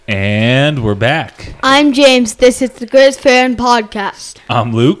And we're back. I'm James. This is the Grizz Fan Podcast.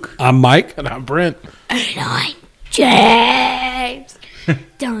 I'm Luke. I'm Mike. And I'm Brent. And I'm James. Dun,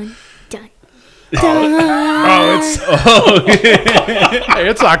 dun, dun. Hey,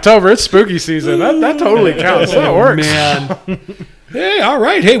 it's October. It's spooky season. That totally counts. That works. Man. Hey, all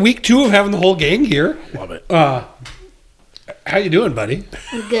right. Hey, week 2 of having the whole gang here. Love it. How you doing, buddy?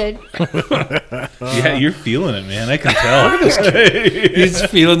 I'm good. Yeah, you're feeling it, man. I can tell. He's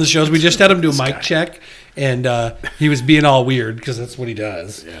feeling the shows. We just had him do a mic check, and he was being all weird because that's what he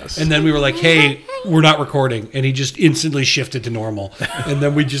does. Yes. And then we were like, hey, we're not recording. And he just instantly shifted to normal. And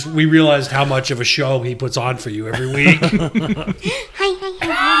then we realized how much of a show he puts on for you every week.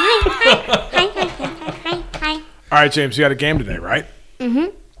 Hi. All right, James, you had a game today, right?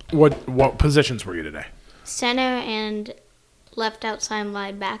 Mm-hmm. What positions were you today? Center and left outside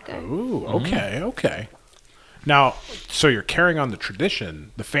linebacker. Ooh, okay. Now, so you're carrying on the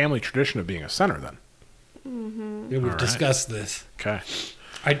family tradition of being a center then? Yeah, we've discussed this. Okay.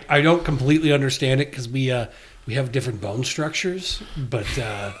 I don't completely understand it because we have different bone structures, but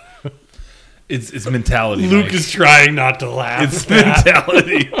It's mentality. Luke Mike. is trying not to laugh. It's at that.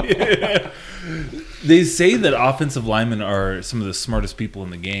 mentality. They say that offensive linemen are some of the smartest people in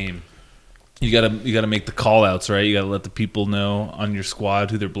the game. You gotta make the call outs, right? You gotta let the people know on your squad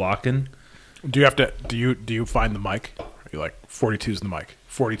who they're blocking. Do you have to? Do you find the mic? Are you like 42's the mic?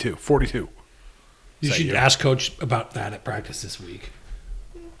 42. You Is that should you? ask Coach about that at practice this week.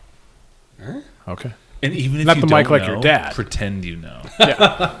 Huh? Okay. And even if Not you the don't mic like know, your dad. pretend you know.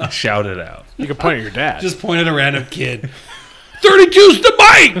 Yeah. Shout it out. You can point at your dad. Just point at a random kid. 32's the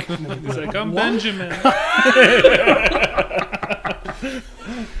mic! He's like, I'm Benjamin.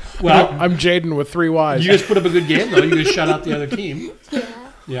 Well, I'm Jaden with 3 Y's. you guys put up a good game, though. You guys shut out the other team.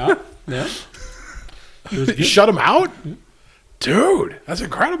 Yeah. It was good. Shut him out? Dude, that's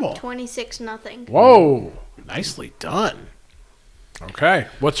incredible. 26-0. Whoa. Nicely done. Okay.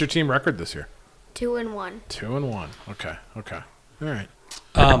 What's your team record this year? 2-1. 2-1. Okay. All right.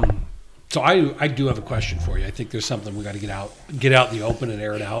 So I do have a question for you. I think there's something we got to get out in the open and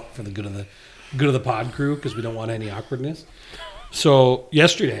air it out for the good of the pod crew because we don't want any awkwardness. So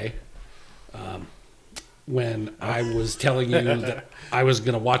yesterday, when I was telling you that I was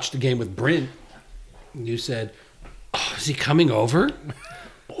going to watch the game with Brent, you said, "Oh, is he coming over?"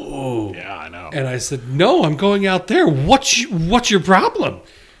 Oh, Yeah, I know. and I said, "No, I'm going out there. What's your problem?"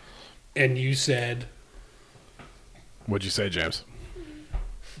 And you said, What'd you say, James?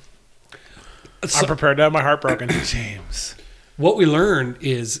 So- I'm prepared to have my heart broken. James. what we learned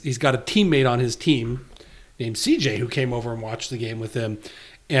is he's got a teammate on his team named CJ who came over and watched the game with him.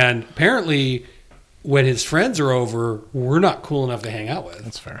 And apparently, when his friends are over, we're not cool enough to hang out with.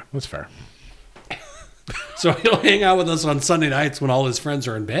 That's fair. So he'll hang out with us on Sunday nights when all his friends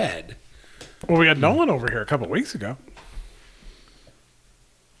are in bed. Well, we had Nolan over here a couple weeks ago.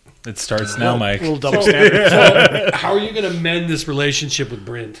 It starts now, Mike. A little double standard. So how are you going to mend this relationship with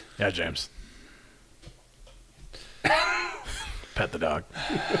Brent? Yeah, James. Pet the dog.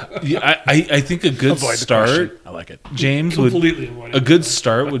 Yeah, I think a good Avoid the start, question. I like it. James, would Completely avoid a it. good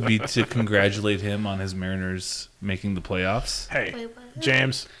start would be to congratulate him on his Mariners making the playoffs. Hey, Wait, what?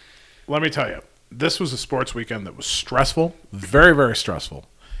 James, let me tell you, this was a sports weekend that was stressful, very, very stressful,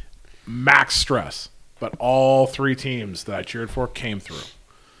 max stress. But all 3 teams that I cheered for came through.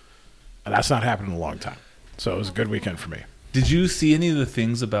 And that's not happened in a long time. So it was a good weekend for me. Did you see any of the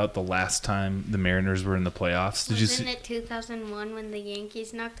things about the last time the Mariners were in the playoffs? Did you Wasn't see? it 2001 when the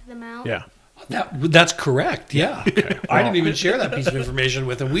Yankees knocked them out? Yeah. That's correct, yeah. I didn't even share that piece of information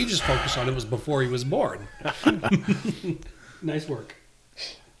with him. We just focused on it was before he was born. Nice work.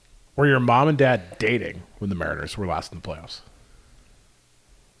 Were your mom and dad dating when the Mariners were last in the playoffs?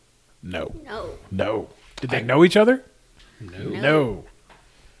 No. No. Did they know each other? No.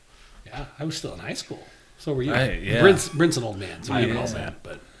 Yeah, I was still in high school. So were you. Yeah. Brent's an old man. So I he am an knows old that, man.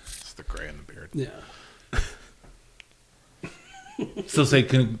 But It's the gray in the beard. yeah. So say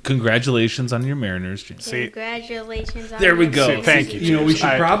congratulations on your Mariners, James. See- Congratulations on There we your go. season. Thank you, You know, we James.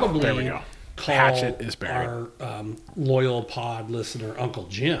 should probably There we go. call Hatchet is buried. our loyal pod listener, Uncle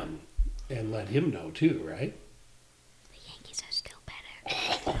Jim, and let him know too, right? The Yankees are still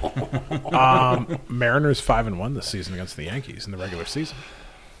better. Mariners 5-1 this season against the Yankees in the regular season.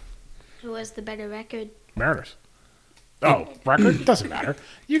 Who has the better record? Mariners. Oh, record doesn't matter.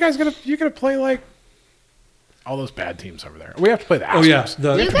 You guys gonna play like all those bad teams over there. We have to play the Astros. Oh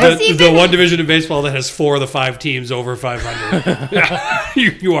yeah, You guys the even- one division of baseball that has 4 of the 5 teams over 500. Yeah,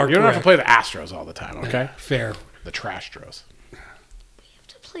 you are. You don't have to correct. play the Astros all the time, okay? Fair. The Trastros. We have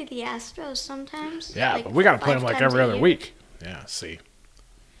to play the Astros sometimes. Yeah, Like but we got to play them 5 like times every a other year. week. Yeah, see.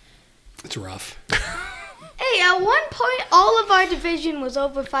 It's rough. Hey, at one point, all of our division was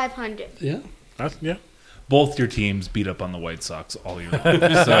over 500. Yeah. Yeah. Both your teams beat up on the White Sox all year long.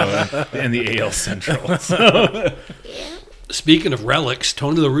 So, and the AL Central. So, Yeah. Speaking of relics,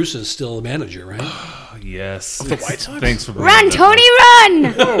 Tony La Russa is still the manager, right? yes. The White Sox? Thanks for Run, bringing Tony, run!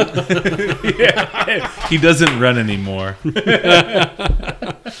 up. He doesn't run anymore. There's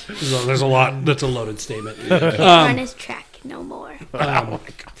a lot. That's a loaded statement. Run his track no more.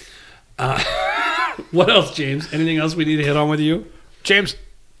 What else, James? Anything else we need to hit on with you? James,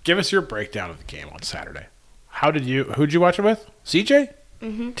 give us your breakdown of the game on Saturday. Who'd you watch it with? CJ?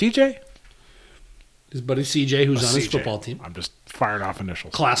 TJ? His buddy CJ, who's on his CJ. football team. I'm just firing off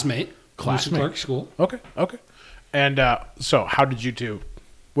initials. Classmate. Classmate. Clark School. Okay. And so how did you two,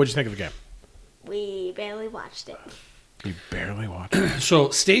 what'd you think of the game? We barely watched it. You barely watched it. So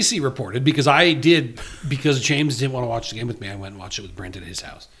Stacy reported, because James didn't want to watch the game with me, I went and watched it with Brent at his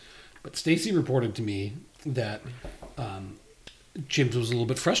house. But Stacy reported to me that James was a little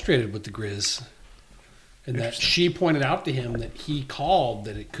bit frustrated with the Grizz, and that she pointed out to him that he called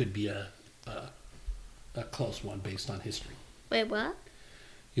that it could be a close one based on history. Wait, what?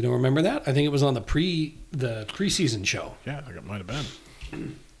 You don't remember that? I think it was on the preseason show. Yeah, I think it might have been.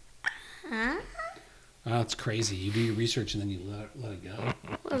 Huh? Oh, it's crazy. You do your research and then you let it go.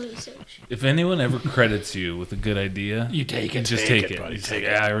 What research? If anyone ever credits you with a good idea, You take it. just Take take it, it. buddy, Just take say,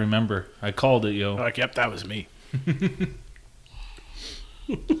 it. yeah, I remember. I called it, yo. Like, yep, that was me.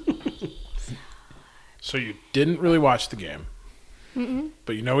 So you didn't really watch the game,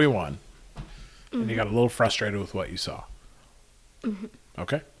 but you know we won, and you got a little frustrated with what you saw.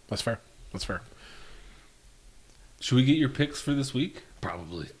 Okay, that's fair. That's fair. Should we get your picks for this week?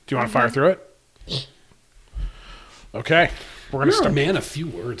 Probably. Do you want to fire through it? Okay, we're gonna You're a start. man of few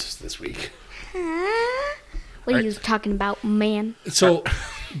words this week. Huh? What are you talking about, man? So,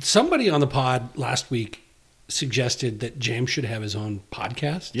 somebody on the pod last week suggested that James should have his own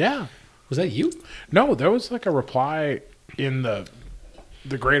podcast. Yeah. Was that you? No, there was like a reply in the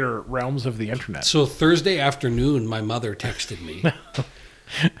greater realms of the internet. So Thursday afternoon, my mother texted me,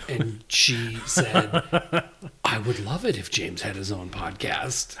 and she said, "I would love it if James had his own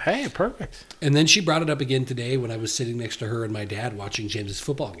podcast." Hey, perfect. And then she brought it up again today when I was sitting next to her and my dad watching James's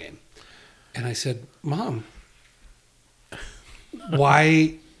football game, and I said, "Mom,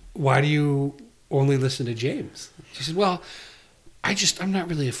 why do you only listen to James?" She said, "Well, I'm not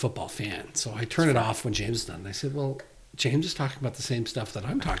really a football fan, so I turn it off when James is done." And I said, "Well, James is talking about the same stuff that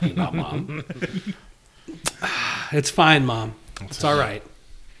I'm talking about, Mom." It's fine, Mom. It's all right.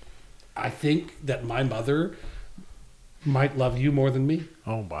 I think that my mother might love you more than me.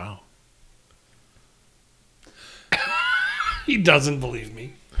 Oh wow. He doesn't believe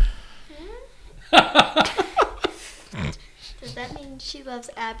me. Does that mean she loves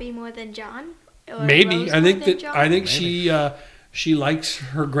Abby more than John? Or Maybe. Rose I more think than that John? I think she likes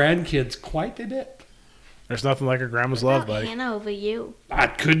her grandkids quite a bit. There's nothing like a grandma's love, buddy. Hannah over you.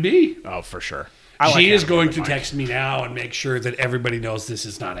 That could be. Oh, for sure. She is going to text me now and make sure that everybody knows this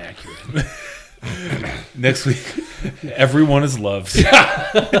is not accurate. Next week, everyone is loved.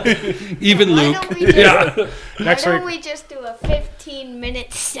 Even Why Luke. don't we just, Next why don't week. we just do a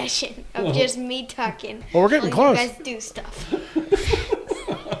 15-minute session of just me talking? Well, we're getting while close. You guys do stuff.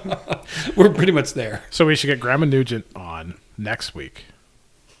 We're pretty much there. So we should get Grandma Nugent on next week,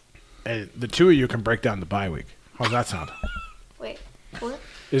 and the two of you can break down the bye week. How's that sound? Wait, what?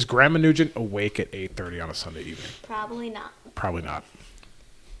 Is Grandma Nugent awake at 8:30 on a Sunday evening? Probably not. Probably not.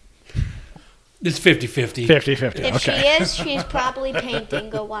 It's 50-50. 50-50. If Okay. she is, she's probably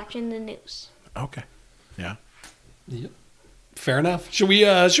painting or watching the news. Okay. Yeah. Yep. Fair enough. Should we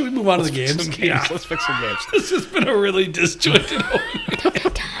move on to the games? Some games. Let's fix some games. This has been a really disjointed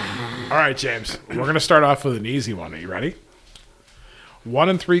All right, James. We're going to start off with an easy one. Are you ready?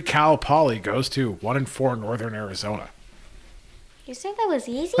 1-3 Cal Poly goes to 1-4 Northern Arizona. You said that was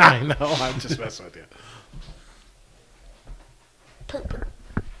easy? I know. I'm just messing with you. Poop.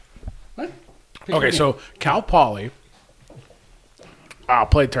 What? Okay, so Cal Poly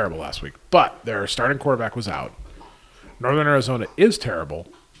played terrible last week, but their starting quarterback was out. Northern Arizona is terrible,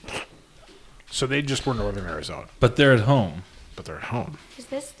 so they just were Northern Arizona, But they're at home. but they're at home. Is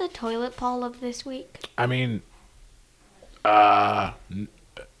this the toilet poll of this week? I mean,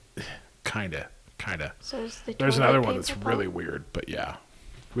 kinda. So is the There's toilet another one paper that's poll? really weird, but yeah.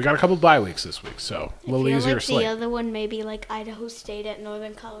 We got a couple bye weeks this week, so a little I feel easier like slate. the other one maybe like Idaho State at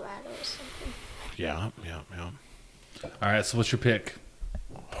Northern Colorado or something. Yeah. All right, so what's your pick?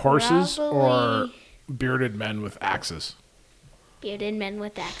 Horses or Probably bearded men with axes? bearded men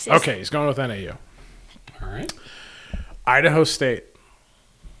with axes. Okay, he's going with NAU. All right. Idaho State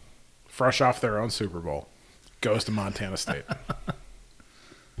fresh off their own Super Bowl, goes to Montana State.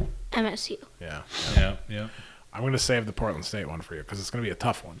 MSU. Yeah. Yeah. I'm going to save the Portland State one for you because it's going to be a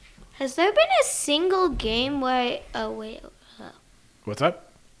tough one. Has there been a single game where? Oh wait. What's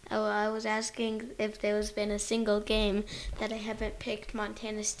up? Oh, I was asking if there's been a single game that I haven't picked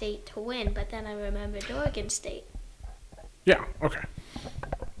Montana State to win, but then I remembered Oregon State. Yeah, okay.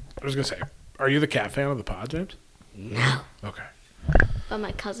 I was going to say, are you the Cat fan of the pod, James? No. Okay. But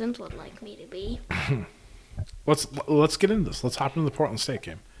my cousins would like me to be. Let's get into this. Let's hop into the Portland State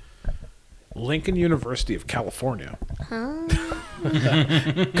game. Lincoln University of California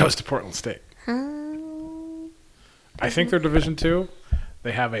goes to Portland State. I think they're Division II.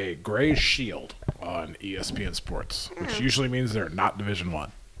 They have a gray shield on ESPN Sports, which usually means they're not Division I.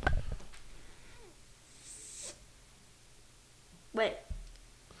 Wait.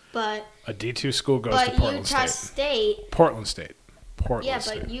 But A D2 school goes to Portland Utah State. State. Portland State. Portland Yeah,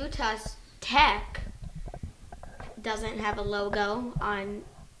 State. but Utah Tech doesn't have a logo on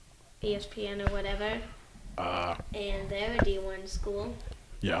ESPN or whatever. And they're a D1 school.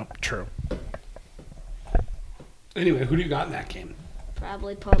 Yeah, true. Anyway, who do you got in that game?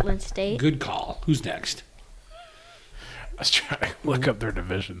 Probably Portland State. Good call. Who's next? I was trying to look up their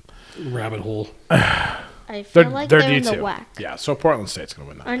division. Rabbit hole. I feel like they're in the D2. WAC. Yeah, so Portland State's going to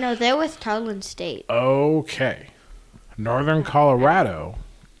win that. Or no, they're with Tarleton State. Okay. Northern Colorado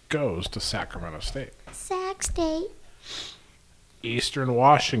goes to Sacramento State. Sac State. Eastern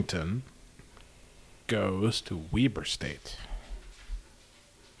Washington goes to Weber State.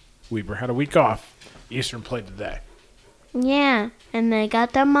 Weber had a week off. Eastern played today. Yeah, and they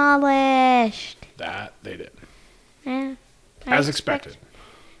got demolished. That they did. Yeah. As expected.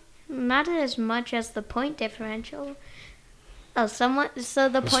 Not as much as the point differential. Oh, so the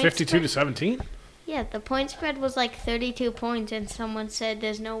It was point 52 to spread, 17? yeah, the point spread was like 32 points, and someone said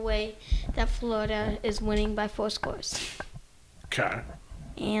there's no way that Florida is winning by 4 scores. Okay.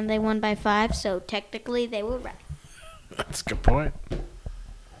 And they won by 5, so technically they were right. That's a good point.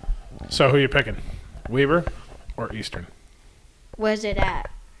 So who you picking? Weber or Eastern? Where's it at?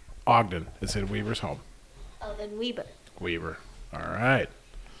 Ogden. It's in Weber's home. Oh, then Weber. Weber. All right.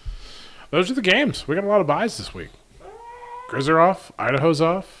 Those are the games. We got a lot of buys this week. Grizz are off. Idaho's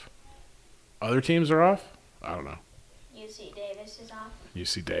off. Other teams are off. I don't know. UC Davis is off.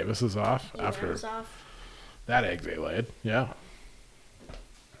 UC Davis is off after UN's off. that egg they laid. Yeah.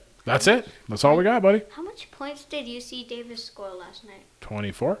 That's it. That's all we got, buddy. How much points did UC Davis score last night?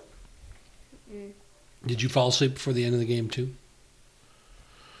 24. Did you fall asleep before the end of the game, too?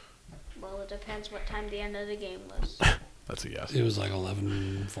 Well, it depends what time the end of the game was. That's a yes. It was like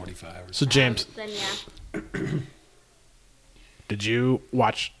 11:45 or So, James, Then yeah. did you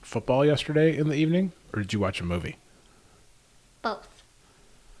watch football yesterday in the evening, or did you watch a movie? Both.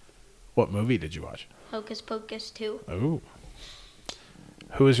 What movie did you watch? Hocus Pocus 2. Oh.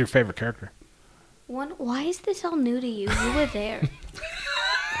 Who is your favorite character? Why is this all new to you? You were there.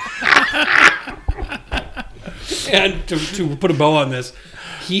 And to put a bow on this,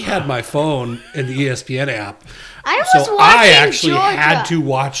 he had my phone and the ESPN app. I was So watching I actually Georgia. had to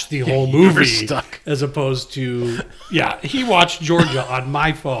watch the whole You were movie stuck. as opposed to, yeah, he watched Georgia on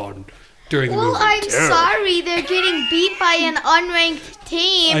my phone during the Well, movie. I'm sorry. They're getting beat by an unranked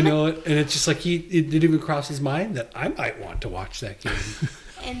team. I know it, and it's just like it didn't even cross his mind that I might want to watch that game.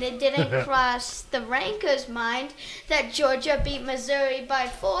 And it didn't cross the rankers' mind that Georgia beat Missouri by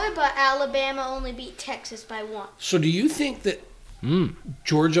 4, but Alabama only beat Texas by 1. So do you think that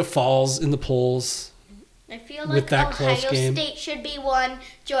Georgia falls in the polls? I feel With like that close Ohio game? State should be 1,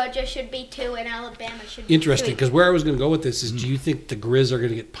 Georgia should be 2, and Alabama should be Interesting, 3. because where I was going to go with this is, do you think the Grizz are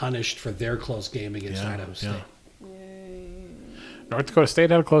going to get punished for their close game against Yeah, Idaho State? yeah. North Dakota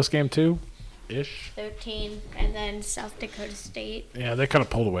State had a close game too, ish. 13, and then South Dakota State. Yeah, they kind of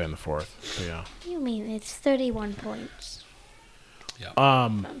pulled away in the fourth. So, yeah. You mean it's 31 points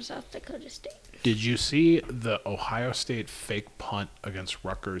Um, from South Dakota State. did you see the Ohio State fake punt against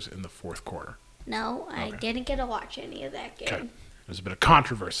Rutgers in the fourth quarter? No, I Okay. didn't get to watch any of that game. Okay. There's a bit of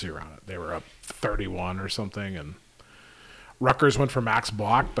controversy around it. They were up 31 or something, and Rutgers went for max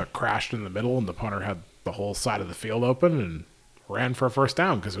block, but crashed in the middle, and the punter had the whole side of the field open and ran for a first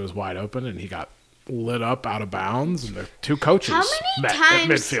down because it was wide open, and he got lit up out of bounds, and the two coaches How many met times- at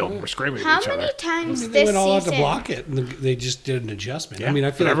midfield and were screaming How at each many other. times They this went all out to season? block it, and they just did an adjustment. Yeah. I mean,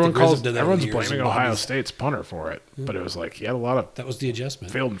 I feel But like the Grizz have done that over everyone's the years, blaming and Ohio Bobby's- State's punter for it, but it was like he had a lot of That was the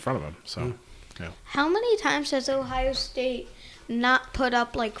adjustment. field in front of him. So, yeah. How many times has Ohio State not put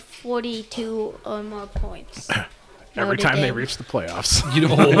up like 42 or more points? Every Notre time they Dame. reach the playoffs. You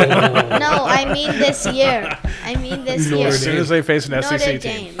know, No, I mean this year. I mean this Notre year. As soon as they face an Notre SEC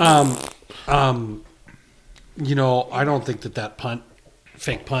team. Dame. you know, I don't think that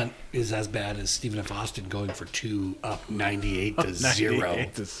fake punt, is as bad as Stephen F. Austin going for 2 up 98 to 0.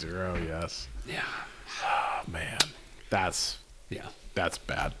 98 to 0, yes. Yeah, Oh, man. That's yeah.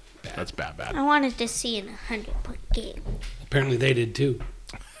 bad. That's bad. I wanted to see an 100-point game. Apparently they did too.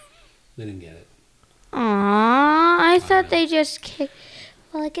 They didn't get it. Aww, I thought they just kicked.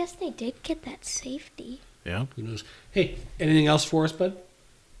 Well, I guess they did get that safety. Yeah. Who knows? Hey, anything else for us, bud?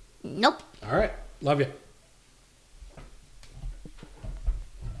 Nope. All right, love you.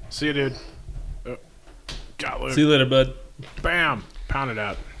 See you, dude. Got Luke. See you later, bud. Bam. Pound it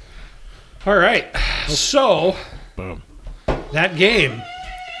out. All right, so Boom. that game,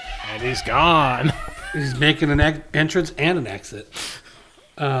 And he's gone. he's making an entrance and an exit.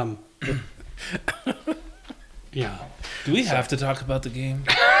 Yeah. Do we have to talk about the game?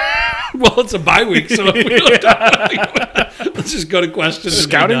 Well, it's a bye week, so if we don't talk about it, let's just go to questions. and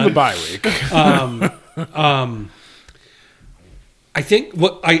be Scouting the done. bye week. I think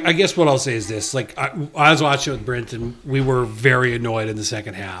I guess what I'll say is this: like I was watching with Brent, and we were very annoyed in the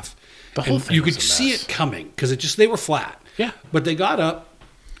second half. The whole And thing you was could a see mess. it coming because they were flat. Yeah. But they got up,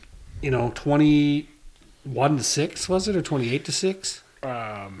 21 to 6, was it, or 28 to 6?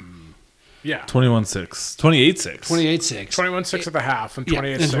 Yeah. 21-6. 28-6. 28-6. 21-6 at the half and Yeah,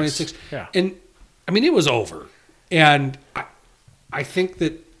 28-6. and 26. Yeah. And I mean, it was over. And I think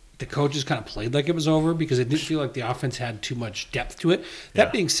that the coaches kind of played like it was over because it didn't feel like the offense had too much depth to it. That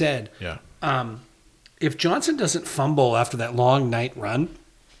Yeah. being said, Yeah. if Johnson doesn't fumble after that long night run,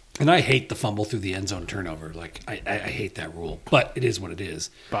 and I hate the fumble through the end zone turnover, like I hate that rule, but it is what it is.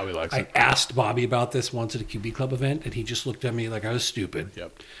 Bobby likes I it. asked Bobby about this once at a QB Club event, and he just looked at me like I was stupid.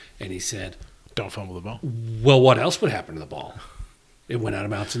 Yep. And he said, Don't fumble the ball. well, what else would happen to the ball? It went out of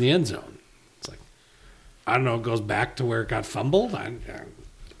bounds in the end zone. It's like, I don't know, it goes back to where it got fumbled.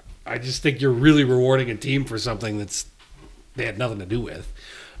 I just think you're really rewarding a team for something they had nothing to do with.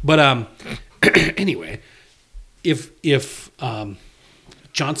 But anyway, if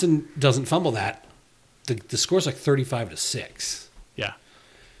Johnson doesn't fumble that, the score's like 35 to 6. Yeah.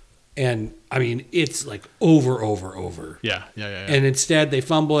 And I mean, it's like over. Yeah. And instead, they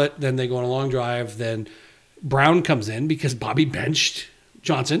fumble it. Then they go on a long drive. Then Brown comes in because Bobby benched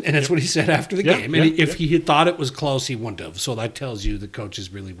Johnson, and that's what he said after the Yeah, game. And yeah, if he had thought it was close, he wouldn't have. So that tells you the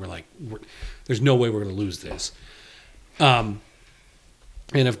coaches really were like, "There's no way we're going to lose this."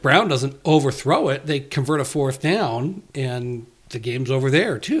 And if Brown doesn't overthrow it, they convert a 4th down, and the game's over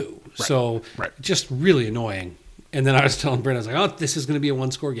there too. Right, So right. just really annoying. And then I was telling Brent, I was like, "Oh, this is going to be a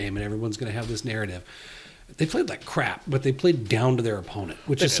 1-score game, and everyone's going to have this narrative." They played like crap, but they played down to their opponent,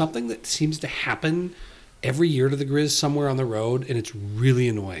 which is something that seems to happen every year to the Grizz somewhere on the road, and it's really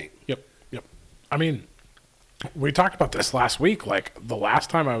annoying. Yep. I mean, we talked about this last week. Like, the last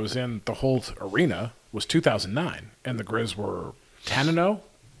time I was in the Holt Arena was 2009, and the Grizz were 10-0.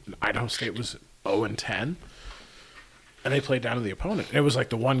 Idaho State was 0-10. And they played down to the opponent. It was like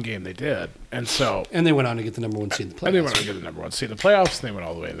the one game they did. And so... And they went on to get the number 1 seed in the playoffs. And they went on to get the number 1 seed in the playoffs, and they went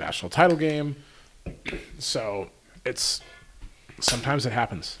all the way to the national title game. So, sometimes it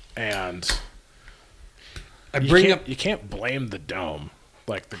happens. And... You can't blame the dome.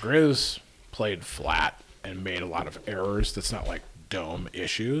 Like, the Grizz played flat and made a lot of errors. That's not like dome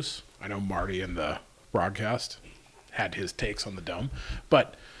issues. I know Marty in the broadcast had his takes on the dome,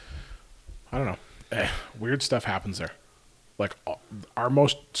 but I don't know. Weird stuff happens there. Like, our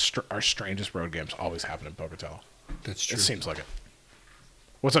strangest road games always happen in Pocatello. That's true. It seems like it.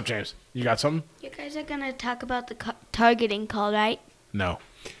 What's up, James? You got something? You guys are going to talk about the targeting call, right? No.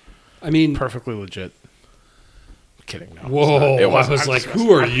 I mean, Perfectly legit. Kidding. No. whoa! It I wasn't. was I'm like, just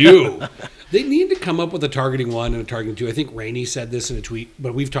who are you? They need to come up with a targeting 1 and a targeting 2. I think Rainey said this in a tweet,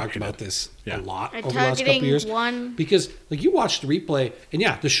 but we've talked about this Yeah. a lot A over the last couple of targeting years. 1. Because, like, you watched the replay, and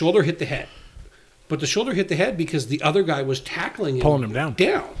yeah, the shoulder hit the head. But the shoulder hit the head because the other guy was tackling him. Pulling him down.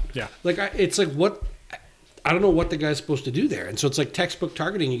 Yeah. Like, it's like, what? I don't know what the guy's supposed to do there. And so it's like textbook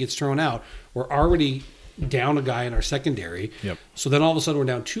targeting. He gets thrown out. We're already down a guy in our secondary. Yep. So then all of a sudden we're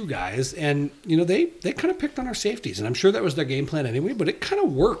down 2 guys. And, they kind of picked on our safeties. And I'm sure that was their game plan anyway. But it kind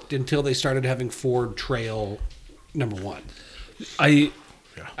of worked until they started having Ford trail number 1. I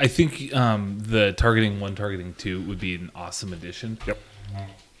think the targeting 1, targeting 2 would be an awesome addition. Yep.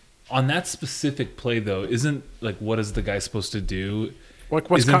 On that specific play, though, isn't like what is the guy supposed to do? Like,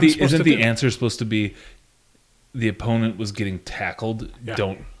 what's isn't Cotton the supposed isn't to the do? answer supposed to be the opponent was getting tackled? Yeah.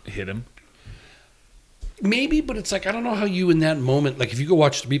 Don't hit him. Maybe, but it's like, I don't know how you in that moment, like if you go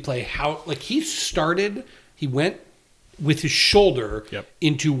watch the replay, how, like he went with his shoulder Yep.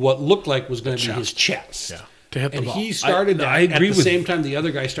 into what looked like was going to be chest. his chest. Yeah. To hit the And ball. he started I that agree at the with- same time the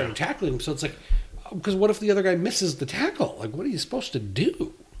other guy started tackling him. So it's like, because what if the other guy misses the tackle? Like, what are you supposed to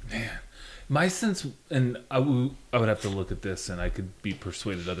do? My sense, and I would have to look at this, and I could be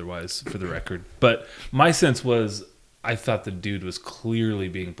persuaded otherwise for the record. But my sense was, I thought the dude was clearly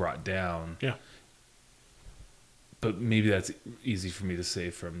being brought down. Yeah. But maybe that's easy for me to say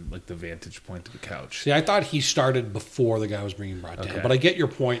from like the vantage point of the couch. See, I thought he started before the guy was being brought down. Okay. But I get your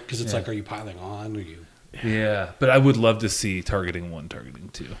point because it's Yeah. like, are you piling on? Or you? Yeah, but I would love to see targeting 1, targeting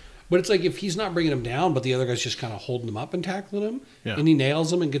 2. But it's like if he's not bringing him down, but the other guy's just kind of holding him up and tackling him, Yeah. and he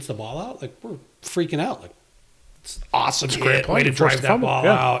nails him and gets the ball out, like we're freaking out. Like it's awesome. It's a great hit, play. way to You forced drive the that fumble. ball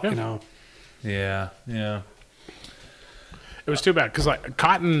Yeah, out. yeah. You know, Yeah. It was too bad because like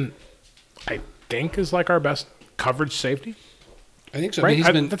Cotton, I think is like our best coverage safety. I think so. Right?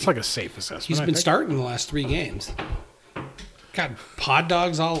 I mean, That's like a safe assessment. he's I been think. starting the last 3 games. Got pod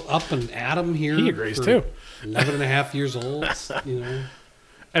dogs all up and at him here. He agrees for too. 11 and a half years old. You know,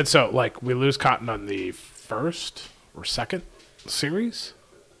 And so like we lose Cotton on the first or second series.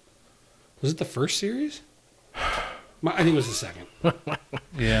 was it the first series? I think it was the second.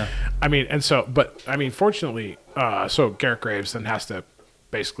 Yeah. I mean, fortunately, so Garrett Graves then has to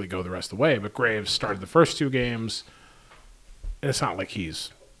basically go the rest of the way. But Graves started the first 2 games, and it's not like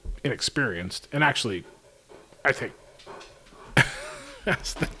he's inexperienced. And actually, I think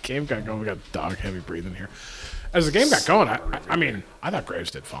as the game got going, we got dog heavy breathing here. As the game got going, I mean, I thought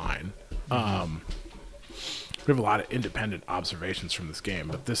Graves did fine. We have a lot of independent observations from this game,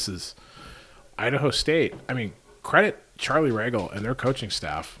 but this is Idaho State. I mean, credit Charlie Regal and their coaching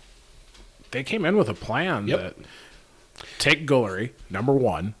staff. They came in with a plan Yep. that take Guillory, number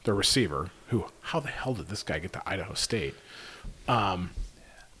 1, the receiver, who, how the hell did this guy get to Idaho State?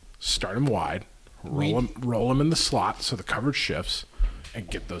 Start him wide, roll him in the slot so the coverage shifts, and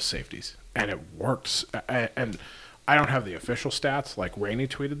get those safeties. And it works. And I don't have the official stats. Like Rainey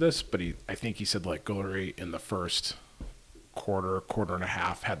tweeted this, but I think he said like Guillory in the first quarter and a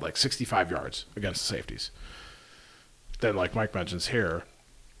half had like 65 yards against the safeties. Then, like Mike mentions here,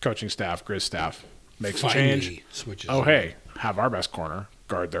 coaching staff, Grizz staff makes a change. Finally switches. Oh, hey, have our best corner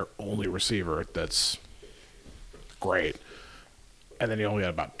guard their only receiver that's great. And then he only had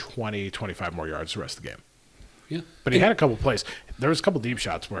about 20, 25 more yards the rest of the game. Yeah. But he had a couple plays. There was a couple deep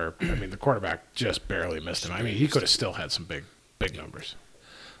shots where, I mean, the quarterback just barely missed him. I mean, he could have still had some big numbers.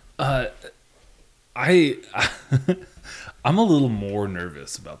 I'm a little more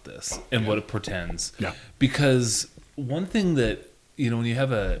nervous about this and what it portends. Yeah. Because one thing that, when you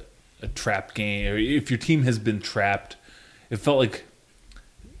have a trap game, or if your team has been trapped, it felt like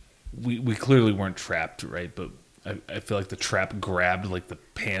we clearly weren't trapped, right? But I feel like the trap grabbed like the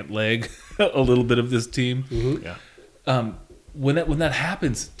pant leg a little bit of this team. Mm-hmm. Yeah. When that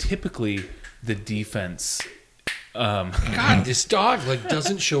happens, typically the defense. God, this dog like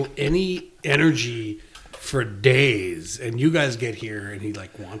doesn't show any energy for days, and you guys get here, and he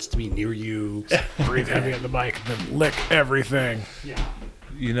like wants to be near you. Breathe heavy on the mic and then lick everything. Yeah.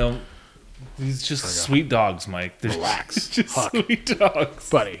 These just sweet dogs, Mike. They're Relax. just Huck. sweet dogs.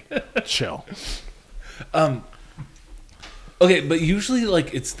 Buddy, chill. Okay, but usually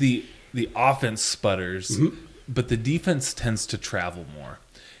like it's the offense sputters, but the defense tends to travel more.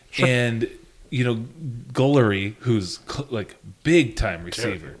 Sure. And Guillory, who's like big time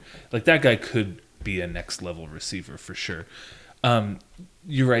receiver, like that guy could be a next level receiver for sure.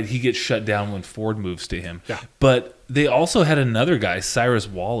 You're right, he gets shut down when Ford moves to him. Yeah. But they also had another guy, Cyrus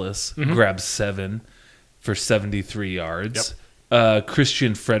Wallace, grab 7 for 73 yards.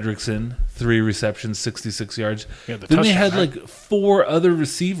 Christian Fredrickson, 3 receptions, 66 yards. Yeah, the then they touchdown, had right? like 4 other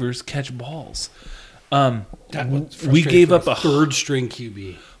receivers catch balls. That was We gave frustrating up for a third string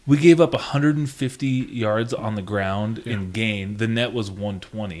QB. We gave up 150 yards on the ground in gain. The net was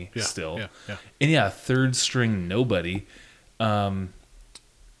 120 still. Yeah. And third string nobody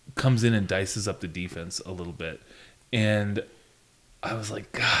comes in and dices up the defense a little bit. And I was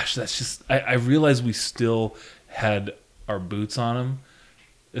like, gosh, that's just... I realized we still had our boots on them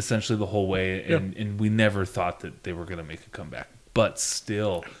essentially the whole way, and we never thought that they were going to make a comeback. But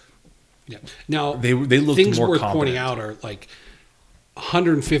still... Yeah. Now They looked things more worth competent. pointing out are like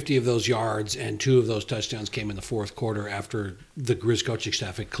 150 of those yards and 2 of those touchdowns came in the fourth quarter after the Grizz coaching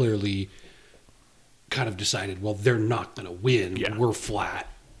staff had clearly kind of decided, well, they're not going to win. Yeah. We're flat,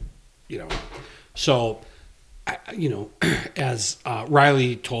 So, as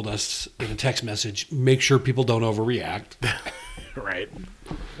Riley told us in a text message, make sure people don't overreact. Right.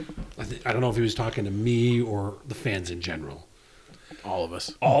 I don't know if he was talking to me or the fans in general. All of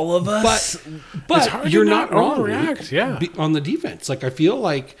us. All of us. But It's hard to you're not not wrong. overreact, yeah. But hard to you're not not wrong overreact, yeah. on the defense. Like, I feel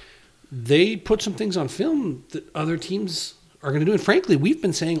like they put some things on film that other teams are going to do. And frankly, we've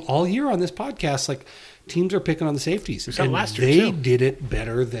been saying all year on this podcast, like, teams are picking on the safeties. We said And last year, they too. did it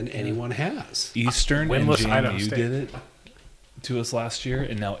better than anyone has. Eastern and Winless Idaho JMU State. did it to us last year,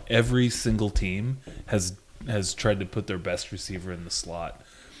 and now every single team has tried to put their best receiver in the slot.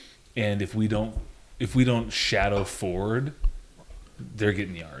 And if we don't shadow forward, they're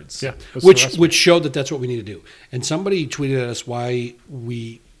getting yards. Yeah. that's the recipe. Which showed that that's what we need to do. And somebody tweeted at us why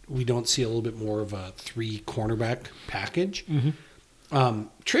we don't see a little bit more of a 3 cornerback package.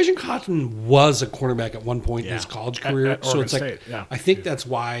 Trajan Cotton was a cornerback at one point in his Yeah. college At- career, at so Oregon it's like State, yeah. I think that's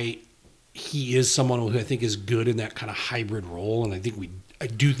why he is someone who I think is good in that kind of hybrid role, and I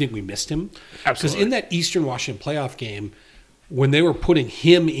do think we missed him because Absolutely. in that Eastern Washington playoff game, when they were putting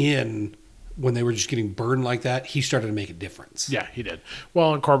him in, when they were just getting burned like that, he started to make a difference. Yeah, he did.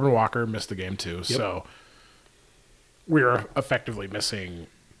 Well, and Corbin Walker missed the game too, so we were effectively missing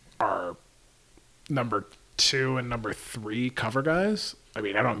our number 2 and number 3 cover guys. I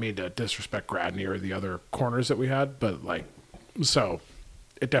mean, I don't mean to disrespect Gradney or the other corners that we had, but like, so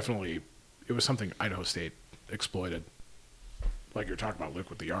it was something Idaho State exploited. Like you're talking about, Luke,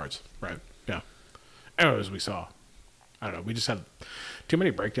 with the yards, right? Yeah. Anyways, we saw. I don't know. We just had too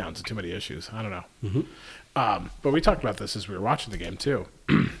many breakdowns and too many issues. I don't know. But we talked about this as we were watching the game too.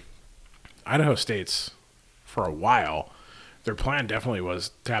 Idaho State's, for a while, their plan definitely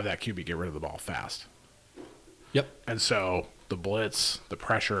was to have that QB get rid of the ball fast. Yep. And so the blitz, the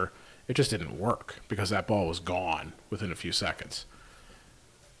pressure, it just didn't work because that ball was gone within a few seconds.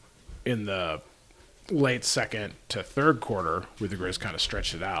 In the late second to third quarter, where the Grizz kind of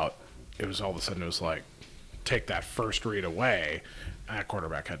stretched it out, it was all of a sudden it was like, take that first read away. And that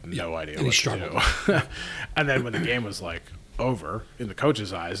quarterback had no idea and what he to do. And then when the game was like over, in the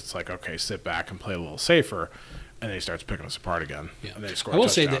coach's eyes, it's like, okay, sit back and play a little safer. And then he starts picking us apart again. Yeah. And they score I a will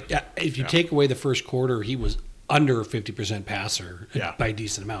say touchdown. that if you take away the first quarter, he was under a 50% passer Yeah. by a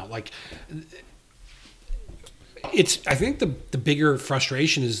decent amount. Like, I think the bigger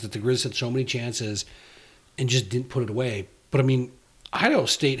frustration is that the Grizz had so many chances and just didn't put it away. But I mean, Idaho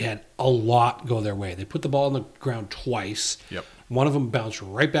State had a lot go their way. They put the ball on the ground twice. Yep. One of them bounced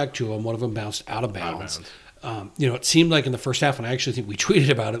right back to them. One of them bounced out of bounds. bounds. It seemed like in the first half, and I actually think we tweeted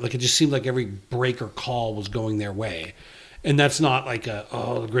about it, like it just seemed like every break or call was going their way. And that's not like the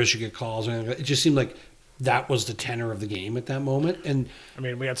Grizz should get calls or anything. It just seemed like that was the tenor of the game at that moment. And I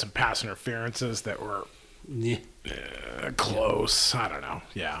mean, we had some pass interferences that were yeah, close. I don't know.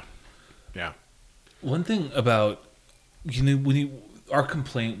 Yeah. Yeah. One thing about our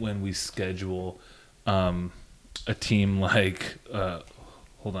complaint when we schedule a team like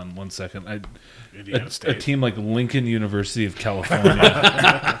hold on one second, Indiana a State. team like Lincoln University of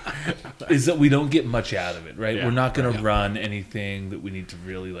California is that we don't get much out of it, right? Yeah, We're not going to run anything that we need to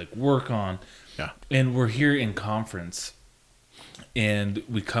really like work on. Yeah. And we're here in conference, and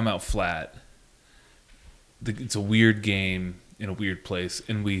we come out flat. It's a weird game in a weird place,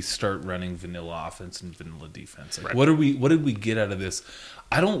 and we start running vanilla offense and vanilla defense. Like, Right. what did we get out of this?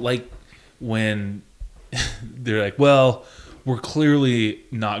 I don't like when they're like, well, we're clearly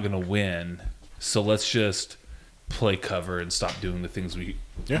not going to win, so let's just play cover and stop doing the things we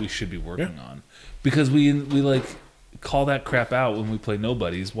should be working on. Because we like call that crap out when we play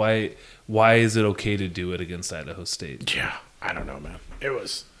nobodies. Why is it okay to do it against Idaho State? Yeah. I don't know, man. It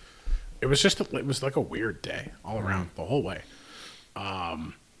was like a weird day all around the whole way.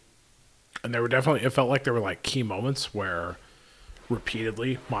 And there were definitely, it felt like there were like key moments where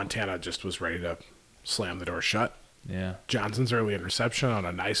repeatedly Montana just was ready to slam the door shut. Yeah. Johnson's early interception on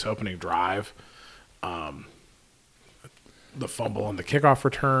a nice opening drive. The fumble on the kickoff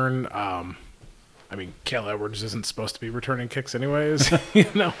return. I mean, Cale Edwards isn't supposed to be returning kicks anyways,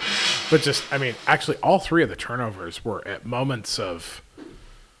 But just, I mean, actually all 3 of the turnovers were at moments of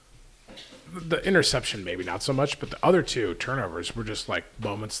the interception, maybe not so much, but the other 2 turnovers were just like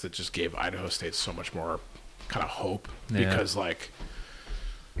moments that just gave Idaho State so much more kind of hope because like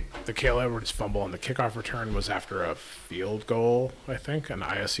the Cale Edwards fumble on the kickoff return was after a field goal, I think, an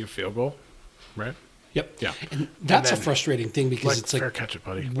ISU field goal, right? yep, Yeah. And that's And a then, frustrating thing because it's like fair catch it,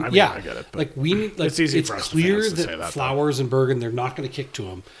 buddy. I mean, yeah, I get it. But like we need, like it's easy for us clear fans to say that that, Flowers and Bergen, they're not going to kick to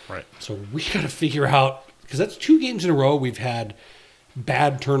them. Right. So we got to figure out, because that's 2 games in a row we've had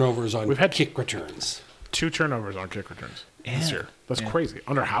bad turnovers on We've had kick returns. 2 turnovers on kick returns this Yeah. year. That's Yeah. crazy.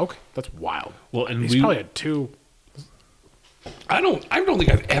 Under Hauk, that's wild. Well, and he's we probably had 2. I don't think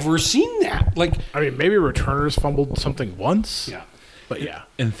I've ever seen that. Like, I mean, maybe returners fumbled something once. yeah. But yeah.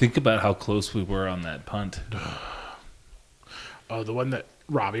 and think about how close we were on that punt. Oh, the one that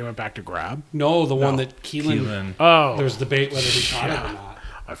Robbie went back to grab? No, the one No. that Keelan. Oh. There's debate whether he caught it or not.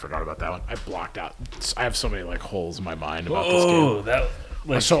 I forgot about that one. I blocked out. I have so many like holes in my mind about this game. Oh, that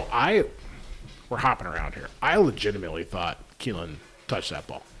like So we're hopping around here. I legitimately thought Keelan touched that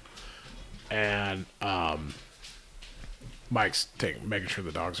ball. And Mike's making sure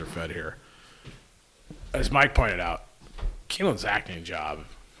the dogs are fed here. As Mike pointed out, Keelan's acting job,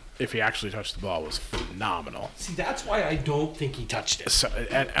 if he actually touched the ball, was phenomenal. See, that's why I don't think he touched it. So,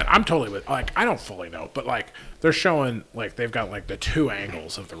 and I'm totally with, like, I don't fully know, but like they're showing, like, they've got like the two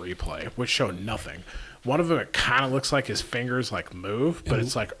angles of the replay, which show nothing. One of them, it kind of looks like his fingers like move, but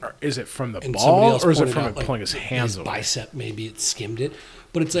it's like, is it from the And somebody ball else or is it pointed from out, him like, pulling his hands away? bicep, maybe it skimmed it.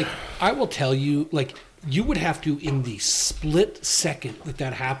 But it's like, I will tell you, like, you would have to, in the split second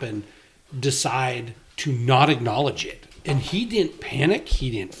that happened, decide to not acknowledge it. And he didn't panic.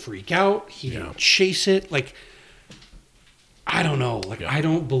 He didn't freak out. He didn't chase it. Like, I don't know. Like, I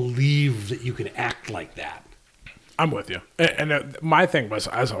don't believe that you can act like that. I'm with you. And my thing was,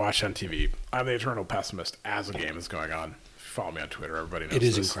 as I watched on TV, I'm the eternal pessimist as the game is going on. If you follow me on Twitter, everybody knows It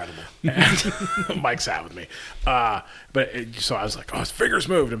is this. incredible. And Mike's out with me. So I was like, oh, his fingers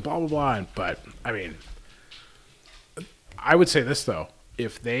moved and blah, blah, blah. But, I mean, I would say this, though.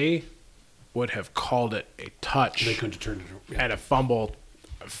 If they would have called it a touch They couldn't have turned it. Yeah. and a fumble,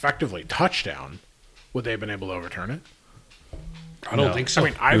 effectively touchdown, would they have been able to overturn it? I don't No. think so. I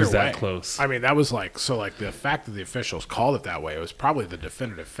mean, either was way. that close. I mean, that was like, so like the fact that the officials called it that way, it was probably the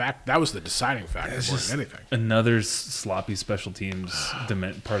definitive fact. That was the deciding factor more than anything. another sloppy special teams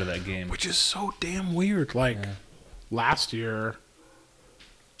part of that game. Which is so damn weird. Like, last year,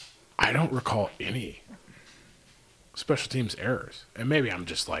 I don't recall any special teams errors. And maybe I'm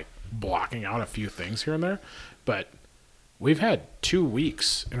just like blocking out a few things here and there. But we've had 2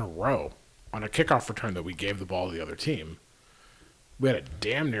 weeks in a row on a kickoff return that we gave the ball to the other team. We had a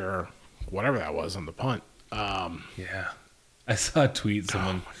damn near whatever that was on the punt. Yeah, I saw a tweet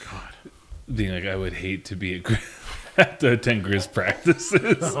someone Oh my God. being like, "I would hate to be at the attend Grizz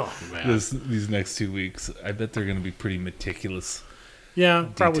practices Oh, man. these next 2 weeks. I bet they're going to be pretty meticulous." Yeah,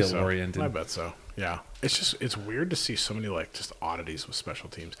 probably so. Detail-oriented. I bet so. Yeah, it's weird to see so many like just oddities with special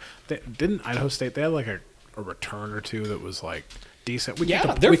teams. Didn't Idaho State, they had like a return or two that was like decent. We Yeah,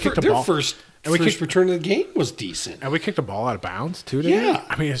 kicked a, their, we kicked a their ball, first and we first kicked, return of the game was decent. and we kicked a ball out of bounds too. Didn't Yeah. we?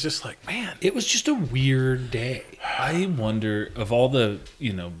 I mean, it's just like, man, It was just a weird day. I wonder, of all the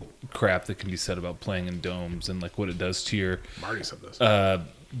crap that can be said about playing in domes and like what it does to your Marty said this.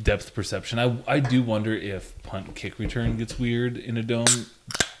 depth perception. I do wonder if punt kick return gets weird in a dome,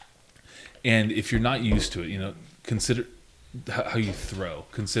 and if you're not used to it, consider how you throw.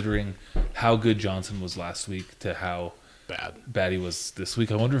 Considering how good Johnson was last week to how bad he was this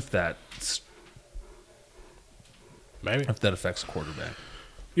week, I wonder if Maybe. affects quarterback.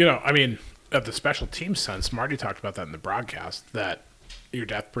 I mean, of the special team sense, Marty talked about that in the broadcast, that your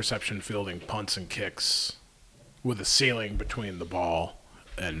depth perception fielding punts and kicks with a ceiling between the ball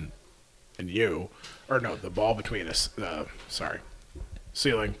and you, or no, the ball between us,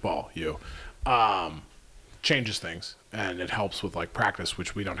 ceiling, ball, you, changes things, and it helps with like practice,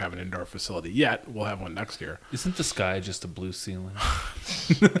 which we don't have an indoor facility yet. We'll have one next year. Isn't the sky just a blue ceiling?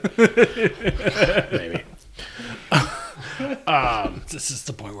 Maybe. This is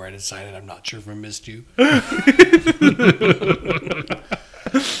the point where I decided I'm not sure if I missed you.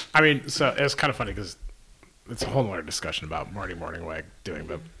 I mean, so it's kind of funny because it's a whole other discussion about Marty Morningweg doing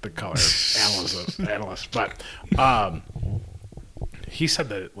the color analyst. But he said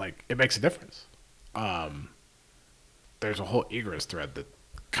that it makes a difference. There's a whole egress thread that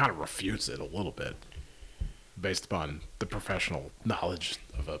kind of refutes it a little bit based upon the professional knowledge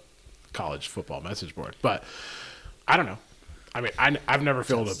of a college football message board. But I don't know. I mean, I've never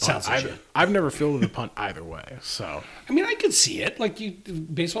fielded a punt. I've never fielded a punt either way. So I mean, I could see it. Like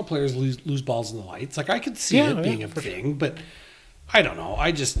baseball players lose balls in the lights. Like I could see it being a thing, but I don't know.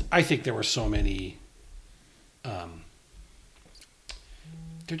 I think there were so many. There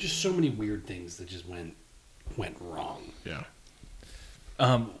are just so many weird things that just went wrong. yeah.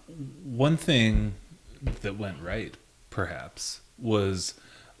 One thing that went right, perhaps, was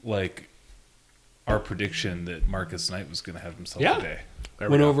like our prediction that Marcus Knight was going to have himself a day.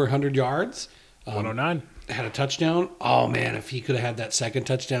 Went over 100 yards. 109. Had a touchdown. Oh man, if he could have had that second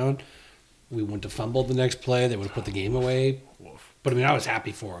touchdown, we wouldn't have fumbled the next play. They would have put the game away. Woof. But I mean, I was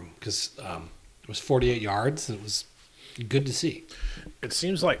happy for him because it was 48 yards. And it was good to see. It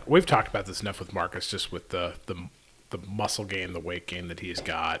seems like we've talked about this enough with Marcus, just with the muscle gain, the weight gain that he's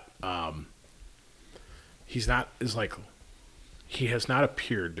got. He has not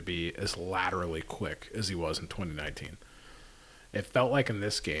appeared to be as laterally quick as he was in 2019. it felt like in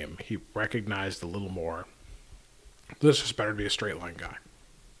this game he recognized a little more. This is better to be a straight line guy.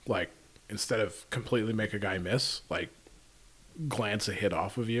 Like, instead of completely make a guy miss, like glance a hit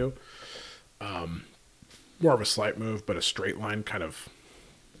off of you. More of a slight move, but a straight line kind of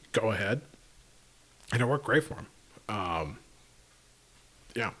go ahead. And it worked great for him.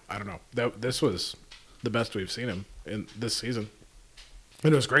 Yeah, I don't know. This was the best we've seen him in this season.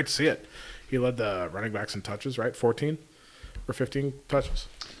 And it was great to see it. He led the running backs in touches, right? 14 or 15 touches.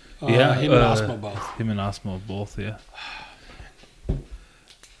 Yeah, him and Osmo both. Him and Osmo both, yeah.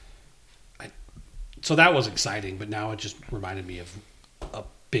 So that was exciting, but now it just reminded me of a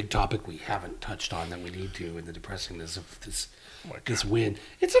big topic we haven't touched on that we need to, and the depressingness of this win.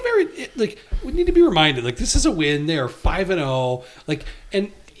 It's a very we need to be reminded, like, this is a win. They are 5-0. Like,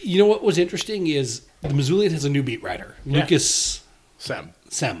 and you know what was interesting is the Missoulian has a new beat writer, Yeah. Lucas Sem,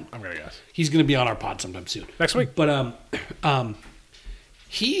 Sem. I'm going to guess. He's going to be on our pod sometime soon. Next week. But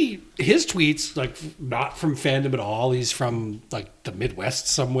his tweets, like, not from fandom at all. He's from like the Midwest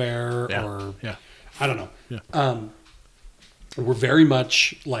somewhere, Yeah. or Yeah. I don't know. Yeah. We're very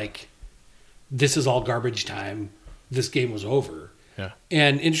much like, this is all garbage time. This game was over. Yeah.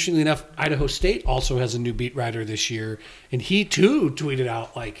 And interestingly enough, Idaho State also has a new beat writer this year, and he too tweeted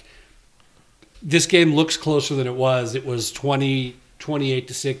out, like, this game looks closer than it was. It was 28-6,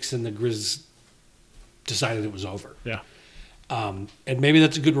 and the Grizz decided it was over. Yeah. And maybe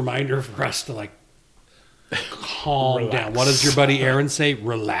that's a good reminder for us to, like, calm Relax. down. What does your buddy Aaron say?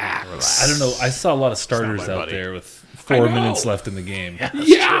 Relax. I don't know. I saw a lot of starters my out buddy. there with I 4 know. minutes left in the game.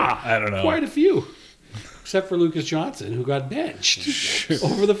 Yeah. I don't know. Quite a few. Except for Lucas Johnson, who got benched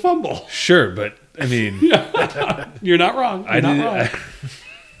over the fumble. Sure, but I mean, You're not wrong. You're I not did.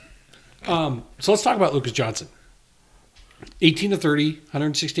 wrong. So let's talk about Lucas Johnson. 18 to 30,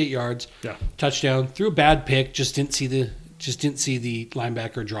 168 yards, Yeah. touchdown. Threw a bad pick. Just didn't see the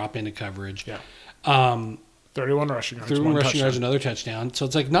linebacker drop into coverage. Yeah. 31 31 rushing yards. rushing one yards, touchdown. another touchdown. So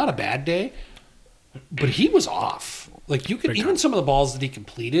it's like not a bad day, but he was off. Like, you could Big even time. some of the balls that he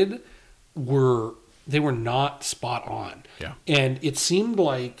completed were not spot on. Yeah. And it seemed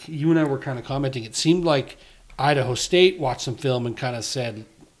like, you and I were kind of commenting, it seemed like Idaho State watched some film and kind of said,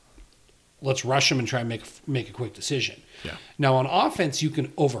 let's rush him and try and make a quick decision. Yeah. Now, on offense, you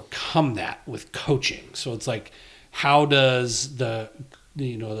can overcome that with coaching. So it's like, how does the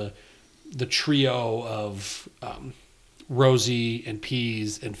trio of Rosie and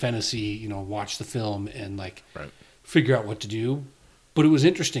Pease and Fennessy, watch the film and, like, Right. figure out what to do? But it was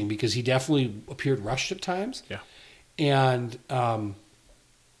interesting because he definitely appeared rushed at times. Yeah. And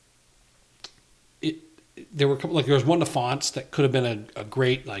there were a couple, like, there was one to Fonts that could have been a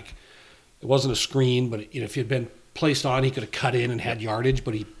great, like, it wasn't a screen, but if he had been placed on, he could have cut in and had yardage,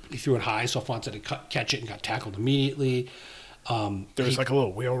 but he threw it high, so Fonts had to catch it and got tackled immediately. There was like a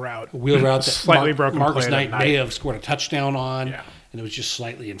little wheel route. That Slightly broken Marcus play Knight at may night. have scored a touchdown on, Yeah. and it was just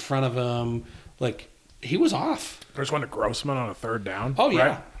slightly in front of him. Like, he was off. There's one to Grossman on a third down. Oh, yeah.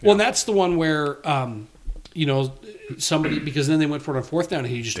 right? Well, and that's the one where, somebody, because then they went for it on fourth down, and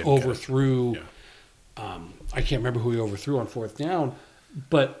he just Didn't get it. overthrew. Yeah. I can't remember who he overthrew on fourth down,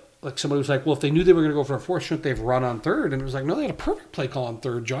 but, like, somebody was like, well, if they knew they were going to go for a fourth, shouldn't they have run on third? And it was like, no, they had a perfect play call on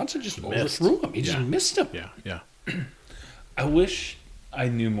third. Johnson just overthrew him. He just Yeah. missed him. Yeah. Yeah. I wish I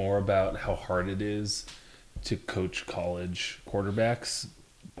knew more about how hard it is to coach college quarterbacks,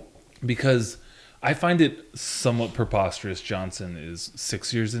 because I find it somewhat preposterous. Johnson is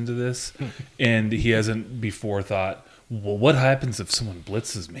 6 years into this, and he hasn't before thought, well, what happens if someone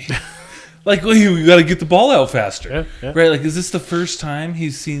blitzes me? Like, well, you got to get the ball out faster, Yeah. right? Like, is this the first time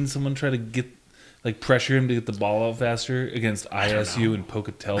he's seen someone try to pressure him to get the ball out faster against ISU and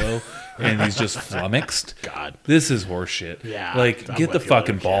Pocatello, and he's just flummoxed? God. This is horseshit. Yeah, Like, I'm get the with you,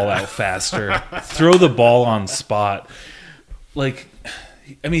 fucking Luke. ball Yeah. out faster. Throw the ball on spot. Like,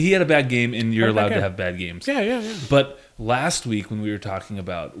 I mean, he had a bad game, and you're Had a bad allowed to game. have bad games. Yeah. Yeah. Yeah. But last week, when we were talking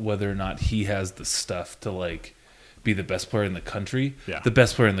about whether or not he has the stuff to, like, be the best player in the country, Yeah. the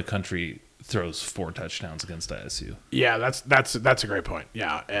best player in the country throws 4 touchdowns against ISU. Yeah, that's a great point.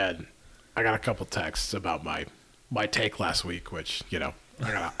 Yeah, and I got a couple texts about my take last week, which I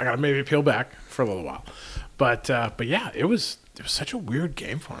gotta maybe peel back for a little while, but yeah, it was such a weird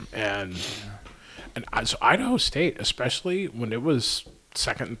game for him, and so Idaho State, especially when it was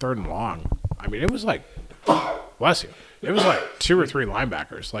second and third and long, I mean, it was like, bless you, it was like 2 or 3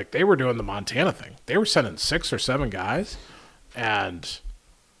 linebackers, like they were doing the Montana thing. They were sending 6 or 7 guys, and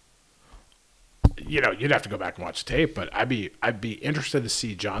you'd have to go back and watch the tape, but I'd be interested to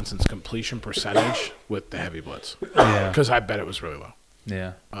see Johnson's completion percentage with the heavy blitz. Yeah. Because I bet it was really low.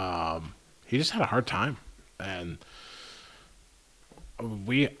 Yeah. He just had a hard time, and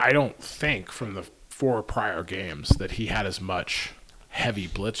I don't think from the 4 prior games that he had as much heavy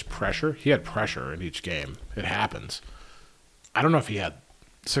blitz pressure. He had pressure in each game. It happens. I don't know if he had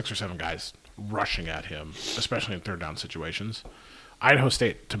 6 or 7 guys rushing at him, especially in third down situations. Idaho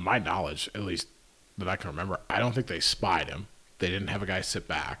State, to my knowledge, at least that I can remember, I don't think they spied him. They didn't have a guy sit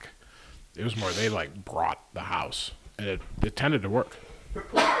back. It was more they like brought the house, and it tended to work.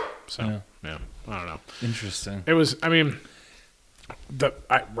 So yeah, I don't know. Interesting. It was. I mean, the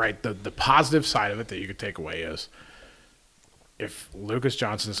positive side of it that you could take away is if Lucas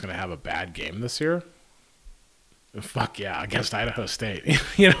Johnson is going to have a bad game this year. Fuck yeah, against Idaho State,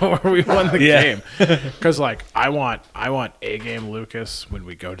 where we won the game. Because like I want A game Lucas when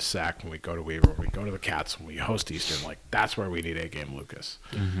we go to SAC, when we go to Weaver, when we go to the Cats, when we host Eastern. Like that's where we need A game Lucas.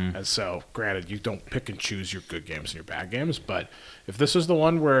 Mm-hmm. And so, granted, you don't pick and choose your good games and your bad games, but if this is the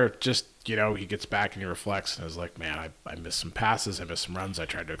one where just he gets back and he reflects and is like, man, I missed some passes, I missed some runs, I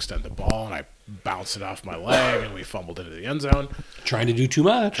tried to extend the ball and I bounced it off my leg and we fumbled into the end zone, trying to do too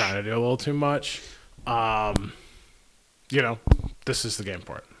much, trying to do a little too much. This is the game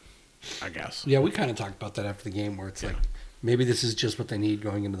for it, I guess. Yeah, we kind of talked about that after the game where it's like, maybe this is just what they need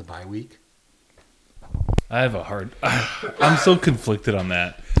going into the bye week. I'm so conflicted on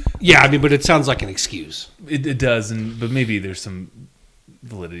that. Yeah, I mean, but it sounds like an excuse. It does, but maybe there's some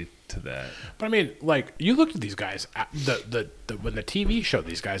validity to that. But I mean, like, you looked at these guys, when the TV showed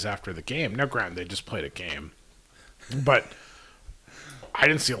these guys after the game, now granted, they just played a game, but I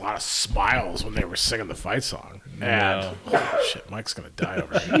didn't see a lot of smiles when they were singing the fight song. And shit, Mike's gonna die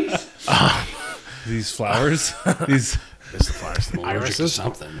over here. These flowers, it's the flowers, the Allergic irises. to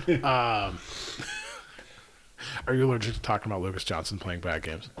something. Are you allergic to talking about Lucas Johnson playing bad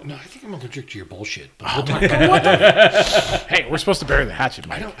games? No, I think I'm allergic to your bullshit. But we'll talk about Hey, we're supposed to bury the hatchet,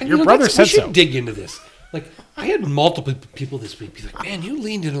 Mike. and Your brother said we should so. dig into this. Like, I had multiple people this week be like, man, you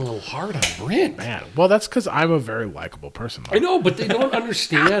leaned in a little hard on Brent. Man, well, that's because I'm a very likable person. Mike. I know, but they don't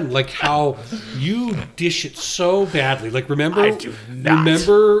understand like how you dish it so badly. Like, remember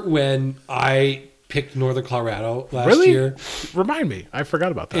when I picked Northern Colorado last year? Remind me. I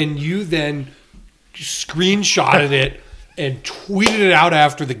forgot about that. And you then screenshotted it and tweeted it out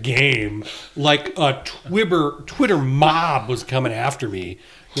after the game like a Twitter mob was coming after me.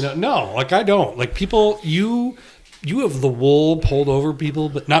 No, like I don't. Like people, you have the wool pulled over people,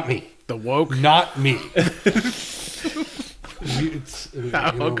 but not me. The woke? Not me.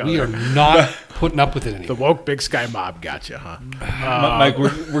 We are not putting up with it anymore. The woke Big Sky mob got you, huh? Mike,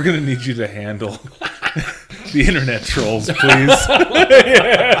 we're going to need you to handle the internet trolls, please.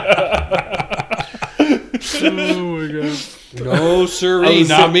 Oh my god! No, sirree,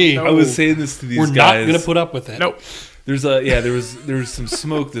 not me. I was saying this to these We're guys. not going to put up with it. Nope. There was some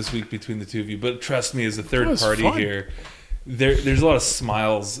smoke this week between the two of you, but trust me, as a third party fun. here, there's a lot of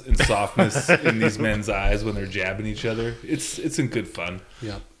smiles and softness in these men's eyes when they're jabbing each other. It's in good fun.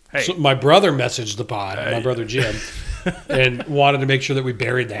 Yeah. Hey. So my brother messaged the pod, my brother Jim, and wanted to make sure that we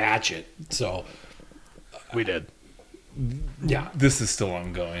buried the hatchet. So We did. yeah, This is still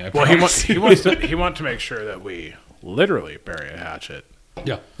ongoing. Well, he wants to make sure that we literally bury a hatchet.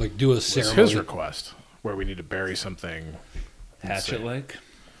 yeah, like do a It's ceremony. his request where we need to bury something. hatchet-like.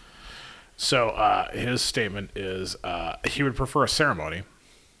 So his statement is he would prefer a ceremony,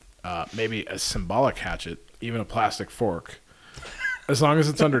 maybe a symbolic hatchet, even a plastic fork, as long as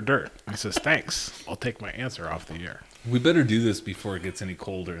it's under dirt. He says, "Thanks, I'll take my answer off the air." We better do this before it gets any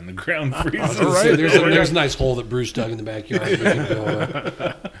colder and the ground freezes. All right. So there's a nice hole that Bruce dug in the backyard. We can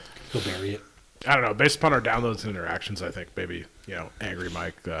go bury it. I don't know. Based upon our downloads and interactions, I think maybe Angry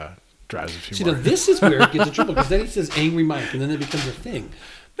Mike drives a few See, more. now this is where it gets in trouble because then he says "angry Mike" and then it becomes a thing.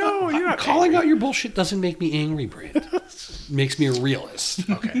 No, you're not Calling out your bullshit doesn't make me angry, Brent. It makes me a realist.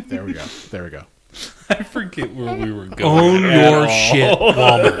 Okay, there we go. I forget where we were going. Own your shit,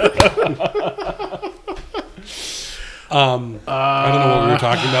 Walmart. I don't know what we were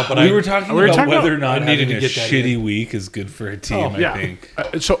talking about, but We were talking about whether or not I needed having to a get that shitty week is good for a team, I think.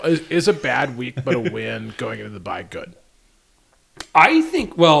 So is a bad week but a win going into the bye good? I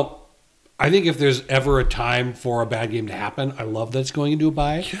think if there's ever a time for a bad game to happen, I love that it's going into a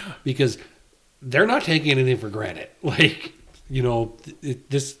bye because they're not taking anything for granted. Like, we're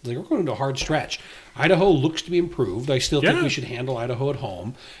going into a hard stretch. Idaho looks to be improved. I still think we should handle Idaho at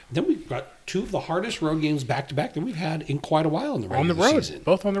home. And then we've got two of the hardest road games back to back that we've had in quite a while in the regular season.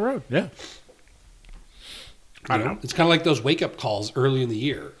 Both on the road. Yeah. I don't know. It's kind of like those wake up calls early in the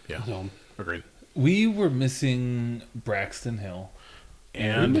year. Yeah. So, Agreed. We were missing Braxton Hill.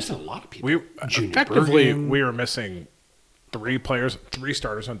 we're missing a lot of people. We Junior effectively Bergen. we were missing three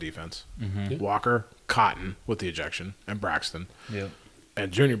starters on defense. Mm-hmm. Walker, Cotton with the ejection, and Braxton. Yep.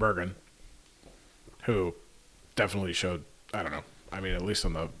 and Junior Bergen, who definitely showed, I don't know, I mean, at least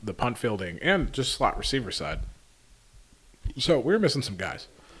on the punt fielding and just slot receiver side. So we were missing some guys.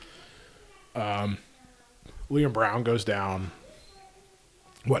 Liam Brown goes down,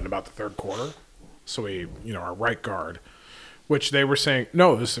 in about the third quarter? So our right guard, which they were saying,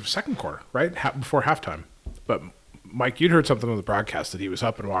 no, this is the second quarter, right? Before halftime. But Mike, you'd heard something on the broadcast that he was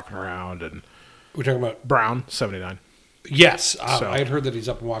up and walking around. And We're talking about Brown, 79. Yes, So- I had heard that he's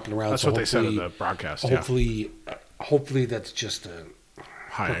up and walking around. That's so what they said in hopefully- the broadcast. Hopefully that's just a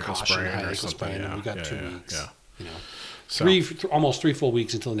High ankle precaution, sprain high or ankle something. sprain, Yeah, and we got yeah, 2 yeah, weeks. Yeah. You know, So- almost 3 full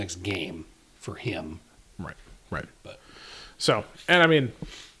weeks until the next game for him. Right. But So, and I mean,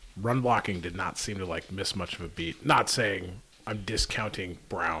 run blocking did not seem to miss much of a beat. Not saying I'm discounting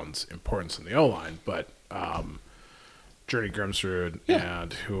Brown's importance in the O-line, but Journey Grimsrud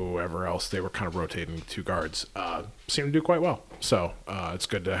and whoever else, they were kind of rotating 2 guards, seemed to do quite well. So it's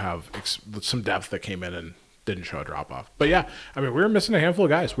good to have some depth that came in and didn't show a drop-off. But yeah, I mean, we were missing a handful of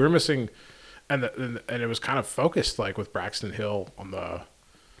guys. We were missing, and it was kind of focused with Braxton Hill on the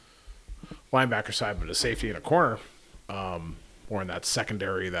linebacker side, but a safety in a corner, or in that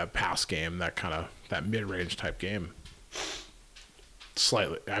secondary, that pass game, that mid-range type game.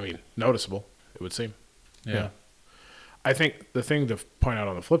 Slightly, I mean, noticeable, it would seem. Yeah. I think the thing to point out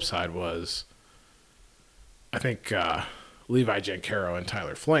on the flip side was, I think Levi Jankaro and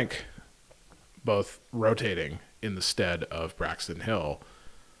Tyler Flink, both rotating in the stead of Braxton Hill,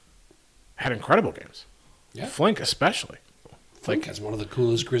 had incredible games. Yeah. Flink especially. Flink has one of the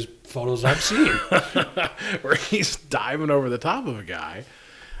coolest Grizz photos I've seen. Where he's diving over the top of a guy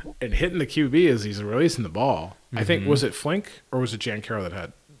and hitting the QB as he's releasing the ball. I think, was it Flink or was it Jankaro that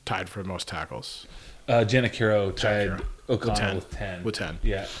had tied for most tackles? Janicaro tied Janicaro. O'Connell With 10. with 10. With 10.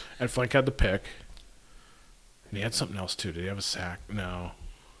 Yeah. And Flink had the pick. And he had something else too. Did he have a sack? No.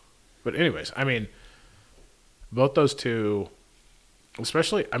 But anyways, I mean, both those two,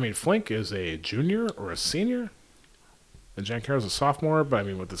 especially, I mean, Flink is a junior or a senior, and Jancaro's a sophomore. But I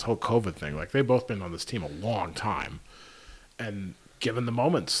mean, with this whole COVID thing, they've both been on this team a long time, and given the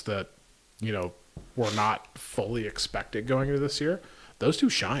moments that were not fully expected going into this year, those two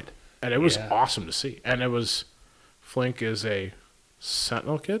shined, and it was awesome to see. And it was Flink is a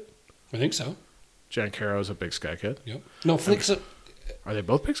Sentinel kid. I think so. Jancaro's a Big Sky kid. Yep. No, Flink's Are they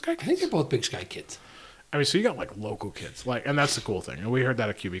both Big Sky I kids? think they're both Big Sky kids. I mean, so you got local kids, and that's the cool thing. And we heard that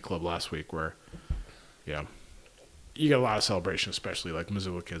at QB Club last week, where, you get a lot of celebration, especially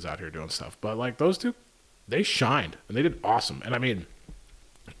Missoula kids out here doing stuff. But those two, they shined and they did awesome. And I mean,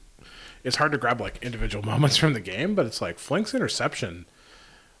 it's hard to grab individual moments from the game, but it's Flink's interception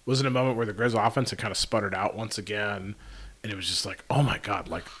was in a moment where the Grizz offense had kind of sputtered out once again, and it was just oh my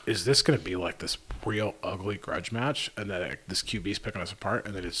god, is this going to be this real ugly grudge match? And then this QB's picking us apart,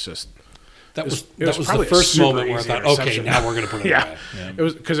 and then it's just. That was was the probably a first super moment where I easy thought, okay, interception. now we're going to put it Yeah. away. It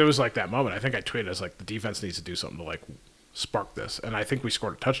was because it was that moment. I think I tweeted as the defense needs to do something to spark this, and I think we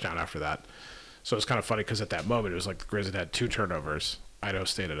scored a touchdown after that. So it's kind of funny because at that moment it was the Grizz had 2 turnovers, Idaho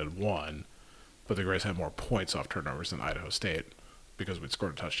State had 1, but the Grizz had more points off turnovers than Idaho State because we'd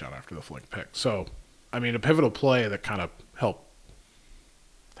scored a touchdown after the Flink pick. So I mean, a pivotal play that kind of helped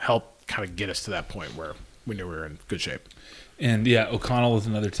kind of get us to that point where we knew we were in good shape. And yeah, O'Connell with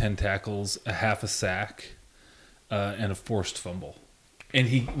another 10 tackles, a half a sack, and a forced fumble. And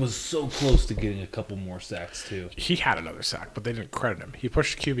he was so close to getting a couple more sacks too. He had another sack, but they didn't credit him. He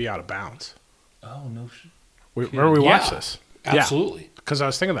pushed QB out of bounds. Oh no! Remember we watched this? Absolutely. Because I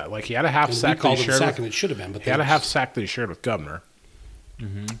was thinking that he had a half And sack we called that it he a shared sack, with, and it should have been. But he had a half sack that he shared with Governor.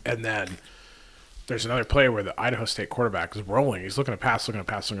 And then there's another play where the Idaho State quarterback is rolling. He's looking to pass,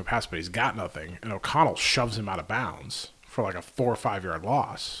 but he's got nothing. And O'Connell shoves him out of bounds for a 4 or 5 yard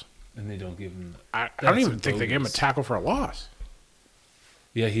loss. And they don't give him. I don't even That's think they gave him a bogus. tackle for a loss.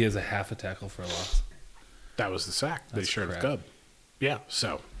 Yeah, he has a half a tackle for a loss. That was the sack that he That's shared with crap. Gub. Yeah,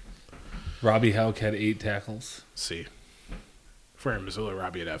 so Robbie Hauk had 8 tackles. see. If we're in Missoula,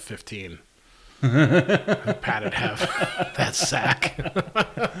 Robbie would have 15. Pat would have that sack.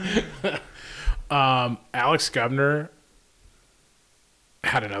 Alex Governor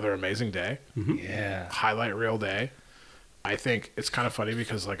had another amazing day. Yeah. Highlight reel day. I think it's kind of funny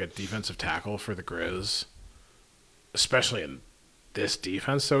because a defensive tackle for the Grizz, especially in this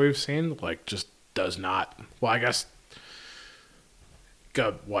defense that we've seen, just does not. Well, I guess. He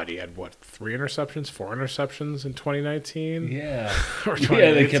had 3 interceptions, 4 interceptions in 2019. Yeah. Or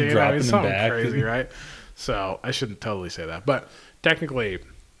Yeah, they 2018. kept dropping him something back. crazy, right? So I shouldn't totally say that, but technically,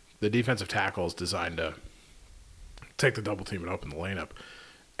 the defensive tackle is designed to take the double team and open the lane up.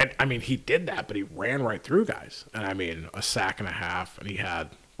 And I mean, he did that, but he ran right through guys. And I mean, a sack and a half, and he had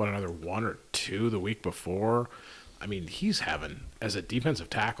another 1 or 2 the week before. I mean, he's having, as a defensive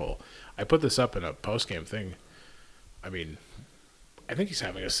tackle, I put this up in a post game thing. I mean, I think he's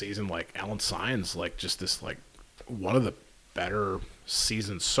having a season like Alan Sines, like just this like one of the better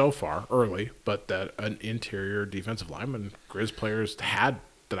seasons so far early, but that an interior defensive lineman Grizz players had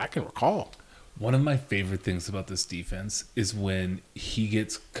that I can recall. One of my favorite things about this defense is when he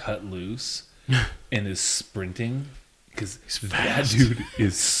gets cut loose and is sprinting, because that dude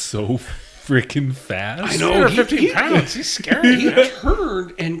is so freaking fast. I know. 15 pounds. He's scary. He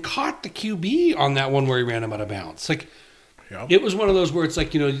turned and caught the QB on that one where he ran him out of bounds. Like, Yep. it was one of those where it's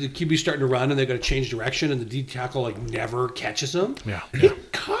like, the QB's starting to run and they got to change direction, and the D tackle like never catches him. Yeah. He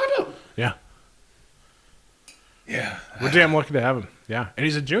caught him. Yeah. Yeah. We're damn lucky to have him. Yeah. And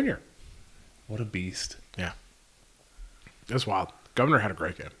he's a junior. What a beast. Yeah. It's wild. Governor had a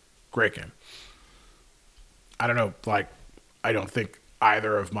great game. Great game. I don't know, like, I don't think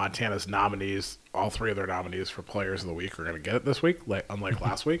either of Montana's nominees, all 3 of their nominees for Players of the Week, are going to get it this week, like, unlike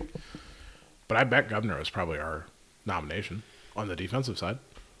last week. But I bet Governor was probably our nomination on the defensive side.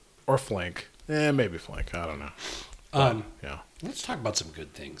 Or Flank. Maybe Flank. I don't know. But, yeah. Let's talk about some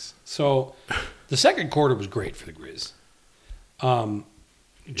good things. So, the second quarter was great for the Grizz.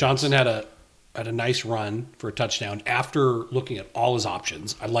 Johnson had a nice run for a touchdown after looking at all his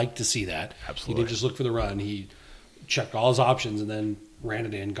options. I like to see that. Absolutely. He didn't just look for the run. He checked all his options and then ran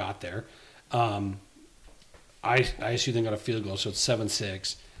it in, got there. ISU then got a field goal, so it's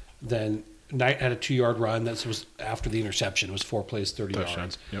 7-6. Then Knight had a 2-yard run. That was after the interception. It was 4 plays, 30 Touchdown.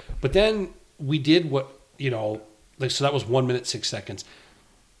 yards. Yep. But then we did what, so that was 1 minute, 6 seconds.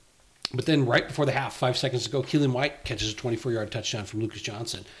 But then right before the half, 5 seconds to go, Keelan White catches a 24-yard touchdown from Lucas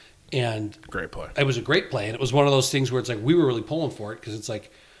Johnson. And Great play. it was a great play. And it was one of those things where it's like we were really pulling for it, because it's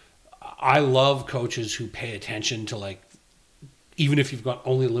like I love coaches who pay attention to, like, even if you've got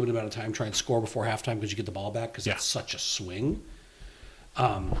only a limited amount of time, try and score before halftime because you get the ball back, because it's such a swing.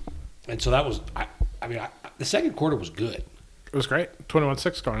 And so that was, the second quarter was good. It was great.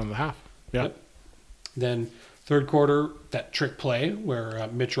 21-6 going in the half. Yeah. Yep. Then third quarter, that trick play where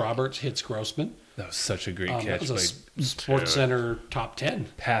Mitch Roberts hits Grossman. That was such a great That catch. was a Like, Sports Center top 10.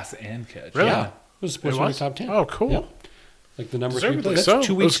 pass and catch. Really? Yeah. It was a Sports It Center was? top 10. Oh, cool. Yep. Like the number 3 Deservedly play. That's so.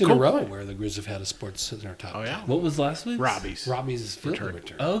 2 It was weeks in a cool row play. where the Grizz have had a Sports Center top 10. Oh, yeah. What was last week? Robbie's. Robbie's field Return.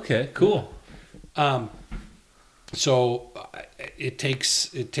 return. Oh, okay, cool. So it takes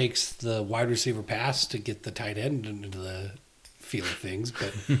the wide receiver pass to get the tight end into the feel of things,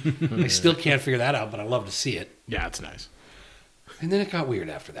 but I still can't figure that out, but I love to see it. Yeah, it's nice. And then it got weird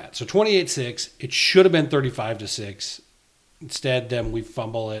after that. So 28-6, it should have been 35-6. Instead, then we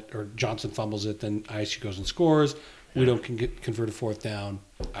fumble it, or Johnson fumbles it, then ISU goes and scores. We don't convert a fourth down.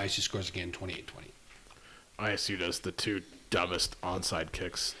 ISU scores again, 28-20. ISU does the 2 dumbest onside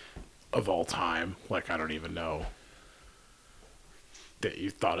kicks of all time. Like, I don't even know that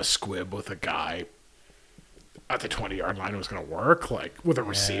you thought a squib with a guy at the 20-yard line was going to work. Like, with a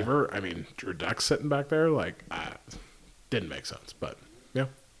receiver. I mean, Drew Duck sitting back there, like, didn't make sense. But, yeah.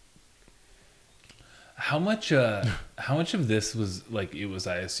 How much of this was like it was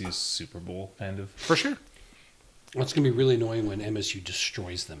ISU's Super Bowl kind of? For sure. Well, it's going to be really annoying when MSU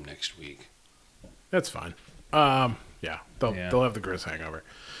destroys them next week. That's fine. They'll have the Grizz hangover.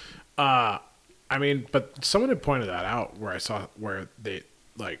 I mean, but someone had pointed that out where they,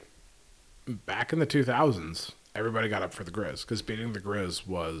 like, back in the 2000s, everybody got up for the Grizz because beating the Grizz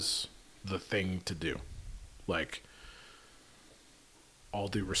was the thing to do. Like, all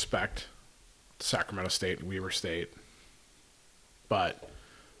due respect, Sacramento State and Weber State, but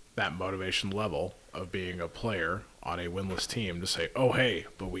that motivation level of being a player on a winless team to say, oh, hey,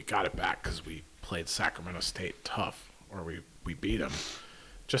 but we got it back because we played Sacramento State tough, or we beat them,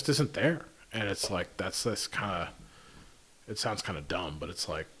 just isn't there. And it's like, that's this kind of, it sounds kind of dumb, but it's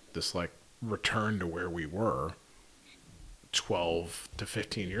like this, like, return to where we were 12 to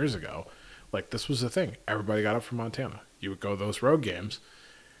 15 years ago. Like, this was the thing. Everybody got up from Montana. You would go those road games,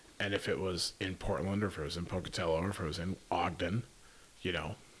 and if it was in Portland, or if it was in Pocatello, or if it was in Ogden,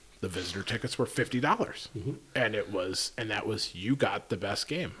 the visitor tickets were $50. Mm-hmm. And that was, you got the best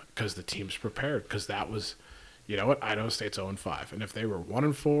game because the team's prepared, because that was, you know what, Idaho State's 0-5. And if they were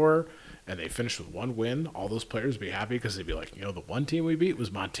 1-4 and they finished with 1 win, all those players would be happy because they'd be like, the one team we beat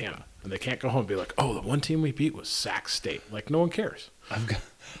was Montana. And they can't go home and be like, oh, the one team we beat was Sac State. Like, no one cares. I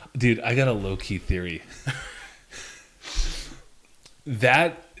got a low-key theory.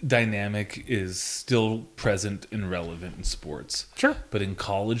 That dynamic is still present and relevant in sports. Sure. But in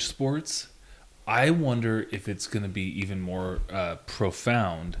college sports, I wonder if it's going to be even more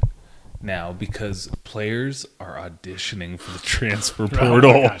profound now because players are auditioning for the transfer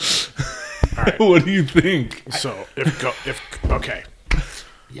portal. Oh my God. All right. What do you think? So if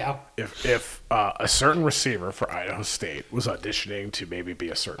Yeah. if a certain receiver for Idaho State was auditioning to maybe be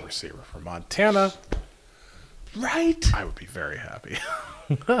a certain receiver for Montana, Right? I would be very happy.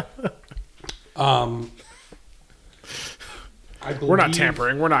 I We're not believe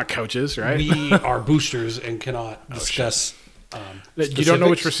tampering. We're not coaches, right? We are boosters and cannot discuss. You don't know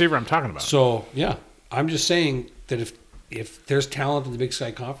which specifics. receiver I'm talking about. So yeah, I'm just saying that if there's talent in the Big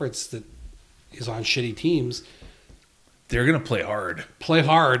Sky Conference that is on shitty teams, They're going to play hard. play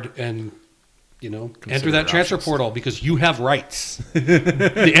hard and enter Consider that it transfer options. portal because you have rights.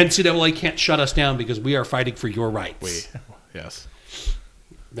 The NCAA can't shut us down because we are fighting for your rights. Yes.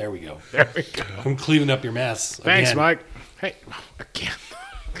 There we go. There we go. I'm cleaning up your mess. Thanks, again. Mike. Hey, again.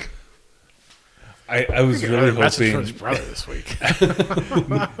 I was really Another message from his hoping brother this week.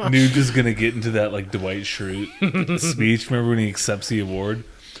 Nuge is going to get into that like Dwight Schrute speech. Remember when he accepts the award?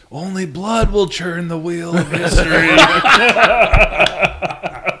 Only blood will churn the wheel of history.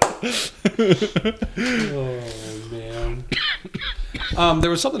 Oh man. There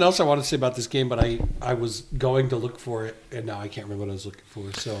was something else I wanted to say about this game, but I was going to look for it, and now I can't remember what I was looking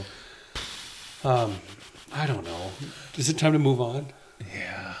for. So, I don't know. Is it time to move on?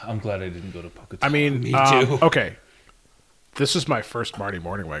 Yeah, I'm glad I didn't go to Pocatello. I mean, Me too. Okay. This is my first Marty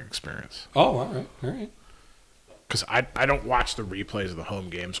Morningweg experience. Oh, all right. Because I don't watch the replays of the home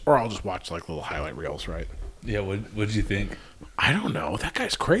games, or I'll just watch like little highlight reels, right? Yeah, what did you think? I don't know. That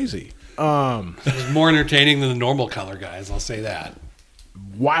guy's crazy. It was more entertaining than the normal color guys. I'll say that.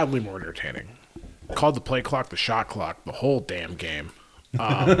 Wildly more entertaining. Called the play clock, the shot clock, the whole damn game.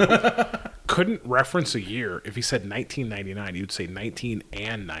 Couldn't reference a year. If he said 1999, he would say 19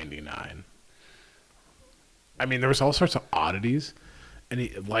 and 99. I mean, there was all sorts of oddities. And he,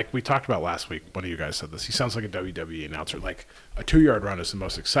 like we talked about last week, one of you guys said this. He sounds like a WWE announcer. Like a 2-yard run is the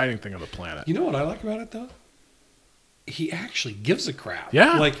most exciting thing on the planet. You know what I like about it though? He actually gives a crap.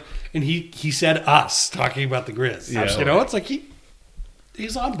 Yeah. And he said us talking about the Grizz. Yeah. It's like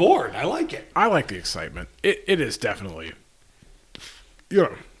he's on board. I like it. I like the excitement. It is definitely, the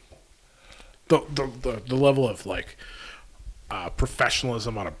level of like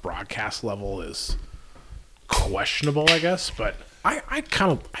professionalism on a broadcast level is questionable, I guess. But I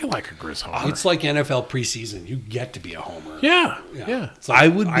like a Grizz homer. It's like NFL preseason. You get to be a homer. yeah. It's like I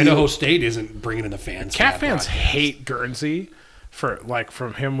would be- Idaho State isn't bringing in the fans. Cat for that fans broadcast. hate Guernsey for like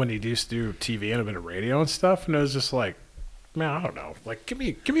from him when he used to do TV and a bit of radio and stuff, and it was just like, man, I don't know. Like, give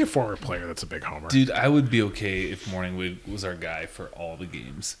me a former player that's a big homer. Dude, I would be okay if Morningwig was our guy for all the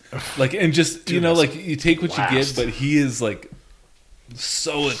games. Like, and just, like, you take what you get, Last. but he is, like,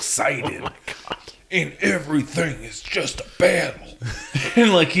 so excited. Oh my God. And everything is just a battle.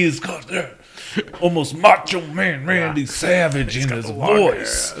 And, like, he's got that almost Macho Man Randy Savage in got his the long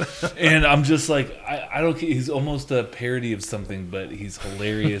voice. And I'm just like, I don't care. He's almost a parody of something, but he's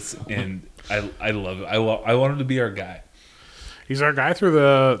hilarious. And I love it. I want him to be our guy. He's our guy through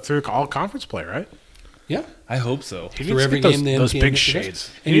all conference play, right? Yeah. I hope so. He Through needs to every get those, game the those NPN big gets the best.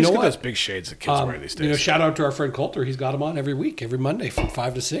 shades. And He you needs know to get what? those big shades that kids wear these days. Shout out to our friend Coulter. He's got him on every week, every Monday from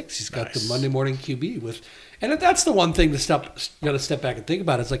 5 to 6. He's got Nice. the Monday morning QB with, and that's the one thing you got to step back and think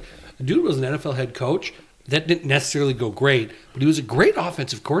about. It's like the dude was an NFL head coach. That didn't necessarily go great, but he was a great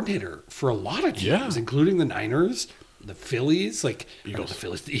offensive coordinator for a lot of teams, Yeah. including the Niners, the Phillies, the Eagles, the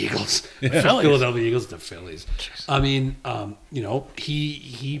Phillies. Philadelphia Eagles, the Phillies. I mean,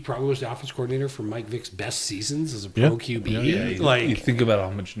 he probably was the offense coordinator for Mike Vick's best seasons as a pro Yeah. QB. Yeah, you think about how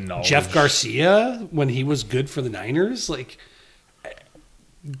much knowledge. Jeff Garcia, when he was good for the Niners,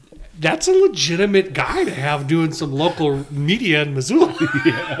 that's a legitimate guy to have doing some local media in Missoula.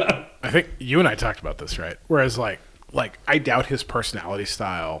 I think you and I talked about this, right? Whereas, like I doubt his personality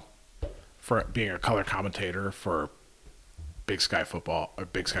style for being a color commentator for Big Sky football or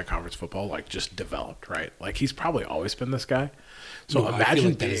Big Sky Conference football, just developed, right? Like he's probably always been this guy. So No, I feel imagine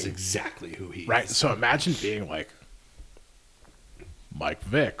like that being is exactly who he right. is. So imagine being like Mike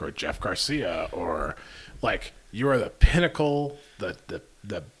Vick or Jeff Garcia, or like you are the pinnacle,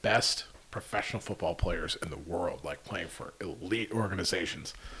 the best professional football players in the world, like playing for elite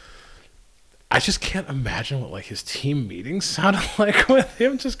organizations. I just can't imagine what his team meetings sounded like with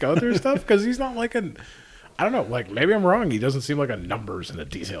him just going through stuff, because he's not like I don't know, maybe I'm wrong. He doesn't seem like a numbers and a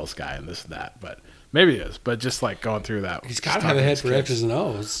details guy and this and that, but maybe he is. But just going through that, He's got to have a head for kids. X's and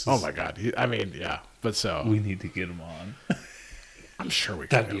O's. Oh my God! Yeah. But so We need to get him on. I'm sure we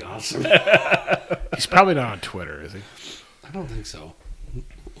can. That'd be awesome. He's probably not on Twitter, is he? I don't think so.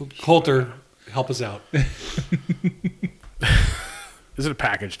 Coulter, Help us out. Is it a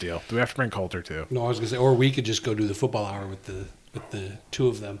package deal? Do we have to bring Coulter too? No, I was gonna say, or we could just go do the football hour with the two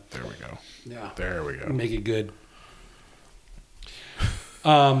of them. There we go. Yeah, There we go. make it good.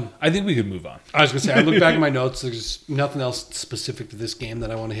 I think we could move on. I was gonna say, I look back at my notes. There's nothing else specific to this game that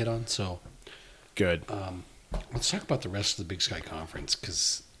I want to hit on. So Good. let's talk about the rest of the Big Sky Conference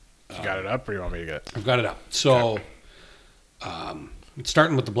because You got it up, or you want me to get it? I've got it up. So,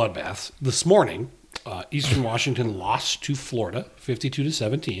 starting with the bloodbaths this morning, Eastern Washington lost to Florida,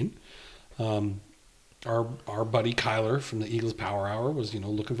 52-17. Our buddy Kyler from the Eagles Power Hour was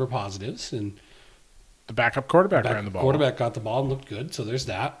looking for positives, and The backup quarterback ran the ball. quarterback got the ball and looked good. So there's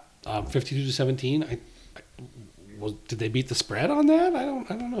that. 52-17. Did they beat the spread on that? I don't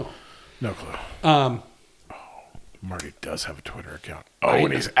know. No clue. Marty does have a Twitter account.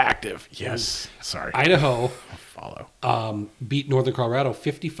 And he's active. Yes. Sorry. Idaho Follow. beat Northern Colorado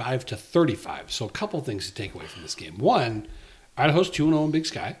 55-35. So a couple things to take away from this game. One, Idaho's 2-0 in Big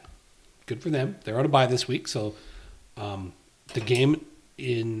Sky. Good for them. They're on a bye this week, so the game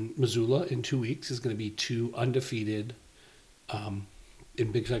in Missoula in 2 weeks is going to be two undefeated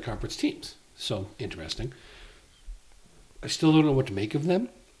in Big Sky Conference teams. So interesting. I still don't know what to make of them.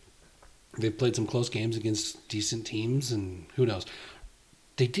 They've played some close games against decent teams, and who knows.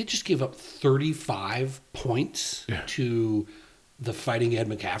 They did just give up 35 points to the Fighting Ed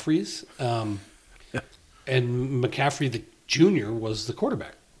McCaffreys. And McCaffrey, the junior, was the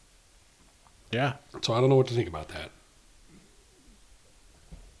quarterback. Yeah. So I don't know what to think about that.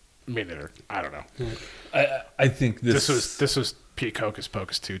 Me neither. I don't know. I think This was Pete Hocus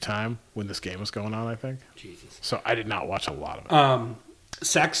Pocus 2 time when this game was going on, I think. Jesus. So I did not watch a lot of it.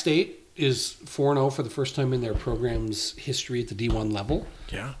 Sac State is 4-0 for the first time in their program's history at the D1 level.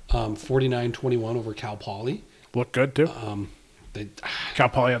 Yeah. 49-21 over Cal Poly. Looked good, too. They Cal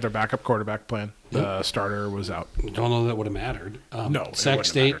Poly had their backup quarterback playing. The starter was out. don't know that would have mattered. No, it Sac wouldn't have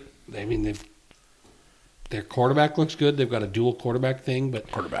State, mattered. their quarterback looks good. They've got a dual quarterback thing, but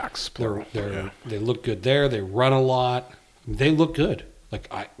Quarterbacks, plural. they look good there. They run a lot. They look good.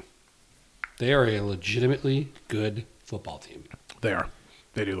 They are a legitimately good football team. They are.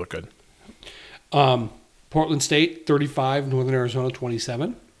 They do look good. Portland State 35, Northern Arizona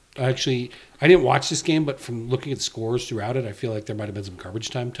 27. I didn't watch this game, but from looking at the scores throughout it, I feel like there might have been some garbage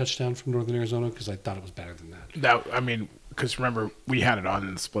time touchdown from Northern Arizona because I thought it was better than that. Because remember, we had it on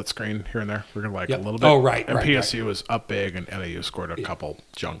in the split screen here and there. We were a Yep. little bit. Oh, right, And right, PSU was up big, and NAU scored a couple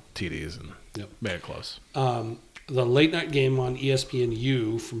junk TDs and made it close. The late night game on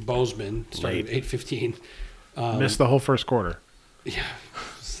ESPNU from Bozeman started at 8:15. Missed the whole first quarter. Yeah,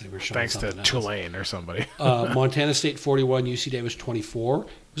 they were showing Thanks to something else. Tulane or somebody. Montana State 41, UC Davis 24.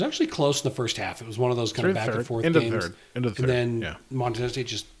 It was actually close in the first half. It was one of those kind of Through the back and third. forth Into the games. third. Into the and third, then yeah. Montana State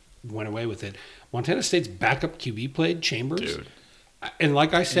just went away with it. Montana State's backup QB played Chambers. Dude. And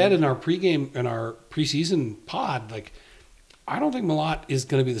like I said in our preseason pod, I don't think Malott is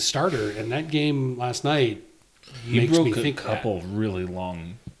going to be the starter. And that game last night he makes broke me a think couple really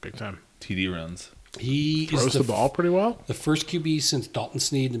long Big time. TD runs. he Throws is the ball pretty well. the first QB since Dalton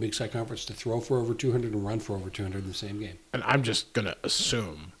Snead in the Big Sky Conference to throw for over 200 and run for over 200 in the same game. And I'm just going to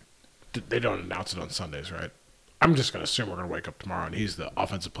assume they don't announce it on Sundays, right? I'm just going to assume we're going to wake up tomorrow and he's the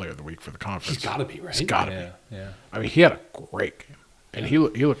offensive player of the week for the conference. He's got to be, right? He's got to be. Yeah. I mean, he had a great game. And he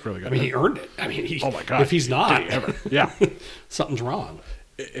looked really good. I mean, he earned it. Oh my God. If he's not, Did he ever? Yeah. something's wrong.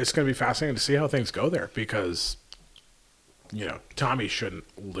 It's going to be fascinating to see how things go there because, Tommy shouldn't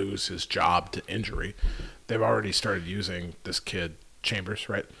lose his job to injury. They've already started using this kid, Chambers,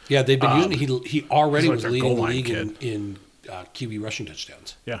 right? Yeah, they've been using. He already he's like was their leading the goal line league kid. in QB rushing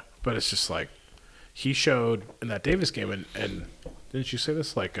touchdowns. Yeah. But it's just like he showed in that Davis game, and didn't you say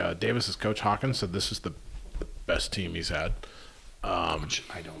this? Davis's coach Hawkins said this is the best team he's had. Which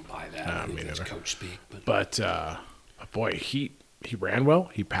I don't buy that. I think me that's neither. coach speak. But But boy, he ran well,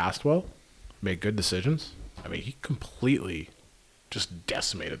 he passed well, made good decisions. I mean, he completely just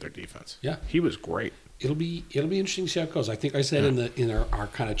decimated their defense. Yeah. He was great. it'll be interesting to see how it goes. I think I said in our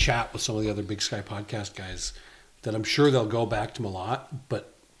kind of chat with some of the other Big Sky podcast guys that I'm sure they'll go back to Malott,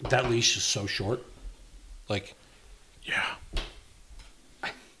 but that leash is so short. Yeah. I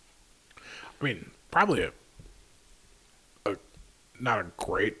mean, probably a not a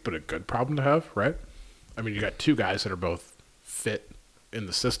great, but a good problem to have, right? I mean, you got two guys that are both fit in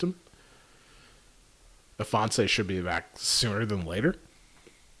the system. Afonso should be back sooner than later.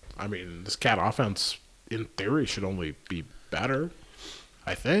 I mean, this Cat offense, in theory, should only be better,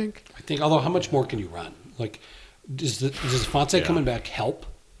 I think. Although how much more can you run? Does Fonte coming back help?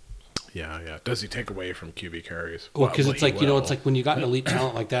 Yeah. Does he take away from QB carries? Well, because it's like, will. it's like when you got an elite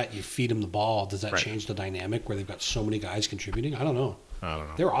talent like that, you feed them the ball. Does that Right. change the dynamic where they've got so many guys contributing? I don't know. I don't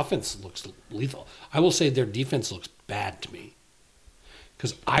know. Their offense looks lethal. I will say their defense looks bad to me.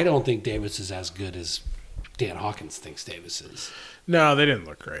 Because I don't think Davis is as good as Dan Hawkins thinks Davis is. No, they didn't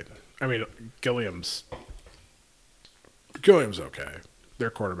look great. I mean, Gilliam's okay. Their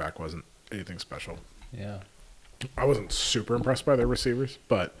quarterback wasn't anything special. Yeah. I wasn't super impressed by their receivers,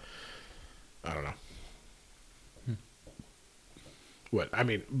 but I don't know. What I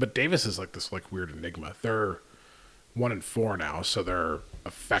mean, but Davis is like this like weird enigma. They're 1-4 now, so they're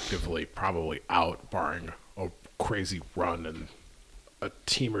effectively probably out, barring a crazy run and a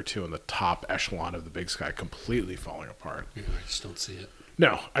team or two in the top echelon of the Big Sky completely falling apart. I just don't see it.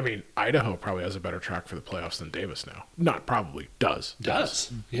 No, I mean Idaho probably has a better track for the playoffs than Davis now. Not probably, does. Yeah.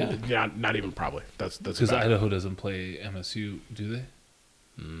 Yeah, not even probably. That's Because about it. Idaho doesn't play MSU, do they?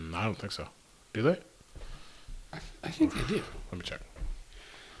 I don't think so. Do they? I think they do. Let me check.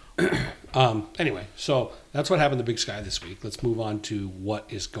 Anyway, so that's what happened in the Big Sky this week. Let's move on to what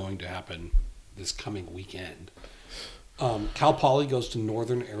is going to happen this coming weekend. Cal Poly goes to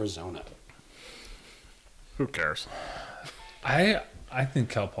Northern Arizona. Who cares? I think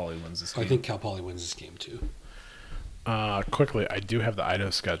Cal Poly wins this game. I think Cal Poly wins this game too. Quickly, I do have the Idaho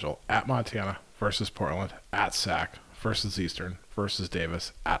schedule. At Montana versus Portland. At Sac versus Eastern versus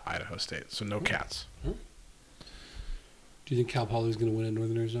Davis. At Idaho State. So no Cats. Do you think Cal Poly is going to win in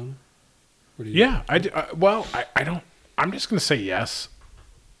Northern Arizona? Or do you Yeah, I do. I don't. I'm just going to say yes.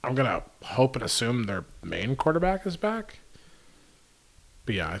 I'm going to hope and assume their main quarterback is back.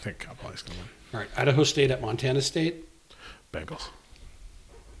 But yeah, I think Cal Poly's going to win. All right, Idaho State at Montana State. Bengals.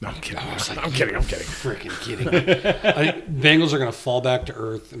 No, I'm kidding. I was like, I'm kidding. Freaking kidding. I think Bengals are going to fall back to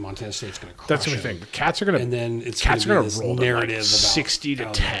earth, and Montana State's going to crush That's the only them. thing. The Cats are going to. And then it's Cats going are to be gonna this roll them, like, narrative about 60 to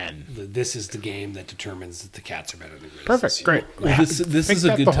how 10. This is the game that determines that the Cats are better than the Grizz. Perfect. this year. Great. Well, this Think is a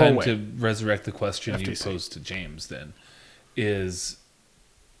that good the whole time way. to resurrect the question you FTC. posed to James then. Is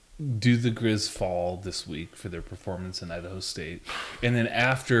do the Grizz fall this week for their performance in Idaho State? And then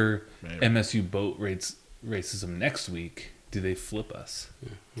after Maybe. MSU boat races them next week, do they flip us?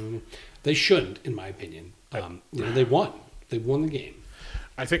 They shouldn't, in my opinion. They won. They won the game.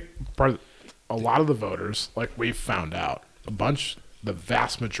 I think a lot of the voters, like we've found out, the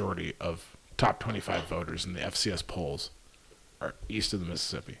vast majority of top 25 voters in the FCS polls are east of the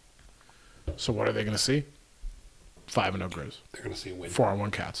Mississippi. So what are they going to see? 5-0 Grizz. They're going to see a win. 4-1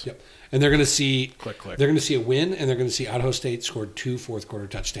 Cats. Yep. And they're going to see Click. They're going to see a win, and they're going to see Idaho State scored 2 fourth-quarter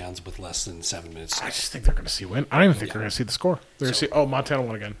touchdowns with less than 7 minutes. I just think they're going to see a win. I don't even think they're going to see the score. They're going to see, Montana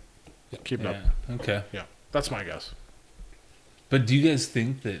won again. Yep. Keep it up. Yeah. Okay. Yeah, that's my guess. But do you guys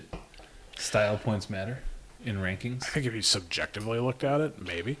think that style points matter in rankings? I think if you subjectively looked at it,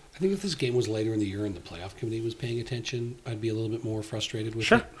 maybe. I think if this game was later in the year and the playoff committee was paying attention, I'd be a little bit more frustrated with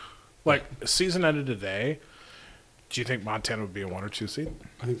Sure. it. Like, season ended today. Do you think Montana would be a 1 or 2 seed?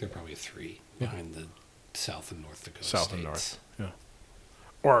 I think they're probably a 3 behind the South and North Dakota South states. and North. Yeah.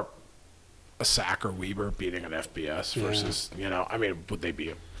 Or a Sac or Weber beating an FBS versus, would they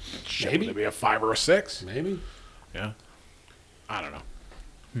be Maybe. Would they be a 5 or a 6? Maybe. Yeah. I don't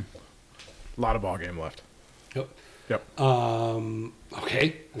know. A lot of ball game left. Yep. Yep.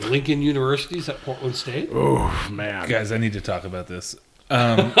 Okay. Lincoln University's at Portland State. Oh, man. Guys, I need to talk about this.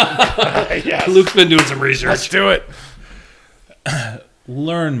 Yes. Luke's been doing some research. Let's do it.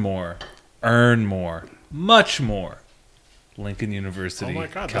 Learn more, earn more, much more. Lincoln University, Oh my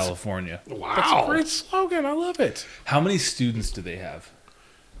God, that's- California. That's a Wow. great slogan. I love it. How many students do they have?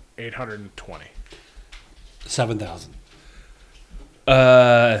 820. 7,000.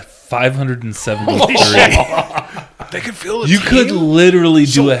 573. They could fill a You team. could literally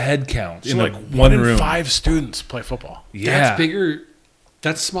do a head count in like one in room. 5 students play football. Yeah, That's bigger.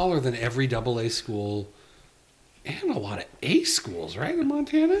 That's smaller than every AA school and a lot of A schools, right, in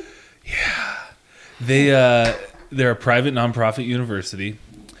Montana? they're a private nonprofit university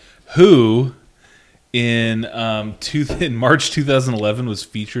who in March 2011 was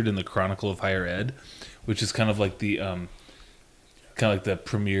featured in the Chronicle of Higher Ed, which is kind of like the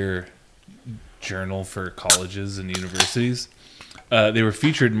premier journal for colleges and universities. They were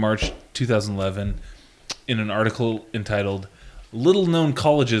featured in March 2011 in an article entitled "Little Known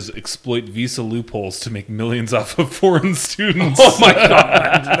Colleges Exploit Visa Loopholes to Make Millions Off of Foreign Students." Oh my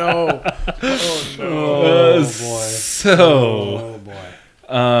God! No. Oh, no. Oh boy! So, Oh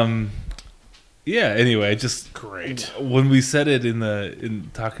boy! yeah. Anyway, just Great. when we said it in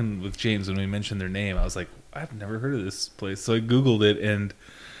talking with James, when we mentioned their name, I was like, I've never heard of this place. So I Googled it, and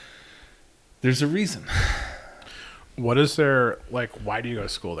there's a reason. What is their, why do you go to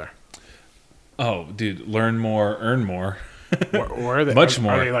school there? Oh, dude, learn more, earn more. Where are they? Much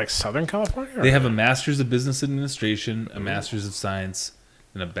more. Are they like Southern California? Or? They have a Master's of Business Administration, a Master's of Science,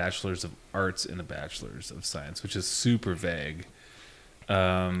 and a Bachelor's of Arts and a Bachelor's of Science, which is super vague.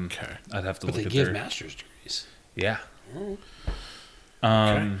 Okay. I'd have to But look they at give their... master's degrees. Yeah.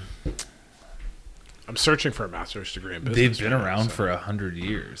 I'm searching for a master's degree in business. They've been right now, around so- for 100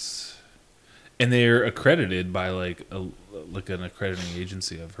 years. And they're accredited by like an accrediting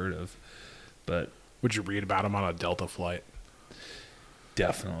agency I've heard of. But Would you read about them on a Delta flight?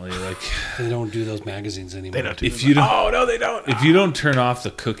 definitely like They don't do those magazines anymore. They don't do If you don't- Oh, no, they don't. if you don't turn off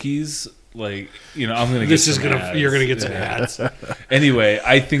the cookies, like, you know, I'm going to get This is some gonna. ads. You're gonna get some ads. Anyway,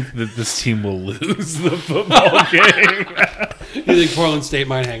 I think that this team will lose the football game. You think Portland State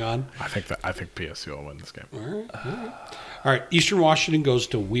might hang on? I think PSU will win this game. All right. All right. Eastern Washington goes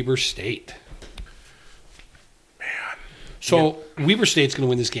to Weber State. Man. So Weber State's going to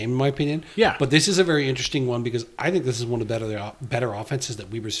win this game, in my opinion. Yeah. But this is a very interesting one because I think this is one of the better offenses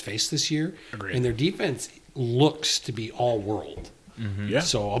that Weber's faced this year. Agreed. And their defense looks to be all world. Yeah.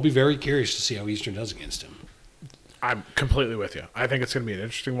 So I'll be very curious to see how Eastern does against him. I'm completely with you. I think it's going to be an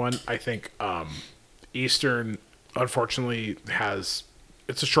interesting one. I think Eastern, unfortunately,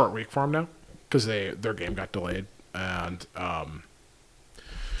 it's a short week for them now because their game got delayed, and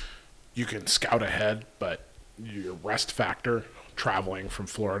you can scout ahead, but your rest factor traveling from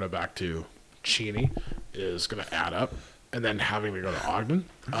Florida back to Cheney is going to add up, and then having to go to Ogden,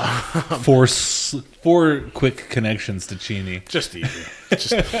 Four quick connections to Cheney. just easy. Just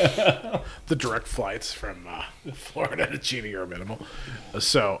the direct flights from Florida to Cheney are minimal.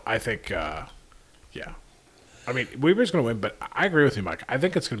 So I think, yeah. I mean, Weber's going to win, but I agree with you, Mike. I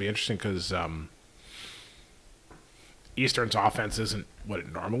think it's going to be interesting because Eastern's offense isn't what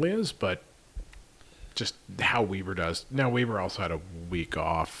it normally is, but just how Weber does. Now, Weber also had a week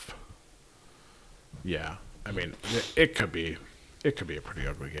off. Yeah. I mean, it could be a pretty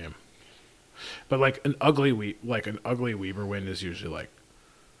ugly game. But like an ugly Weber win is usually like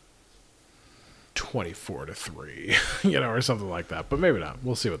 24-3, you know, or something like that. But maybe not.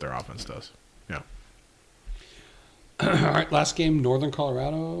 We'll see what their offense does. Yeah. All right. Last game, Northern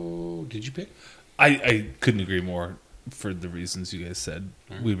Colorado. Did you pick? I couldn't agree more for the reasons you guys said.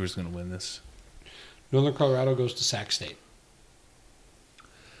 Weber's going to win this. Northern Colorado goes to Sac State.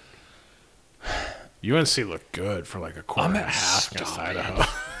 UNC looked good for like a quarter and a half against Idaho.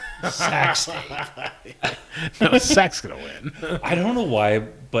 Sac State. No, Sac's going to win. I don't know why,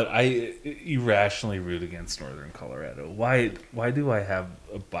 but I irrationally root against Northern Colorado. Why do I have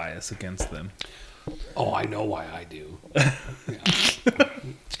a bias against them? Oh, I know why I do. Yeah.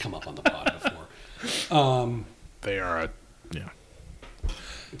 It's come up on the pod before. They are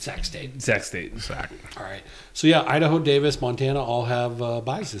Sac State. Sac State. Sac. All right. So, yeah, Idaho, Davis, Montana all have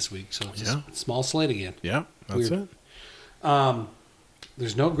buys this week. So it's Yeah. a small slate again. Yeah, that's Weird. it.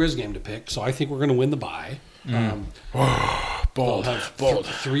 There's no Grizz game to pick, so I think we're going to win the bye. Bold. They'll have Bold.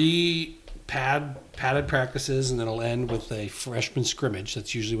 3 padded practices, and then it'll end with a freshman scrimmage.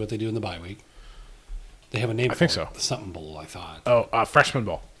 That's usually what they do in the bye week. They have a name I for think it. so. The something bowl, I thought. Oh, freshman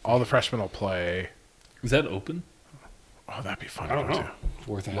bowl. All the freshmen will play. Is that open? Oh, that'd be fun. I don't to know.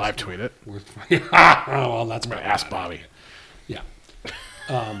 do. Worth Live tweet it. Yeah. Oh, well, that's I'm going probably to ask not Bobby. it.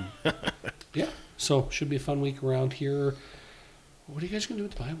 Yeah. Yeah. So should be a fun week around here. What are you guys going to do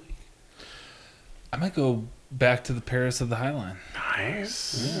with the bye week? I might go back to the Paris of the Highline.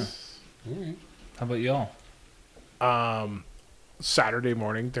 Nice. Yeah. All right. How about y'all? Saturday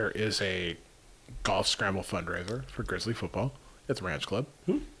morning, there is a golf scramble fundraiser for Grizzly football. It's Ranch Club.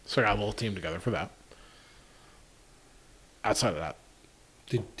 So I got a little team together for that. Outside of that,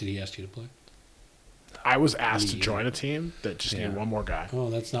 Did he ask you to play? I was asked to Me join a team that just needed one more guy. Oh,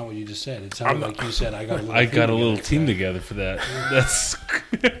 that's not what you just said. It sounded I'm not- like you said I got a little I got a little together. team together for that. That's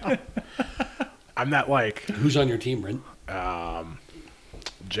I'm not like Who's on your team, Brent?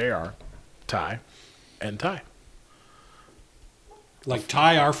 JR, Ty, and Ty. Like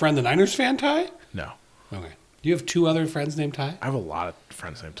Ty, our friend, the Niners fan, Ty? No. Okay. Do you have 2 other friends named Ty? I have a lot of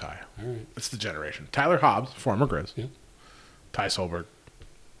friends named Ty. All right. It's the generation. Tyler Hobbs, former Grizz. Yeah. Ty Solberg,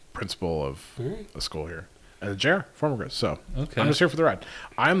 principal of All right. a school here. And JR, former Grizz. So Okay. I'm just here for the ride.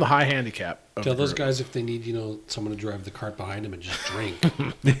 I'm the high handicap. Of Tell the those group. guys if they need, someone to drive the cart behind them and just drink.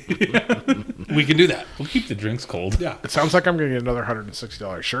 We can do that. we'll keep the drinks cold. Yeah. It sounds like I'm going to get another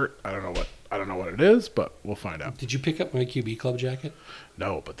 $160 shirt. I don't know what it is, but we'll find out. Did you pick up my QB Club jacket?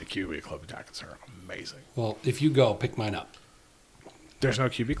 No, but the QB Club jackets are amazing. Well, if you go, pick mine up. There's no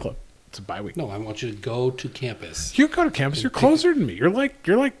QB Club. It's a bye week. No, I want you to go to campus. You go to campus. You're closer than me. You're like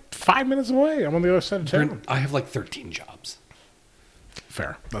 5 minutes away. I'm on the other side of town. I have like 13 jobs.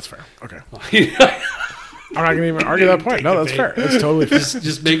 Fair. That's fair. Okay. I'm not going to even argue that point. No, that's fair. It's totally fair.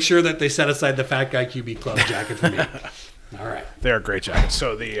 Just make sure that they set aside the Fat Guy QB Club jacket for me. All right. They are great jackets.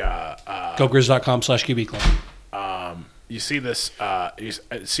 So the GoGrizz.com/QB Club. you see this, you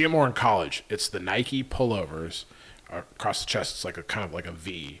see it more in college. It's the Nike pullovers across the chest. It's like a kind of like a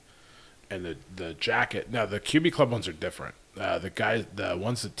V, and the jacket. Now the QB Club ones are different. The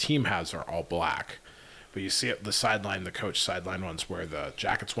ones the team has are all black, but you see it the sideline, the coach sideline ones where the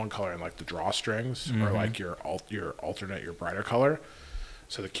jacket's one color and like the drawstrings are like your alternate, your brighter color.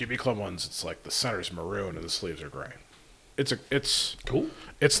 So the QB Club ones, it's like the center's maroon and the sleeves are gray. It's Cool.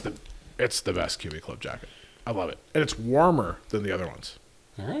 It's the best QB Club jacket. I love it, and it's warmer than the other ones.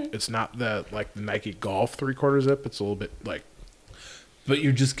 All right. It's not the Nike Golf 3/4 zip. It's a little bit like, But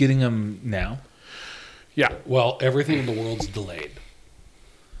you're just getting them now? yeah, Well, everything in the world's delayed.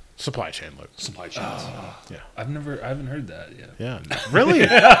 supply chain look. Supply chains. Yeah, I haven't heard that yet. yeah, really.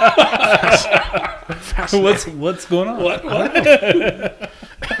 What's going on? What?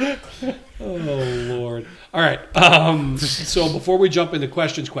 Oh, Lord. All right. So before we jump into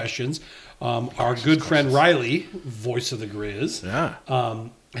questions, our good friend Riley, voice of the Grizz, Yeah,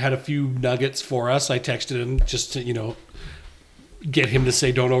 had a few nuggets for us. I texted him just to, get him to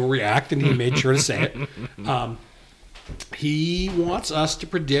say don't overreact, and he made sure to say it. He wants us to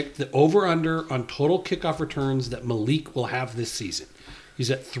predict the over-under on total kickoff returns that Malik will have this season. He's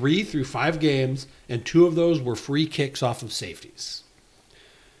at 3 through 5 games, and 2 of those were free kicks off of safeties.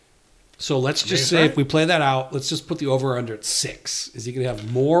 So let's just say if we play that out, let's just put the over-under at 6. Is he going to have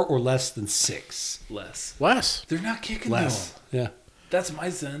more or less than 6? Less. They're not kicking Less. them. Yeah. That's my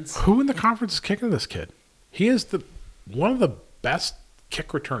sense. who in the conference is kicking this kid? He is one of the best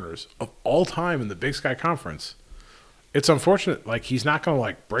kick returners of all time in the Big Sky Conference. It's unfortunate, like he's not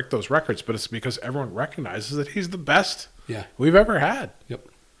going to break those records, but it's because everyone recognizes that he's the best Yeah. we've ever had. Yep.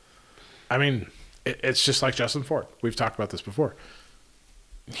 I mean, it's just like Justin Ford. We've talked about this before.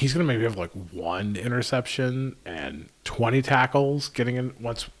 He's going to maybe have 1 interception and 20 tackles getting in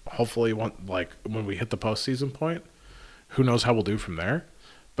hopefully when we hit the postseason point. Who knows how we'll do from there?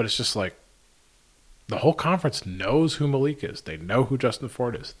 But it's just the whole conference knows who Malik is. They know who Justin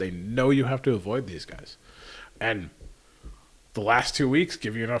Ford is. They know you have to avoid these guys. And the last 2 weeks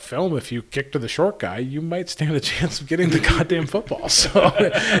give you enough film. If you kick to the short guy, you might stand a chance of getting the goddamn football. So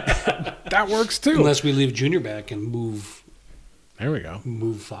that works too. Unless we leave Junior back and move There we go.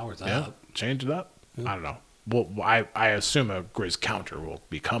 Flowers Yeah, up. change it up. I don't know. Well, I assume a Grizz counter will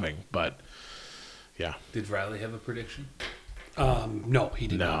be coming, but yeah. Did Riley have a prediction? No, he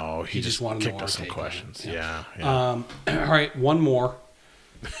didn't. No, he just wanted to know kicked our us some take on it. questions. Yeah. Yeah. All right, one more.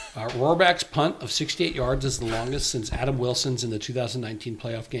 Rohrback's punt of 68 yards is the longest since Adam Wilson's in the 2019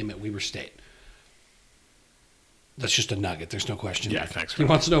 playoff game at Weber State. That's just a nugget. There's no question. Yeah, there. thanks He for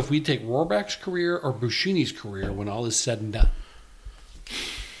wants to know if we take Rohrback's career or Bushini's career when all is said and done.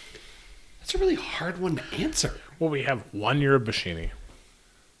 That's a really hard one to answer. Well, we have 1 year of Bushini.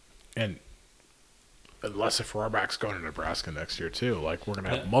 And unless if Rohrback's going to Nebraska next year too, we're going to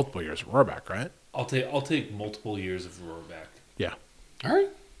have multiple years of Rohrback, right? I'll take multiple years of Rohrback. Yeah. All right.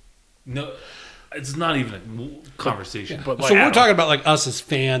 No, it's not even a conversation. But So we're talking about us as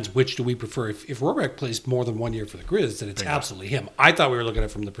fans, which do we prefer? If Rohrback plays more than 1 year for the Grizz, then it's absolutely him. I thought we were looking at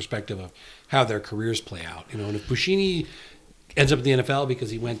it from the perspective of how their careers play out. And if Bushini ends up in the NFL because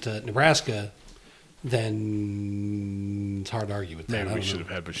he went to Nebraska, then it's hard to argue with that. maybe I we don't should know.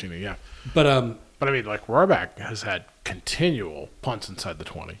 have had Bushini, yeah. But But I mean, Rohrback has had continual punts inside the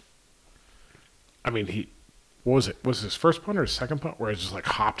 20. I mean, what was it? Was his first punt or his second punt where it just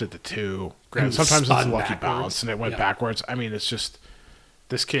hopped at the 2? Granted, And sometimes it's a spun lucky backwards. bounce and it went Yeah. backwards. I mean, it's just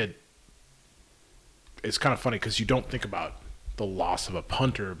this kid. It's kind of funny because you don't think about the loss of a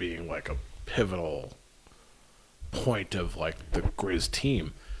punter being a pivotal point of the Grizz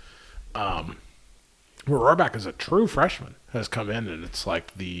team. Rohrback is a true freshman, has come in, and it's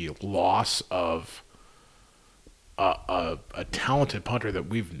the loss of a talented punter that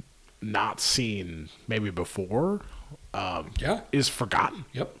we've not seen maybe before. Is forgotten.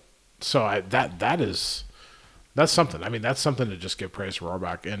 Yep. So that's something. I mean, that's something to just give praise to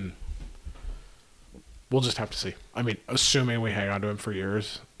Rohrback, and we'll just have to see. I mean, assuming we hang on to him for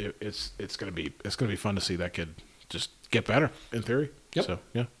years, it's gonna be fun to see that kid just get better in theory. Yep. So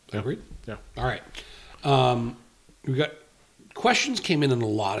yeah. Agreed. Yeah. All right. We got questions came in a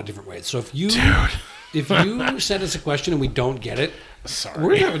lot of different ways. So if you send us a question and we don't get it, Sorry.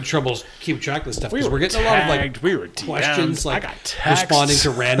 we're having trouble keeping track of this stuff because we're getting a lot of tagged, we were questions, DM'd, I got texts. responding to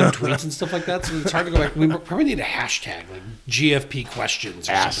random tweets and stuff like that. So it's hard to go back. We probably need a hashtag GFP questions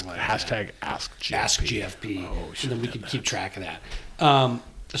or something like that. Hashtag ask GFP. Ask GFP, Oh, we and should then we have can done keep track of that.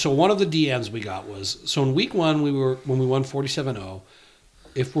 So one of the DMs we got was, so in week one, when we won 47-0,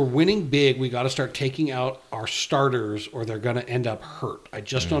 if we're winning big, we got to start taking out our starters or they're going to end up hurt. I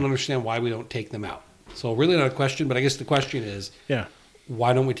just don't understand why we don't take them out. So really not a question, but I guess the question is,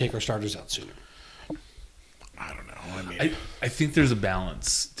 why don't we take our starters out sooner? I don't know. I mean, I think there's a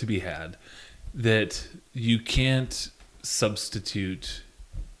balance to be had that you can't substitute.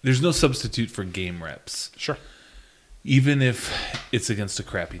 There's no substitute for game reps. sure. Even if it's against a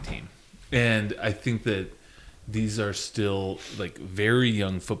crappy team. And I think that these are still like very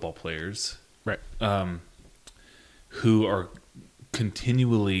young football players, Right. who are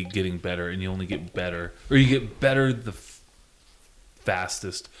continually getting better, and you only get better, or you get better the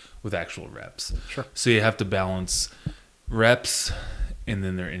fastest with actual reps. Sure. So you have to balance reps and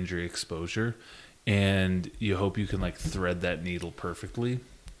then their injury exposure, and you hope you can like thread that needle perfectly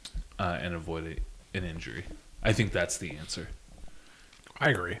and avoid an injury. I think that's the answer.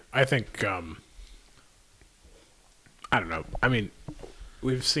 I agree. I think, I don't know. I mean,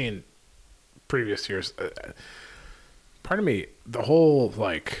 we've seen previous years. Part of me, the whole,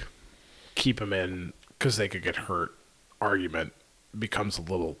 like, keep them in because they could get hurt argument becomes a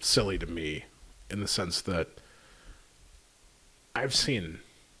little silly to me in the sense that I've seen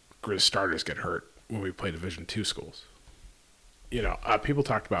Grizz starters get hurt when we play Division II schools. You know, people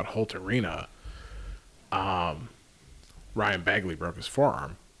talked about Holt Arena. Ryan Bagley broke his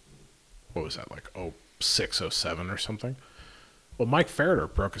forearm. What was that, like 06, 07 or something? Well, Mike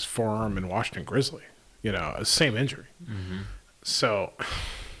Ferreter broke his forearm in Washington Grizzly. You know, same injury. Mm-hmm. So,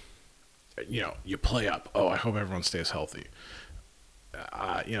 you know, you play up. Oh, I hope everyone stays healthy.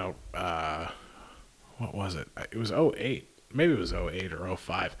 What was it? It was 08. Maybe it was 08 or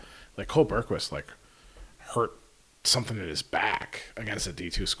 05. Like, Cole Berquist, like, hurt something in his back against a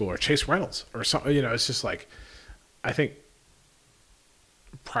D2 school, or Chase Reynolds or something. You know, it's just like, I think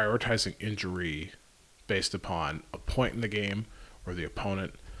prioritizing injury based upon a point in the game or the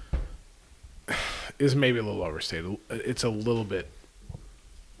opponent is maybe a little overstated. It's a little bit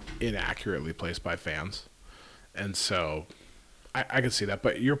inaccurately placed by fans. And so I can see that.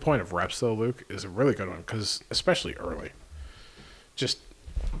 But your point of reps, though, Luke, is a really good one because, especially early, just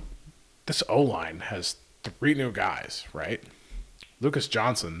this O-line has 3 new guys, right? Lucas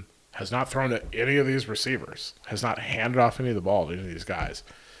Johnson has not thrown to any of these receivers, has not handed off any of the ball to any of these guys.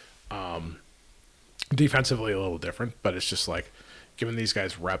 Defensively, a little different, but it's just like giving these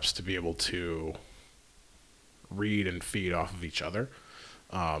guys reps to be able to read and feed off of each other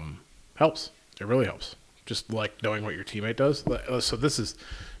helps. It really helps. Just like knowing what your teammate does. So this is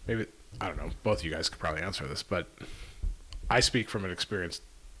maybe, I don't know, both of you guys could probably answer this, but I speak from an experience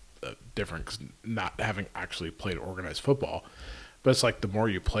different because not having actually played organized football. But it's like the more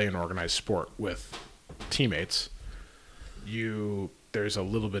you play an organized sport with teammates, there's a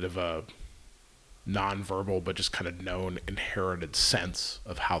little bit of a nonverbal but just kind of known inherited sense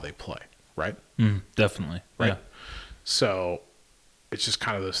of how they play, right? Definitely. Right. Yeah. So it's just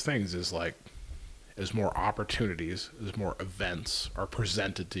kind of those things is like as more opportunities, as more events are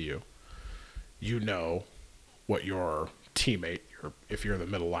presented to you, you know what your teammate, if you're the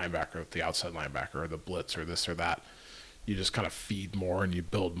middle linebacker, the outside linebacker, or the blitz, or this or that, you just kind of feed more and you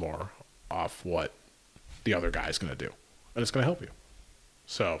build more off what the other guy's going to do. And it's going to help you.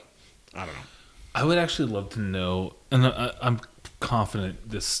 So, I don't know. I would actually love to know, and I'm confident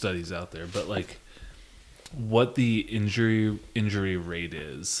this study's out there, but like what the injury rate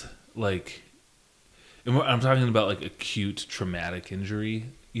is. Like, and I'm talking about like acute traumatic injury,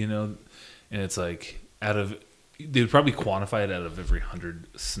 you know, and it's like they would probably quantify it out of every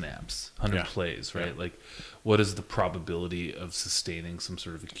 100 snaps, 100 plays, right? Yeah. Like, what is the probability of sustaining some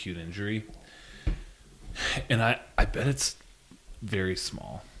sort of acute injury? And I bet it's very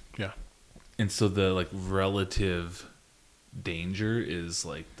small. Yeah. And so the like relative danger is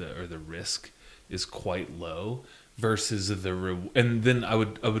like the risk is quite low versus and then I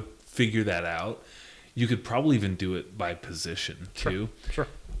would figure that out. You could probably even do it by position too. Sure.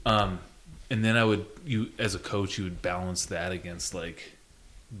 And then you as a coach, you would balance that against like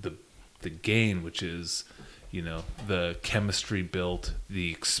the gain, which is, you know, the chemistry built, the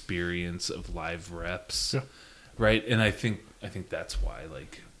experience of live reps, right? And I think that's why,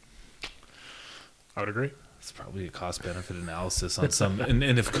 like, I would agree. It's probably a cost benefit analysis on some, and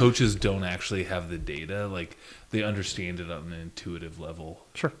if coaches don't actually have the data, like they understand it on an intuitive level.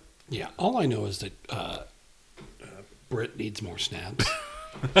 Sure. Yeah. All I know is that Britt needs more snaps.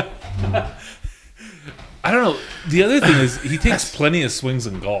 I don't know. The other thing is he takes plenty of swings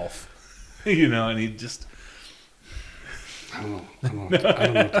in golf, you know, and he just. I don't know what to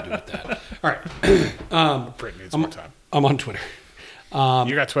do with that. All right. Britt needs more time. I'm on Twitter.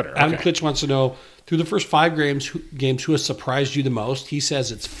 You got Twitter. Adam Okay. Klitsch wants to know, through the first 5 games, who has surprised you the most? He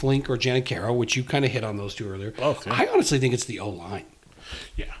says it's Flink or Janikaro, which you kind of hit on those two earlier. Both, yeah. I honestly think it's the O-line.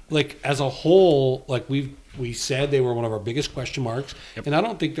 Yeah. Like, as a whole, like we said, they were one of our biggest question marks. Yep. And I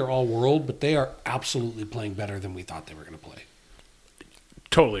don't think they're all world, but they are absolutely playing better than we thought they were going to play.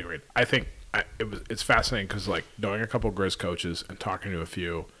 Totally agreed. I think it's fascinating because, like, knowing a couple of Grizz coaches and talking to a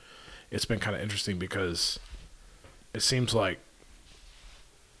few, it's been kind of interesting because it seems like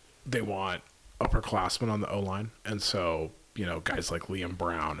they want upperclassmen on the O-line. And so, you know, guys like Liam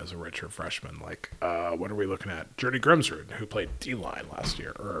Brown as a redshirt freshman, like, what are we looking at? Journey Grimsrud, who played D-line last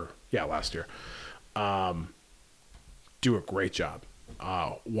year. Do a great job.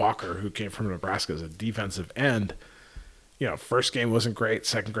 Walker, who came from Nebraska as a defensive end, you know, first game wasn't great.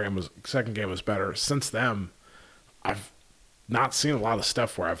 Second game was better. Since then, I've not seen a lot of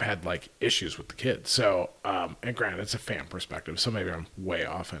stuff where I've had like issues with the kid. So, and granted, it's a fan perspective, so maybe I'm way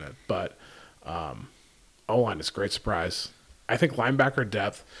off in it. But O-line is a great surprise. I think linebacker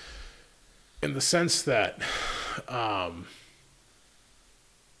depth, in the sense that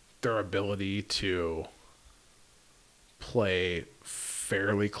their ability to play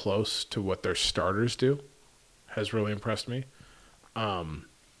fairly close to what their starters do, has really impressed me. I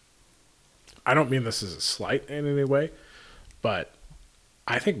don't mean this as a slight in any way, but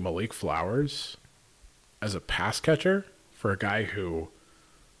I think Malik Flowers, as a pass catcher, for a guy who,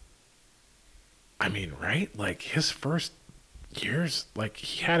 I mean, right? Like, his first years, like,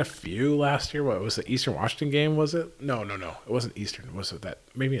 he had a few last year. What was the Eastern Washington game, was it? No. It wasn't Eastern. Was it that,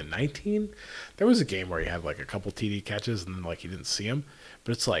 maybe in 19? There was a game where he had, like, a couple TD catches and then, like, he didn't see him.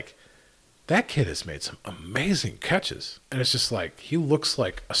 But it's like, that kid has made some amazing catches. And it's just like, he looks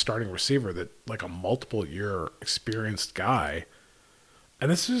like a starting receiver that, like, a multiple year experienced guy. And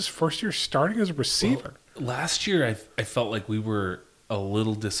this is his first year starting as a receiver. Well, last year, I felt like we were a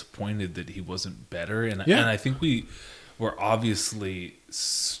little disappointed that he wasn't better. And I think we were obviously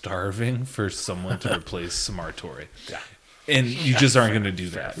starving for someone to replace Samartori. Yeah. And you just aren't going to do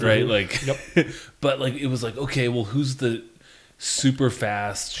that, right? Like, but like, it was like, okay, well, who's the super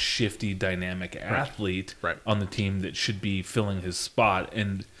fast, shifty, dynamic athlete Right. on the team that should be filling his spot?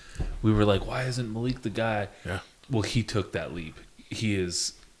 And we were like, why isn't Malik the guy? Yeah. Well, he took that leap.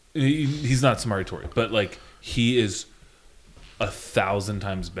 He's not Samartori, but like, he is 1,000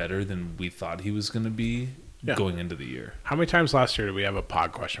 times better than we thought he was going to be going into the year. How many times last year did we have a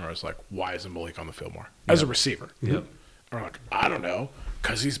pod question where it's like, why isn't Malik on the field more? As a receiver. Yep. And we're like, I don't know,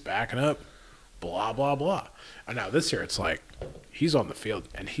 because he's backing up, blah, blah, blah. And now this year it's like, he's on the field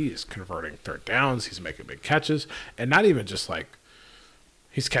and he is converting third downs. He's making big catches. And not even just like,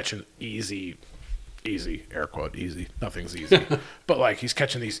 he's catching easy, air quote, easy. Nothing's easy. But like, he's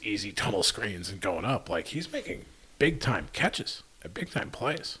catching these easy tunnel screens and going up. Like, he's making big time catches and big time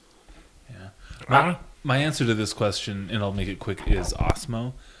plays. Yeah. My answer to this question, and I'll make it quick, is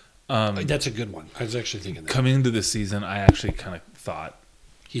Osmo. That's a good one. I was actually thinking that. Coming into this season, I actually kind of thought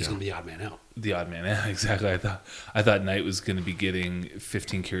He's going to be the odd man out. the odd man. Yeah, exactly. I thought Knight was going to be getting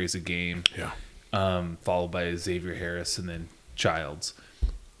 15 carries a game, followed by Xavier Harris and then Childs.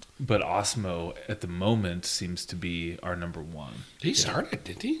 But Osmo at the moment seems to be our number one. He started,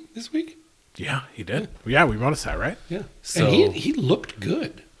 didn't he, this week? Yeah, he did. Yeah, we noticed that, right? Yeah. So- and he looked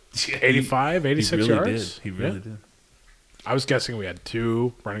good. 85, 86 he really yards. Did. He really did. I was guessing we had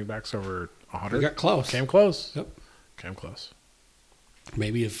 2 running backs over 100. We got close. Came close. Yep. Came close.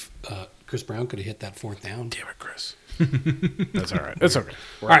 Maybe if Chris Brown could have hit that 4th down. Damn it, Chris. That's all right. It's okay.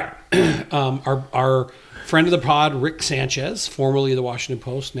 All right. Our friend of the pod, Rick Sanchez, formerly of the Washington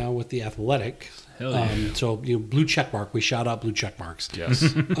Post, now with the Athletic. Hell yeah. So, blue check mark. We shout out blue check marks.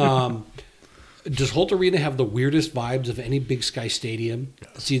 Yes. Does Holt Arena have the weirdest vibes of any Big Sky stadium?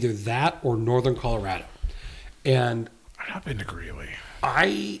 Yes. It's either that or Northern Colorado. And I've not been to Greeley.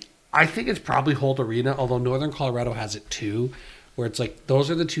 I think it's probably Holt Arena, although Northern Colorado has it too, where it's like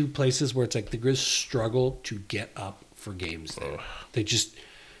those are the two places where it's like the Grizz struggle to get up for games there. They just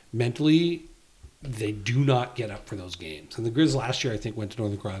mentally they do not get up for those games. And the Grizz last year I think went to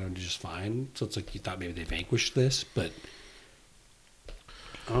Northern Colorado and did just fine. So it's like you thought maybe they vanquished this, but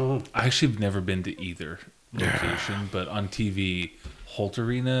I actually have never been to either location, but on TV, Holt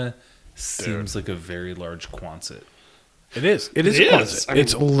Arena seems like a very large Quonset. It is. It is It a is. Quonset. I mean-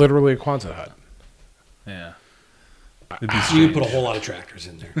 It's literally a Quonset hut. Yeah. It'd be you strange. put a whole lot of tractors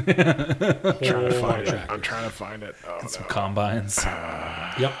in there. Trying to find it. tractors. I'm trying to find it. Oh, Some no. combines.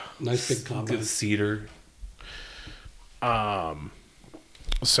 Yep, nice big Get combo. a cedar.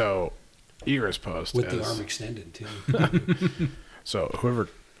 So, Eagers post With the is- arm extended too. So whoever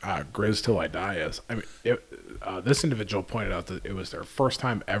Grizz Till I Die is. I mean, this individual pointed out that it was their first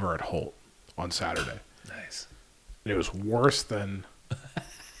time ever at Holt on Saturday. Nice. And it was worse than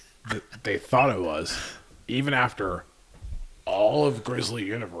they thought it was, even after all of Grizzly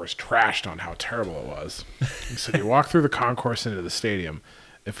Universe trashed on how terrible it was. He said you walk through the concourse into the stadium,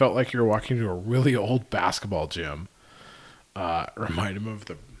 it felt like you were walking to a really old basketball gym. It reminded him of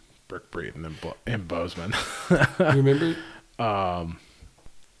the Brick Breed in Bozeman. You remember?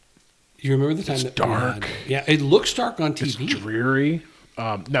 You remember the time It's that dark. Yeah, it looks dark on It's TV. dreary.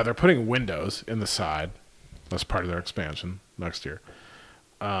 Now they're putting windows in the side. That's part of their expansion next year.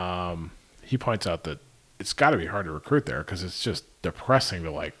 He points out that it's got to be hard to recruit there because it's just depressing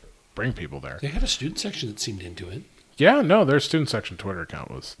to like bring people there. They had a student section that seemed into it. Yeah, no, their student section Twitter account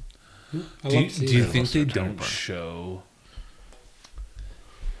was. I Do you, love seeing do you it. think they September. don't show?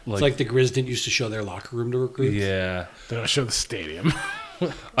 It's like the Grizz didn't used to show their locker room to recruits. yeah. They don't show the stadium.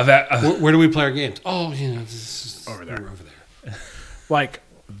 Where do we play our games? Oh, this is Over there. we're over there. Like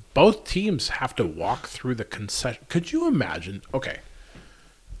both teams have to walk through the concession. Could you imagine? Okay,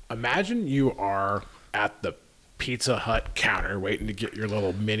 imagine you are at the Pizza Hut counter waiting to get your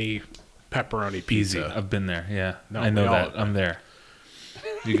little mini pepperoni Easy. pizza. I've been there. Yeah. No, I know we all- that. I'm there.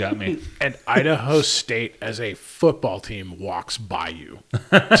 You got me. And Idaho State as a football team walks by you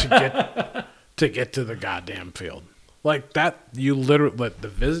to get to the goddamn field. Like that, you literally, like, the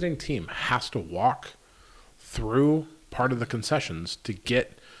visiting team has to walk through part of the concessions to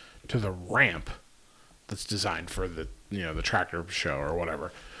get to the ramp that's designed for the the tractor show or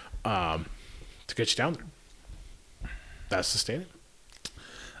whatever, to get you down there. That's the stadium.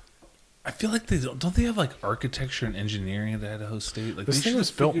 I feel like they don't they have like architecture and engineering at Idaho State? Like This they thing should was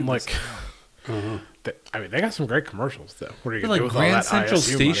have built in figured like. this out. They got some great commercials though. What are you gonna Like do with Grand all that Central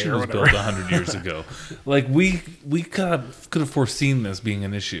ISU Station money was or built whatever? 100 years ago. Like we could have foreseen this being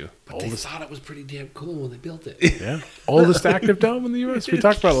an issue. But they thought it was pretty damn cool when they built it. Yeah, oldest active dome in the U.S. We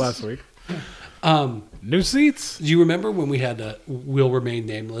talked about it last week. New seats. Do you remember when we had a will remain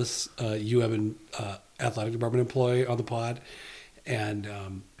nameless UM athletic department employee on the pod, and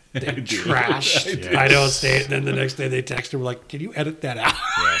they trashed Idaho State, and then the next day they texted, were like, "Can you edit that out?"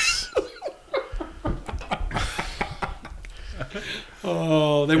 Yes.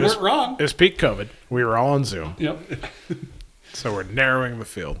 Oh, they weren't wrong. It was peak COVID. We were all on Zoom, Yep. so we're narrowing the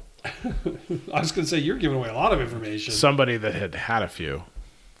field. I was going to say you're giving away a lot of information. Somebody that had had a few,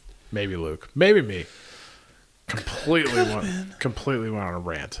 maybe Luke, maybe me, completely went on a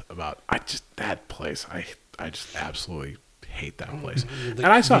rant about that place. I just absolutely hate that place. And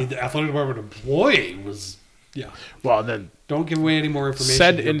I saw the athletic department employee was well then. Don't give away any more information.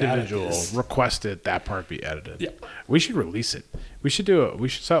 Said You're bad at individual this. requested that part be edited. Yeah. We should release it. We should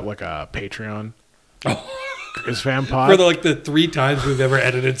set up like a Patreon. Is fan pod. For the 3 times we've ever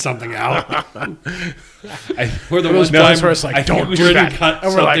edited something out. We're the It was one once time where it's like, I don't think we do should that. cut And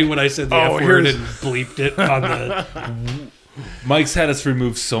we're something like, when I said the oh, F word here's- and bleeped it on the. Mike's had us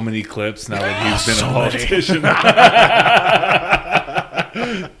remove so many clips now that he's been a politician.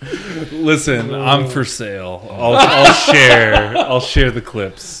 Listen, I'm for sale. I'll share the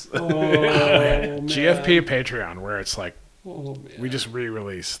clips. Oh, man. GFP Patreon, where it's like Oh, man. we just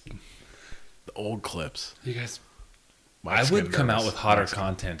re-released the old clips. You guys, I Mike's would getting come out nervous. with hotter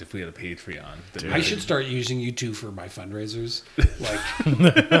content if we had a Patreon. Dude. I should start using you two for my fundraisers.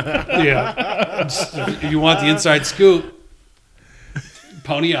 Yeah. If you want the inside scoop,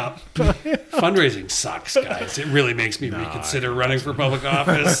 pony up. Fundraising sucks, guys. It really makes me reconsider running for public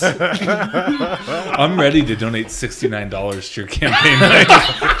office. I'm ready to donate $69 to your campaign,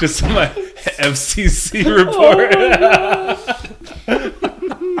 Mike. Just my FCC report.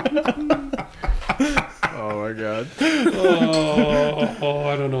 Oh my god! Oh,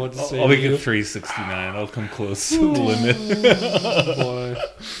 I don't know what to say. I'll make to you. it $3.69. I'll come close to the limit. Boy.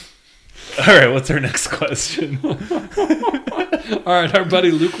 All right, what's our next question? All right, our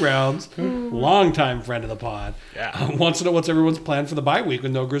buddy Luke Rounds, longtime friend of the pod, Yeah. wants to know what's everyone's plan for the bye week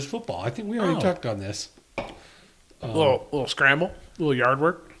with no Grizz football. I think we already talked on this. Little scramble, little yard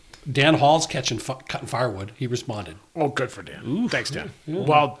work. Dan Hall's cutting firewood. He responded. Oh, good for Dan. Thanks, Dan.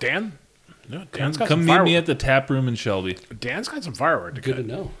 Well, Dan's got Come some meet firework. me at the tap room in Shelby. Dan's got some firework to Good to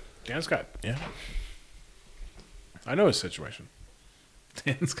cut. know. Dan's got I know his situation.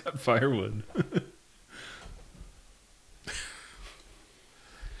 Dan's got firewood.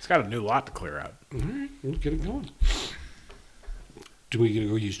 He's got a new lot to clear out. All right, we'll get it going. Do we gonna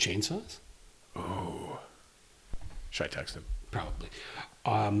go use chainsaws? Should I text him? Probably.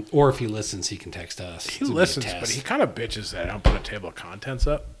 Or if he listens, he can text us. He It'll be a listens, but test. he kind of bitches that I don't put a table of contents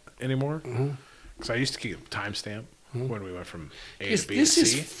up anymore. Because I used to keep a timestamp when we went from A This, to B this to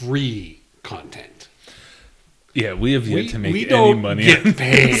is C. free content. Yeah, we have yet to make we any don't money. get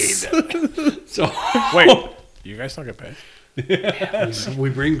paid. So Wait, you guys don't get paid? we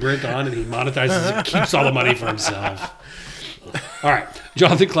bring Brent on and he monetizes it, keeps all the money for himself. All right.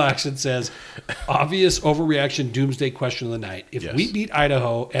 Jonathan Claxton says, obvious overreaction doomsday question of the night. If Yes. we beat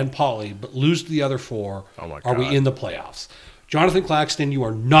Idaho and Poly but lose to the other four, Oh my are we God. in the playoffs? Jonathan Claxton, you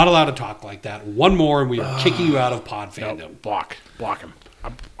are not allowed to talk like that. One more and we are kicking you out of pod No, fandom. block him.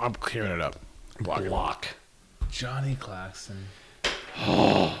 I'm clearing it up. Block him. Block. Johnny Claxton.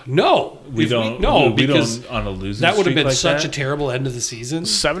 No. We If don't. no, we because don't on a losing. that would have streak been like such that. a terrible end of the season.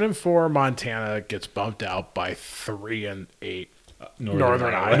 7-4 Montana gets bumped out by 3-8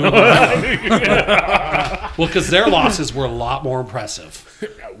 Northern Iowa. Iowa. Well, because their losses were a lot more impressive.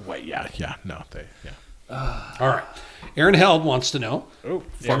 Wait, yeah, no, All right. Aaron Held wants to know. Oh,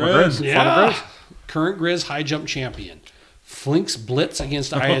 Farmer Aaron. Grizz. Yeah. Farmer Grizz. Current Grizz high jump champion. Flink's blitz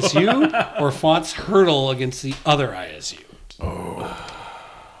against ISU or Font's hurdle against the other ISU?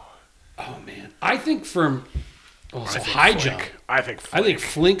 Oh man. I think from I think high Flink. jump. I think I think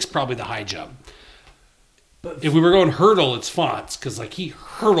Flink's probably the high jump. But if we were going hurdle, it's Font's because like he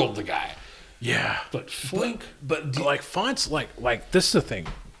hurdled the guy. yeah. But Flink, But like fonts, like this is the thing,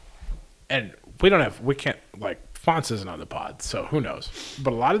 and we can't like fonts isn't on the pod, so who knows?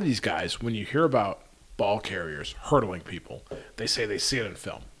 But a lot of these guys, when you hear about ball carriers hurdling people, they say they see it in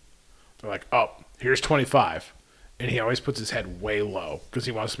film. They're like, oh, here's 25, and he always puts his head way low because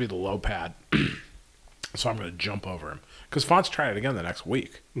he wants to be the low pad. So I'm going to jump over him because Font's trying it again the next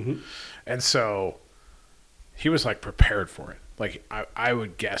week, and so he was like prepared for it. Like I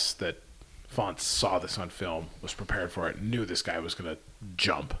would guess that Font saw this on film, was prepared for it, knew this guy was going to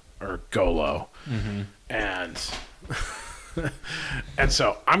jump or go low, and and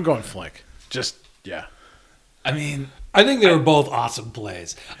so I'm going Flink. Just yeah, I mean, I think they were both awesome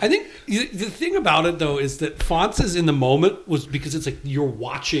plays. I think the thing about it though is that Fonts' in the moment was because it's like you're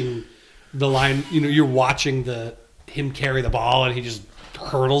watching the line, you're watching him carry the ball and he just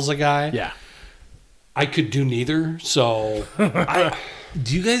hurdles a guy. yeah. I could do neither, so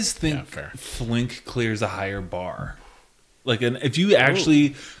do you guys think Yeah, fair. Flink clears a higher bar? Like, if you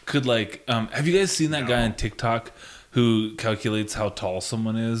actually could, like, have you guys seen that guy on TikTok who calculates how tall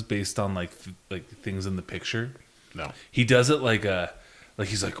someone is based on like things in the picture? No, He does it like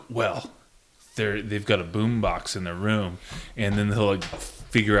he's like, well, they've got a boombox in their room, and then he'll like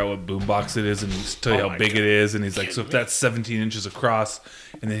figure out what boombox it is and tell you Oh how my big God. it is, and he's like, so if that's 17 inches across,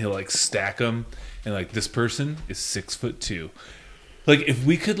 and then he'll like stack them, and like this person is 6'2". Like if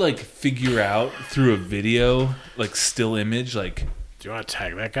we could like figure out through a video, like still image, like do you want to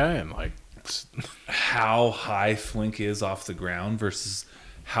tag that guy and like? how high Flink is off the ground versus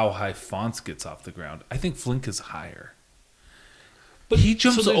how high Fonts gets off the ground, I think Flink is higher. But he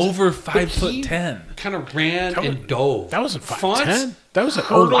jumps so there's- over but he 5'10". kind of ran That was- and dove. That wasn't Fonts 5'10". That was an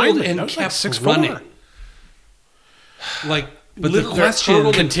hurdled O-lineman. and That was like kept 6'4". running. Like, But the literally question-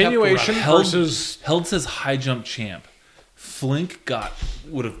 hurdled and kept continuation running. Held says high jump champ. Flink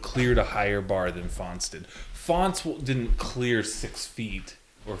would have cleared a higher bar than Fonts did. Fonts didn't clear 6 feet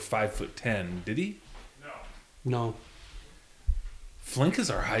or 5'10", did he? No, Flink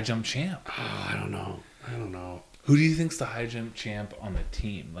is our high jump champ. I don't know. Who do you think's the high jump champ on the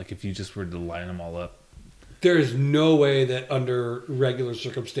team? Like if you just were to line them all up. There is no way that under regular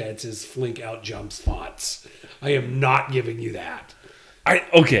circumstances Flink out jumps Fonts. I am not giving you that.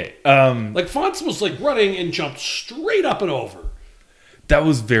 Okay. Like Fonts was like running and jumped straight up and over. That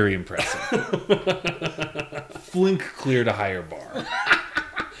was very impressive. Flink cleared a higher bar.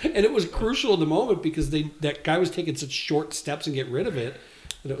 And it was crucial in the moment because that guy was taking such short steps and get rid of it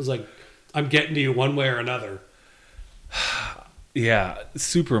that it was like, I'm getting to you one way or another. Yeah,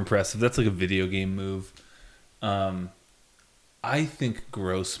 super impressive. That's like a video game move. I think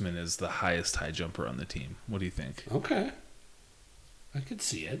Grossman is the highest high jumper on the team. What do you think? Okay. I could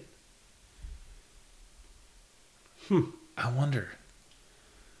see it. I wonder.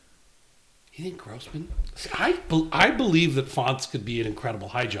 You think Grossman? I believe that Fonts could be an incredible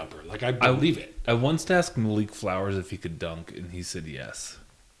high jumper. Like, I believe it. I once asked Malik Flowers if he could dunk, and he said yes.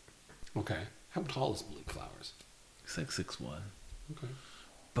 Okay. How tall is Malik Flowers? He's like 6'1". Okay.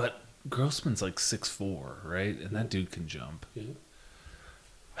 But Grossman's like 6'4", right? And that dude can jump. Yeah.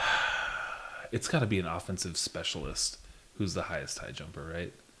 It's got to be an offensive specialist who's the highest high jumper,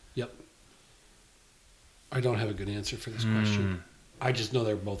 right? Yep. I don't have a good answer for this question. I just know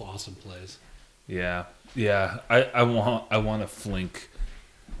they're both awesome plays. Yeah. I want a Flink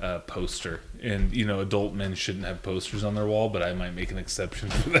poster, and adult men shouldn't have posters on their wall, but I might make an exception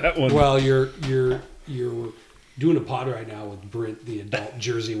for that one. Well, your doing a pod right now with Brent, the adult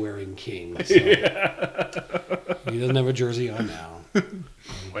jersey wearing king. So. He doesn't have a jersey on now.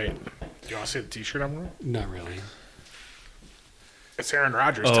 Wait, do you want to see the T-shirt I'm wearing? Not really. It's Aaron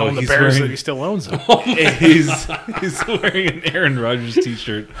Rodgers Oh, telling the he's Bears wearing- that he still owns them. he's wearing an Aaron Rodgers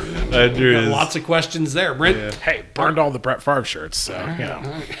T-shirt under Got his. lots of questions there, Brent. Yeah. Hey, burned all the Brett Favre shirts, so you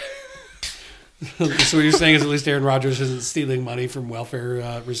know. So what you're saying is at least Aaron Rodgers isn't stealing money from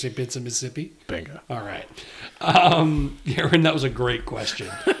welfare recipients in Mississippi? Bingo. All right. Aaron, that was a great question.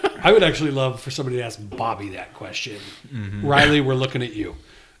 I would actually love for somebody to ask Bobby that question. Riley, we're looking at you.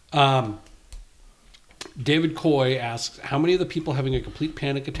 David Coy asks, how many of the people having a complete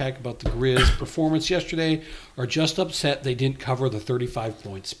panic attack about the Grizz performance yesterday are just upset they didn't cover the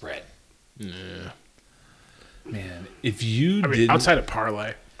 35-point spread? Man, if you I mean, didn't, outside of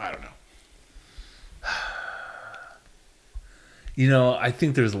parlay, I don't know. I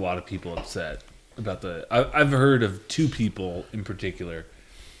think there's a lot of people upset about I've heard of 2 people in particular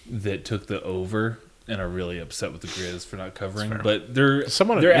that took the over and are really upset with the Grizz for not covering. fair. But they're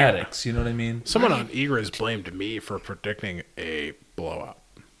Someone- they're yeah. addicts. You know what I mean? Someone on Egriz blamed me for predicting a blowout.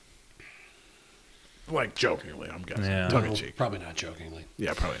 Like jokingly, I'm guessing. Yeah. Tongue in No, cheek. probably not jokingly.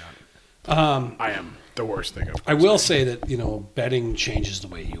 Yeah, probably not. I am the worst thing of I will say that, betting changes the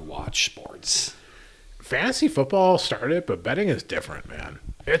way you watch sports. Fantasy football started, but betting is different, man.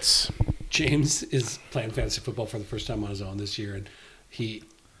 It's James is playing fantasy football for the first time on his own this year, and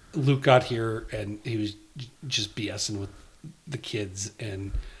Luke got here and he was just BSing with the kids,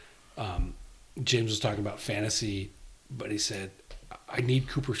 and James was talking about fantasy, but he said, I need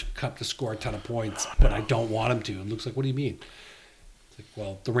Cooper Kupp to score a ton of points, but I don't want him to. And Luke's like, what do you mean? It's like,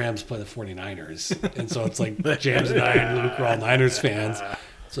 well, the Rams play the 49ers. And so it's like James and I and Luke are all Niners fans.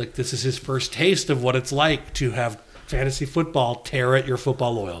 It's like this is his first taste of what it's like to have fantasy football tear at your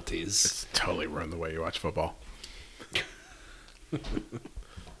football loyalties. it's totally ruined the way you watch football.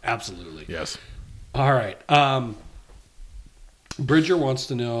 Absolutely. Yes. All right. Bridger wants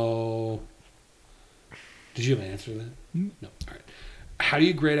to know. Did you have an answer to that? No. All right. How do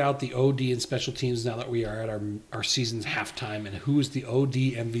you grade out the OD and special teams now that we are at our season's halftime? And who is the OD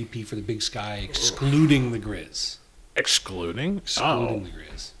MVP for the Big Sky, excluding the Grizz? Excluding? Excluding the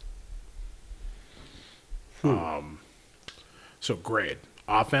Grizz. So grade.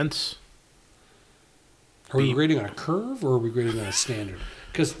 Offense. Are we grading on a curve or are we grading on a standard?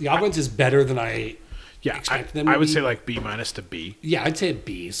 Because the offense is better than I Yeah, expect them to I would be. say like B- to B. Yeah, I'd say a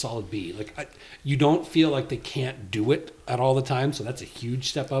B, solid B. Like you don't feel like they can't do it at all the time, so that's a huge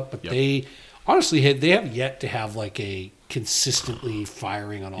step up. But Yep. they honestly they have yet to have like a consistently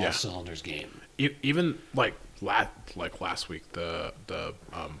firing on all Yeah. cylinders game. Even like last week, the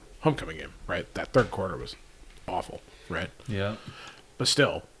homecoming game, right? That third quarter was awful, right? Yeah. But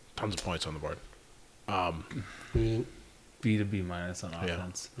still, tons of points on the board. Mm, B to B minus on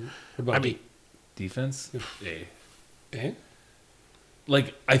offense. What about I mean, Defense? A. B? Eh?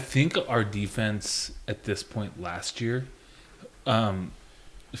 Like, I think our defense at this point last year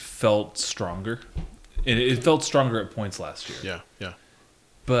felt stronger. It felt stronger at points last year. yeah.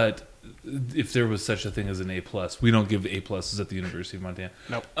 But if there was such a thing as an A+, we don't give A pluses at the University of Montana.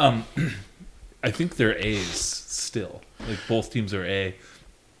 Nope. I think they're A's still. Like, both teams are A.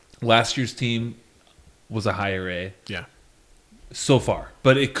 Last year's team was a higher A Yeah. so far,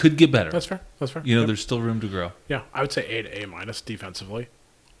 but it could get better. That's fair. Yep. There's still room to grow. Yeah, I would say A to A- defensively.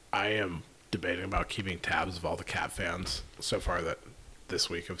 I am debating about keeping tabs of all the Cat fans so far that this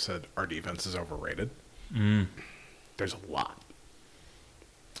week have said our defense is overrated. There's a lot.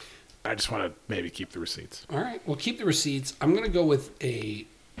 I just want to maybe keep the receipts. All right, we'll keep the receipts. I'm going to go with a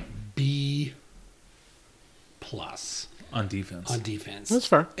B+ On defense. on defense. That's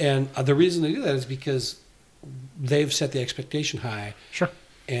fair. And the reason they do that is because they've set the expectation high, Sure.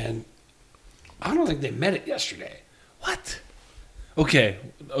 and I don't think they met it yesterday. What? Okay,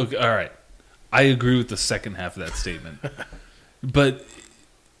 all right. I agree with the second half of that statement. But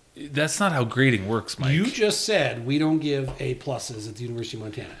that's not how grading works, Mike. You just said we don't give A pluses at the University of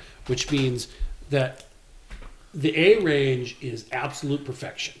Montana, which means that the A range is absolute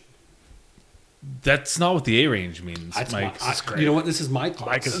perfection. That's not what the A range means, That's Mike. you know what? This is my class.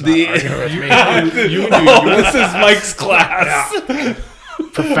 Mike is The- not arguing with me. This is Mike's class.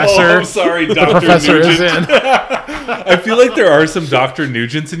 Professor. Oh, I'm sorry, The Dr. professor Nugent. is in. I feel like there are some Dr.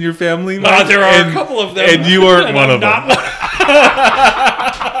 Nugents in your family, Mike. there are a couple of them. And you aren't one of them.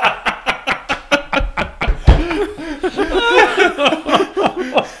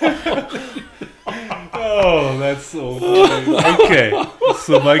 Oh, that's so funny. Okay,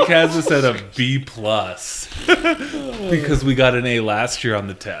 so Mike has us at a B+ because we got an A last year on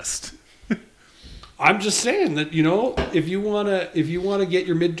the test. I'm just saying that, if you wanna get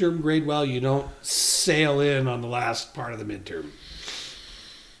your midterm grade well, you don't sail in on the last part of the midterm.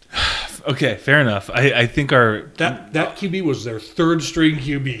 Okay, fair enough. I think our That QB was their third string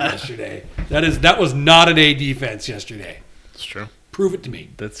QB yesterday. That was not an A defense yesterday. It's true. Prove it to me.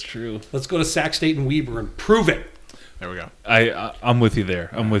 that's true. Let's go to Sac State and Weber and prove it. There we go. I'm with you there.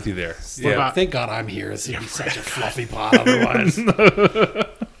 I'm with you there. Yeah. Thank God I'm here. It's such a fluffy pot otherwise. You're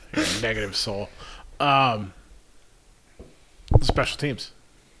a negative soul. Special teams.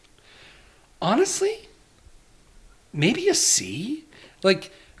 Honestly, maybe a C.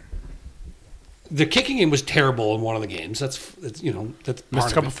 Like, the kicking game was terrible in one of the games. That's part Missed a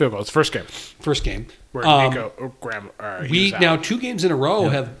of couple it. field goals. First game. First game. Where Nico Graham. We now 2 games in a row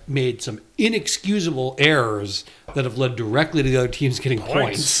have made some inexcusable errors that have led directly to the other teams getting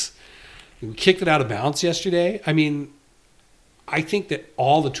points. We kicked it out of bounds yesterday. I mean, I think that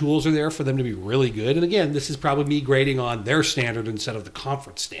all the tools are there for them to be really good. And again, this is probably me grading on their standard instead of the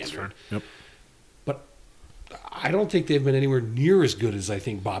conference standard. Yep. But I don't think they've been anywhere near as good as I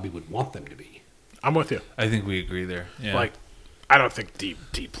think Bobby would want them to be. I'm with you. I think we agree there. Yeah. Like, I don't think D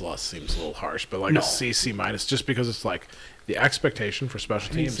plus seems a little harsh, but like No. a C minus, just because it's like the expectation for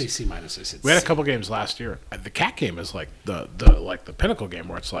special I didn't teams. say C minus. I said We had a C. couple games last year. The Cat game is like the pinnacle game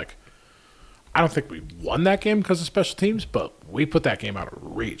where it's like, I don't think we won that game because of special teams, but we put that game out of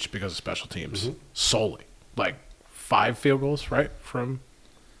reach because of special teams solely. Like 5 field goals, right, from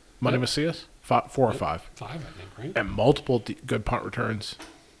Money Yep. Macias, 4 or 5, 5, I think, right? and multiple good punt returns.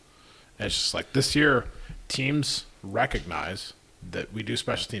 And it's just like this year, teams recognize that we do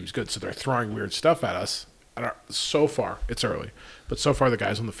special teams good, so they're throwing weird stuff at us. And so far, it's early, but so far the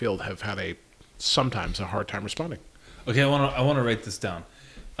guys on the field have had sometimes a hard time responding. Okay, I want to write this down.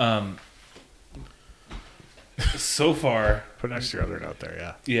 So far, Put next to your other note there,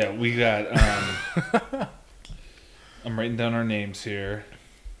 yeah. yeah, we got. I'm writing down our names here: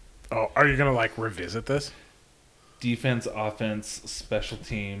 Oh, are you gonna like revisit this? defense, offense, special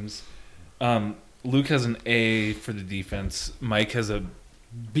teams. Luke has an A for the defense. Mike has a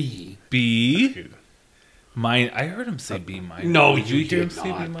B. B. Mine. I heard him say B minus. No, did you hear him did say B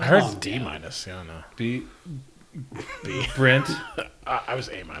not. minus? I heard Oh, D yeah. minus. Yeah, no. B. B. Brent. I was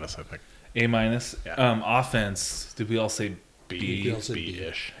A minus, I think. A minus. Yeah. Offense. Did we all say B? We all said B.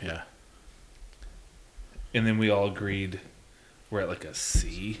 B-ish. Yeah. And then we all agreed we're at like a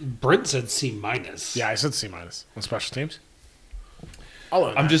C. Brent said C minus. Yeah, I said C minus on special teams. I'll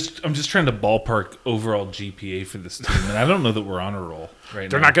own I'm that. just trying to ballpark overall GPA for this team, and I don't know that we're on a roll right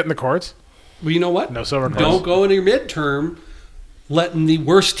They're now. not getting the cards. Well, you know what? No silver cards. Don't go into your midterm letting the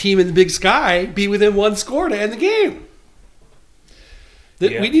worst team in the Big Sky be within 1 score to end the game.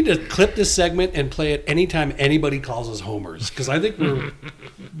 Yeah. We need to clip this segment and play it anytime anybody calls us homers, because I think we're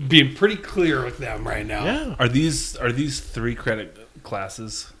being pretty clear with them right now. Yeah. Are these 3 credit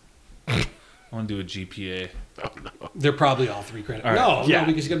classes? I want to do a GPA. They're probably all 3 credit. All right. No, Yeah. no,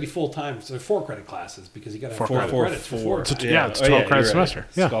 because you got to be full time. So they're 4 credit classes because you got to have 4 4 credits for 4 It's a- times. Yeah, it's 12 credit you're semester.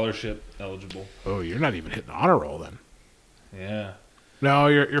 Yeah. Scholarship eligible. Oh, you're not even hitting the honor roll then. Yeah. No,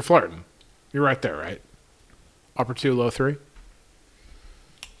 you're flirting. You're right there, right? Upper 2, low 3.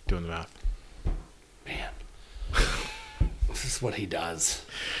 Doing the math. Man, this is what he does.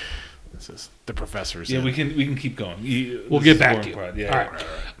 This is the professor's. Yeah, in. we can keep going. We'll This get is back more to you. important. Yeah.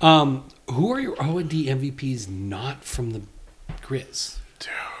 All right. Who are your O&D MVPs not from the Grizz?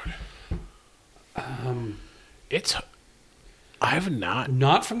 Dude. It's. I've not.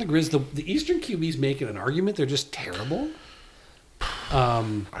 Not from the Grizz. The Eastern QBs making an argument. They're just terrible.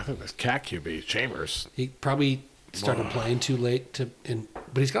 I think this cat QB Chambers. He probably started playing too late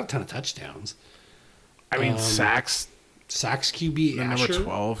but he's got a ton of touchdowns. I mean, sacks. Sacks QB The number Asher.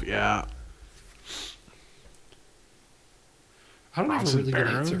 12. Yeah. I don't have a Bronson really good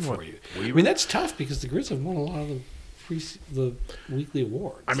Barron, answer what, for you. Weaver? I mean, that's tough because the Grizz have won a lot of the weekly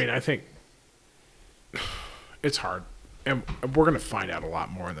awards. I mean, I think it's hard, and we're going to find out a lot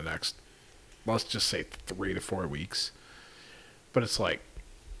more in the next, let's just say 3 to 4 weeks. But it's like,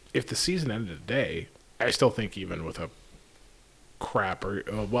 if the season ended today, I still think even with a crap or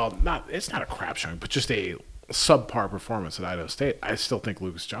it's not a crap showing, but just a subpar performance at Idaho State, I still think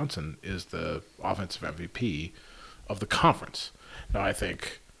Lucas Johnson is the offensive MVP of the conference. Now, I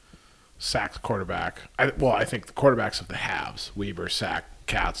think Sack's quarterback. I think the quarterbacks of the halves, Weber, Sack,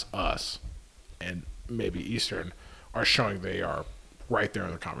 Cats, us, and maybe Eastern, are showing they are right there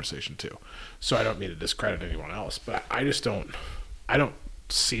in the conversation too. So I don't mean to discredit anyone else, but I just don't. I don't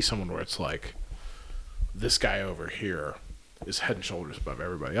see someone where it's like this guy over here is head and shoulders above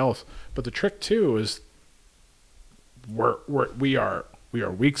everybody else. But the trick too is we are We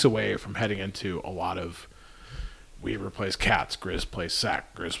are weeks away from heading into a lot of Weber plays Cats, Grizz plays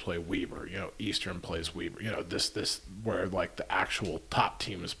Sac, Grizz play Weber, Eastern plays Weber, this where like the actual top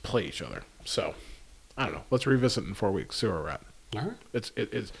teams play each other. So I don't know. Let's revisit in 4 weeks, see where we're at. All right. It's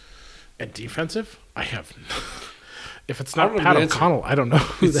and defensive. I have if it's I not don't know Pat the answer. O'Connell, I don't know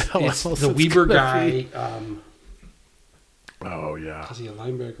who the hell It's else the it's Weber gonna guy. be. Oh yeah, Is he a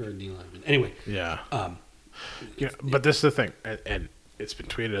linebacker or a D lineman? Anyway, yeah. But this is the thing, and it's been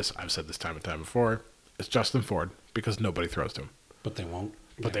tweeted us. I've said this time and time before. It's Justin Ford because nobody throws to him. but they won't.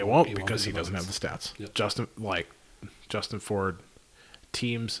 But they He won't because he be doesn't have votes. the stats. Yep. Justin Ford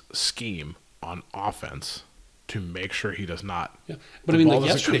teams scheme on offense to make sure he does not. Yeah. But the I mean, ball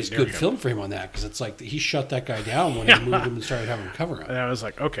like doesn't come yesterday's near good him. film for him on that because it's like he shut that guy down when he moved him and started having him cover And up. I was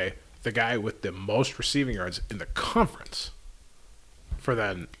like, okay, the guy with the most receiving yards in the conference for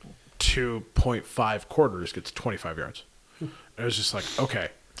then 2.5 quarters gets 25 yards. It was just like, okay.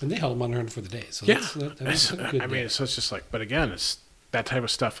 And they held him under for the day. So Yeah. that was a good I mean, day. so it's just like, but again, it's that type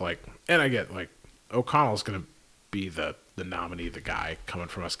of stuff. Like, and I get like O'Connell's going to be the nominee, the guy coming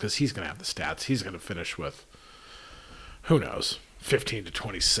from us because he's going to have the stats. He's going to finish with, who knows, 15 to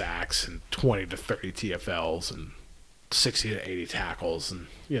 20 sacks and 20 to 30 TFLs and 60 to 80 tackles, and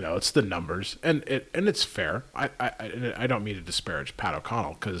it's the numbers, and it's fair. I don't mean to disparage Pat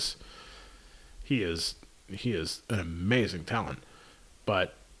O'Connell because he is an amazing talent,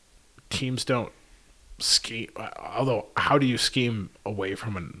 but teams don't scheme. Although, how do you scheme away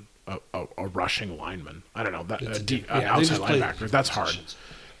from a rushing lineman? I don't know that It's outside they just play linebacker. That's hard, positions.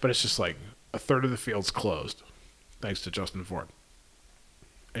 but it's just like a third of the field's closed, thanks to Justin Ford,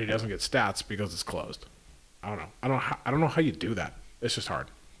 and he doesn't get stats because it's closed. I don't know. I don't know how you do that. It's just hard.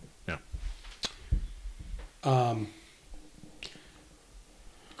 Yeah.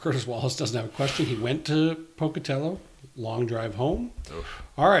 Curtis Wallace doesn't have a question. He went to Pocatello, long drive home.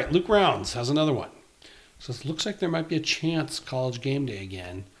 All right, Luke Rounds has another one. So it looks like there might be a chance college game day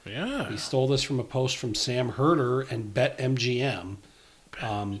again. Yeah. He stole this from a post from Sam Herder and BetMGM,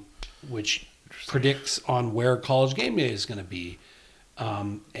 which predicts on where college game day is going to be.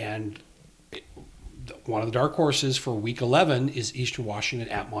 One of the dark horses for Week 11 is Eastern Washington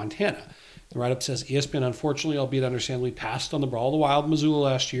at Montana. The write-up says ESPN, unfortunately, albeit understandably, passed on the Brawl of the Wild Missoula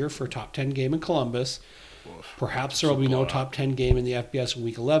last year for a top 10 game in Columbus. Perhaps there will be no top 10 game in the FBS in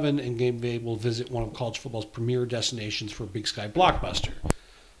Week 11, and Game Day will visit one of college football's premier destinations for a Big Sky blockbuster.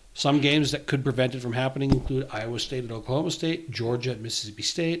 Some games that could prevent it from happening include Iowa State at Oklahoma State, Georgia at Mississippi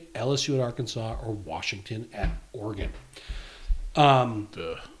State, LSU at Arkansas, or Washington at Oregon.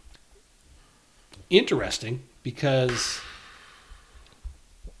 Interesting because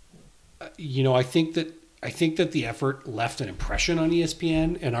I think that the effort left an impression on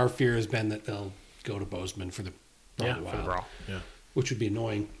ESPN, and our fear has been that they'll go to Bozeman for the Brawl of the for the Wild, Brawl. Yeah. which would be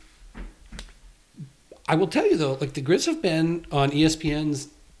annoying. I will tell you though, like the Grizz have been on ESPN's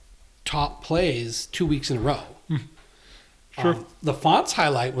top plays 2 weeks in a row. Sure. The Fonts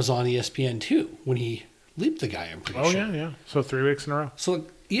highlight was on ESPN too when he leaped the guy. I'm pretty Oh sure. yeah. So 3 weeks in a row. So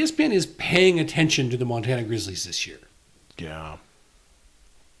ESPN is paying attention to the Montana Grizzlies this year. Yeah.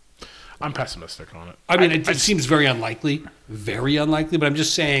 I'm pessimistic on it. I mean, it seems very unlikely, but I'm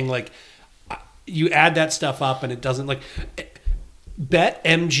just saying, like, you add that stuff up and it doesn't, like,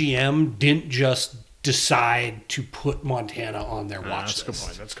 BetMGM didn't just decide to put Montana on their watch That's a good list.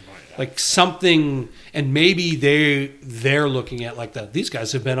 point. That's a good point. Yeah. Like something, and maybe they're looking at like that. These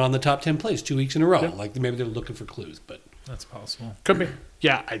guys have been on the top 10 plays 2 weeks in a row. Yep. Like maybe they're looking for clues, but That's possible. Could be.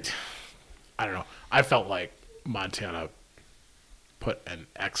 Yeah. I don't know. I felt like Montana put an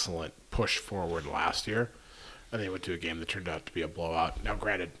excellent push forward last year, and they went to a game that turned out to be a blowout. Now,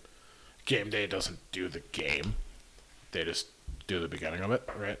 granted, game day doesn't do the game; they just do the beginning of it,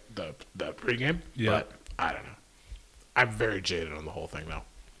 right? The pregame. Yeah. But I don't know. I'm very jaded on the whole thing now.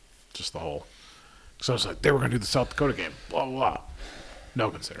 Just the whole. So it's like they were going to do the South Dakota game. Blah blah blah. No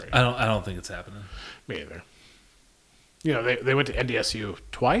consideration. I don't think it's happening. Me either. They went to NDSU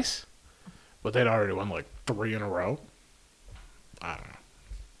twice, but they'd already won like 3 in a row. I don't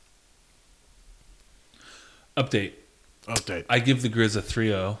know. Update. I give the Grizz a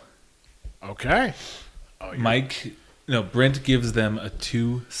 3-0. Okay. Oh, Brent gives them a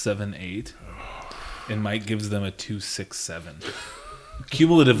 2.78, and Mike gives them a 2.67.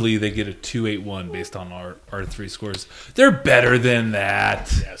 Cumulatively, they get a 2.81 based on our 3 scores. They're better than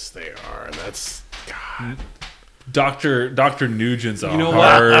that. yes, they are. That's God. Dr. Nugent's a you know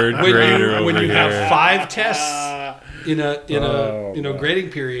hard what? grader When over you here. have 5 tests in a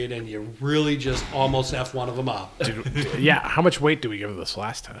grading period, and you really just almost F one of them up. Yeah. How much weight do we give this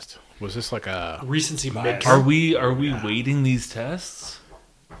last test? Was this like a Recency bias. Are we weighting these tests?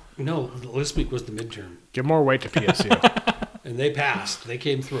 No, this week was the midterm. Give more weight to PSU. And they passed. They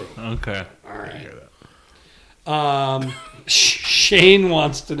came through. Okay. All right. Hear that. Shane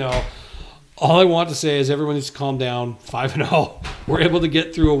wants to know. All I want to say is everyone needs to calm down. 5-0. We're able to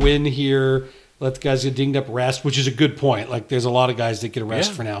get through a win here. Let the guys get dinged up, rest, which is a good point. Like, there's a lot of guys that get a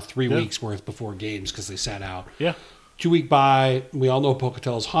rest Yeah. for now. 3 Yeah. weeks worth before games because they sat out. Yeah. 2-week bye. We all know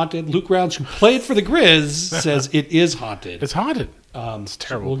Pocatello is haunted. Luke Rounds, who played for the Grizz, says it is haunted. It's haunted. It's a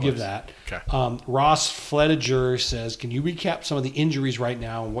terrible We'll give place. that. Okay. Ross Flediger says, can you recap some of the injuries right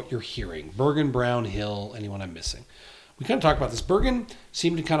now and what you're hearing? Bergen, Brown, Hill, anyone I'm missing? We kind of talked about this. Bergen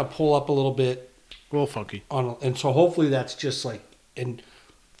seemed to kind of pull up a little bit. A little funky. And so hopefully that's just like, and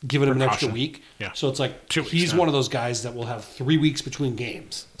giving him an extra Precaution. week. Yeah. So it's like 2 weeks he's now. one of those guys that will have 3 weeks between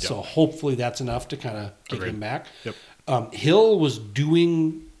games. Yep. So hopefully that's enough to kind of get Agreed. him back. Yep. Hill was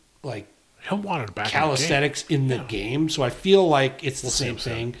doing like He'll want it back. calisthenics in the game. So I feel like it's the same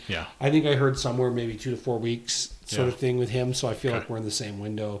see him thing. soon. Yeah. I think I heard somewhere maybe 2 to 4 weeks sort Yeah. of thing with him. So I feel Okay. like we're in the same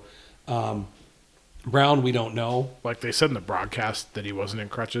window. Brown, we don't know. Like they said in the broadcast that he wasn't in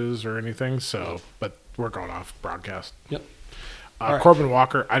crutches or anything. So, but we're going off broadcast. Yep. All right. Corbin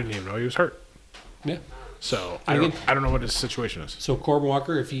Walker, I didn't even know he was hurt. Yeah. So I I think- don't know what his situation is. So Corbin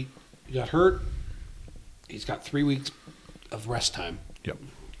Walker, if he got hurt, he's got 3 weeks of rest time. Yep.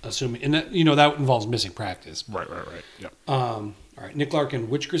 Assuming, and that that involves missing practice. Right. Yep. All right, Nick Larkin,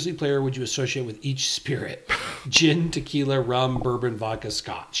 which Grizzly player would you associate with each spirit? Gin, tequila, rum, bourbon, vodka,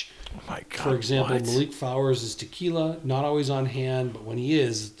 scotch. Oh my God. For example, what? Malik Flowers is tequila, not always on hand, but when he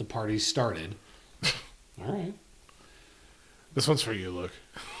is, the party's started. All right. This one's for you, Luke.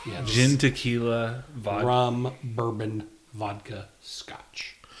 Yeah, Gin, tequila, vodka. rum, bourbon, vodka,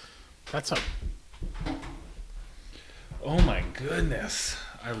 scotch. That's a. Oh my goodness.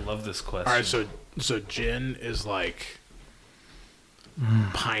 I love this question. All right. So gin is like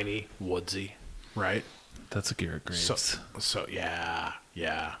piney, woodsy, right? That's a Garrett Graves. So yeah.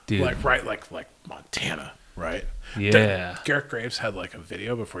 Dude. Like Montana, right? Yeah. Garrett Graves had like a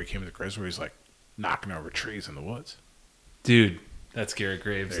video before he came to the Grizz where he's like knocking over trees in the woods. Dude, that's Garrett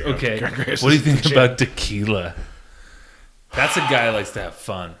Graves. There you go. Okay. Garrett Graves What do you is think the gin. about tequila? That's a guy who likes to have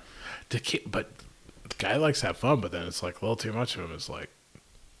fun. But the guy likes to have fun, but then it's like a little too much of him. It's like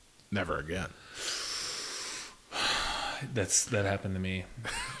never again. That happened to me.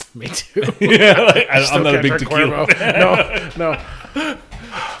 Me too. Yeah, like, I'm Still not a can't big drink tequila. Cuervo. No.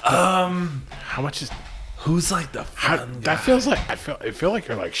 How much is Who's like the how, fun guy? that? Feels like I feel like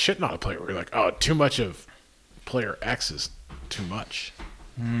you're like shitting on a player. Where you're like, oh, too much of player X is too much.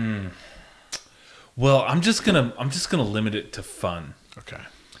 Well, I'm just gonna limit it to fun. Okay.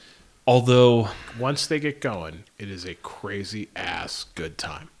 Although Once they get going, it is a crazy ass good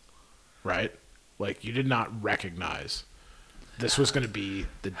time, right? Like you did not recognize this was going to be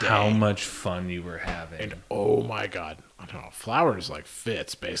the day. how much fun you were having. And oh my God, I don't know. Flowers like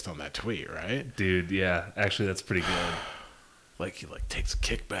fits based on that tweet, right? Dude, yeah. Actually, that's pretty good. Like he like takes a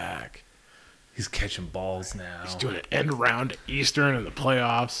kickback. He's catching balls now. He's doing an end around to Eastern in the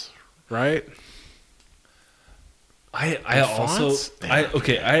playoffs, right? I fonts?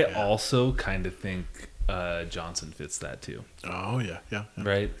 also kind of think Johnson fits that too, Oh yeah.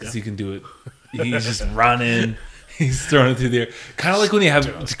 right? Because he can do it. He's just running. He's throwing it through the air. Kind of like when you have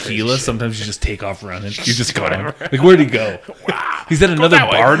that's tequila. crazy shit. Sometimes you just take off running. You just go. Like, where'd he go? He's at another that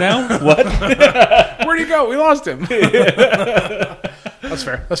way. bar now? What? Where'd he go? We lost him. That's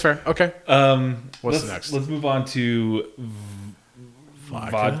fair. Okay. What's the next? Let's move on to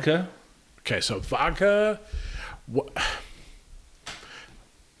vodka. Okay, so vodka.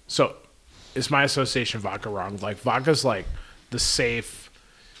 So, is my association of vodka wrong? Like vodka's like the safe,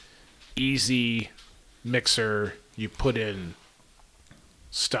 easy mixer. You put in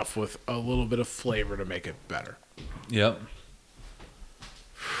stuff with a little bit of flavor to make it better. Yep.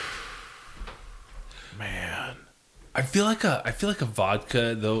 Man, I feel like a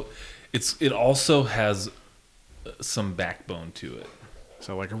vodka though. It also has some backbone to it.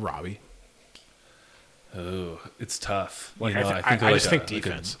 so like a Robbie. Oh, it's tough. Like You know, I of just think like a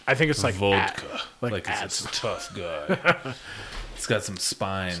defense. I think it's like vodka. like it's a tough guy. It's got some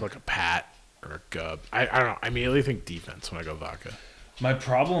spine. It's like a Pat or a Gub. I don't know. I immediately think defense when I go vodka. My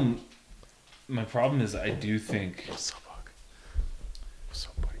problem is I do think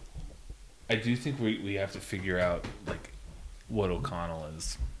we have to figure out like what O'Connell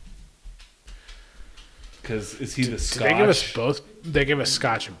is. Because is he the Did Scotch, they give us both? They gave us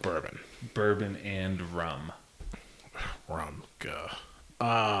Scotch and bourbon. bourbon, and rum? Rum.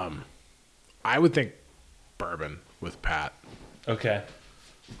 I would think bourbon with Pat. Okay.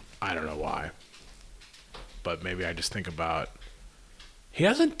 I don't know why. But maybe I just think about He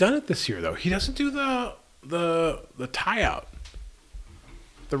hasn't done it this year though. He doesn't do the tie out,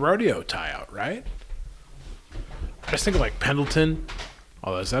 the rodeo tie out, right? I just think of like Pendleton.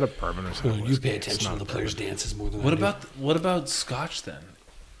 Oh, is that a bourbon or something? You pay attention to the players' dances more than I do. What about Scotch then?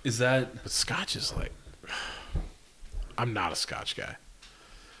 Is that But Scotch is like, I'm not a Scotch guy.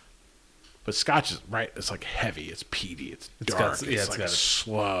 But Scotch is right. It's like heavy. It's peaty. It's dark. It's like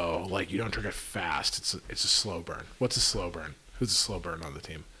slow. Like you don't drink it fast. It's a slow burn. What's a slow burn? Who's a slow burn on the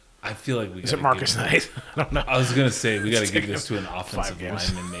team? I feel like we Is it Marcus Knight? I don't know. I was gonna say we got to give this to an 5 offensive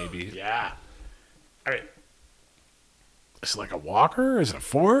games. lineman, maybe. Yeah. I mean, is it like a Walker? Is it a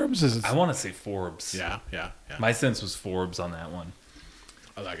Forbes? Is it? I want to say Forbes. Yeah. My sense was Forbes on that one.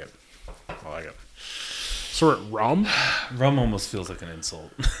 I like it. So we're at rum. Rum almost feels like an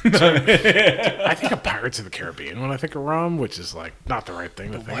insult. I think of Pirates of the Caribbean when I think of rum, which is like not the right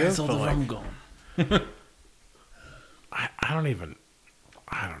thing to think Why of. is all the but, rum like, going? I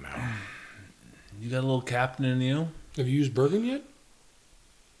don't know. You got a little captain in you. Have you used Bergen yet?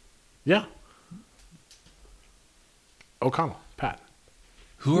 Yeah. O'Connell, Pat.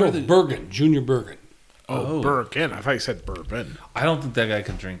 Who No, are the? Bergen, Junior Bergen. Oh, Bergen. I thought you said bourbon. I don't think that guy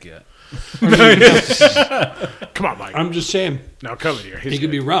can drink yet. Come on, Mike. I'm just saying, Now come in here. he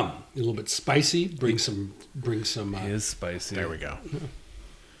could be rum, a little bit spicy. Bring some. He is spicy. There we go.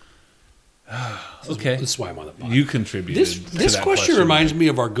 Okay, That's why I'm on the pod. you contributed. This to question reminds me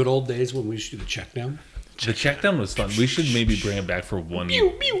of our good old days when we used to do the check down. The check down was fun. We should maybe bring it back for one. Pew,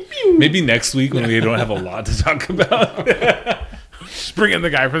 pew, pew. Maybe next week when we don't have a lot to talk about. Just bring in the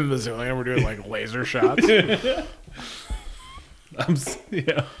guy from the Mazillion. We're doing like laser shots. Yeah.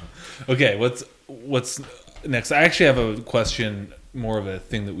 Okay. What's next? I actually have a question, more of a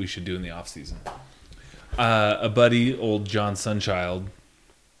thing that we should do in the off season. A buddy, old John Sunchild,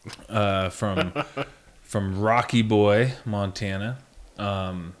 from Rocky Boy, Montana.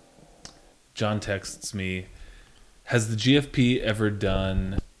 John texts me, has the GFP ever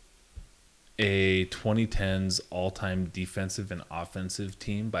done a 2010s all-time defensive and offensive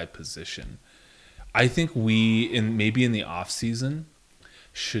team by position? I think we, maybe in the off-season,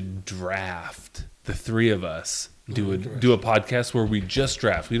 should draft, the three of us, do a podcast where we just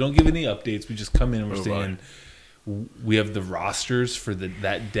draft. We don't give any updates. We just come in and we're saying we have the rosters for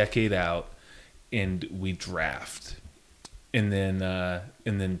that decade out, and we draft. And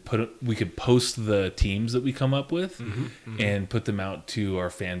then we could post the teams that we come up with and put them out to our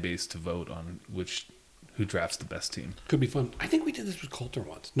fan base to vote on who drafts the best team. Could be fun. I think we did this with Coulter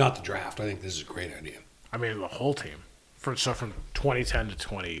once. Not the draft. I think this is a great idea. I mean, the whole team. From 2010 to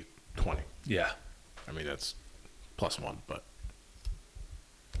 2020. Yeah. I mean, that's +1, but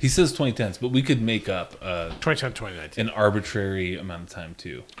He says 2010s, but we could make up 2010, 2019. an arbitrary amount of time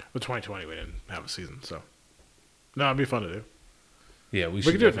too. But 2020, we didn't have a season, so no, it'd be fun to do. Yeah, we We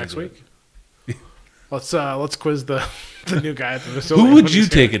should could do it definitely next week. Let's quiz the new guy at the Mazillion. Who would when you he's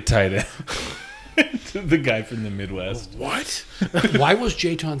take here. at tight end? The guy from the Midwest. What? Why was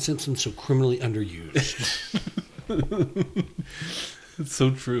Jayton Simpson so criminally underused? It's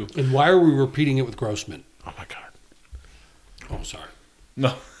so true. And why are we repeating it with Grossman? Oh my god! Oh, sorry.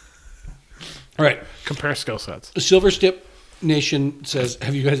 No. All right. Compare skill sets. Silver Stip Nation says,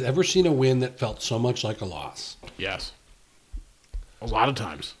 have you guys ever seen a win that felt so much like a loss? Yes. A lot of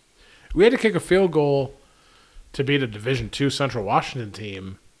times. We had to kick a field goal to beat a Division II Central Washington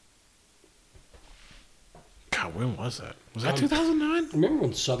team. God, when was that? Was that 2009? Remember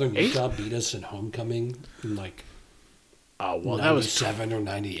when Southern Utah beat us in homecoming in like Oh, well, that was 97 or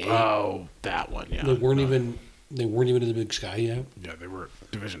 98? Oh, that one, yeah. They weren't even in the Big Sky yet. Yeah, they were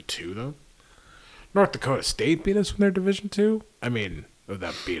Division II, though. North Dakota State beat us when they're Division II. I mean,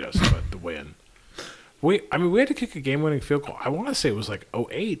 that beat us, but the win. We had to kick a game-winning field goal. I want to say it was like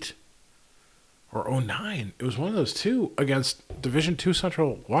 08 or 09. It was one of those two against Division II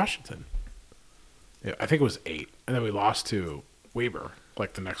Central Washington. Yeah, I think it was 8. And then we lost to Weber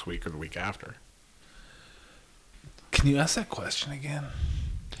like the next week or the week after. Can you ask that question again?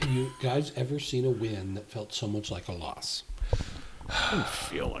 Have you guys ever seen a win that felt so much like a loss? It didn't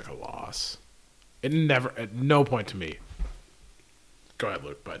feel like a loss. It never, at no point to me. Go ahead,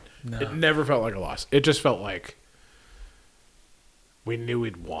 Luke, but No. it never felt like a loss. It just felt like we knew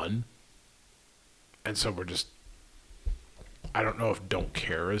we'd won. And so we're just, I don't know if don't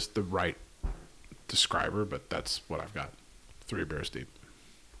care is the right describer, but that's what I've got. 3 beers deep.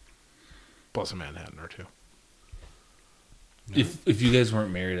 Plus a Manhattan or 2. If you guys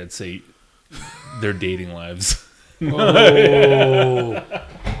weren't married, I'd say their dating lives. Oh,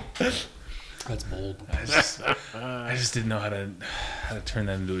 that's bold. I just didn't know how to turn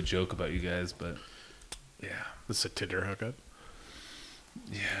that into a joke about you guys, but yeah. This is a Tinder hookup.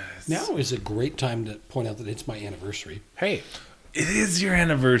 Yes. Now is a great time to point out that it's my anniversary. Hey, It is your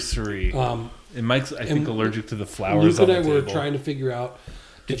anniversary. And Mike's, I think, allergic to the flowers Luke on and the I were table. trying to figure out.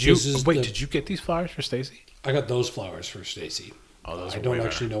 did if you this is wait? the- Did you get these flowers for Stacy? I got those flowers for Stacy. Oh, those I are don't way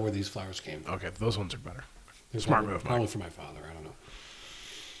actually know where these flowers came from. Okay, those ones are better. They're Smart probably, move, probably Mike. for my father. I don't know.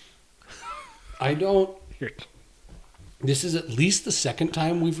 I don't. Here. This is at least the second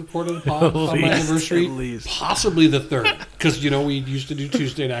time we've recorded a pod on my least, anniversary. at least. Possibly the third, because we used to do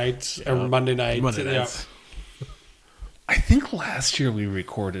Tuesday nights or Monday nights. Monday Yeah. nights. I think last year we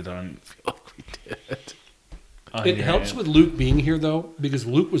recorded on. Oh, we did. It helps with Luke being here though, because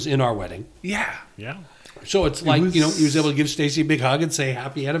Luke was in our wedding. Yeah. Yeah. So it's like, was- he was able to give Stacy a big hug and say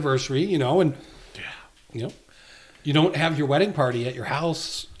happy anniversary, and Yeah. you don't have your wedding party at your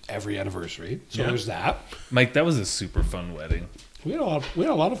house every anniversary. So Yeah. there's that. Mike, that was a super fun wedding. We had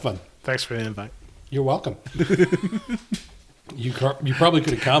a lot of fun. Thanks for the invite. You're welcome. You probably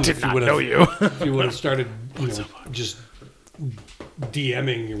could have come Did if you not would know have you. if you would have started, just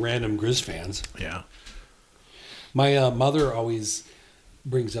DMing random Grizz fans. Yeah. My mother always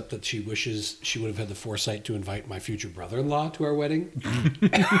brings up that she wishes she would have had the foresight to invite my future brother-in-law to our wedding.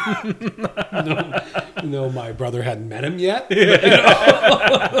 No, my brother hadn't met him yet. I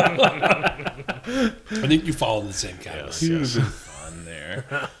think you fall in the same category. He would have been fun there.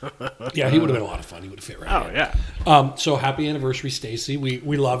 Yeah, he would have been a lot of fun. He would have fit right Oh in. yeah. So happy anniversary, Stacy.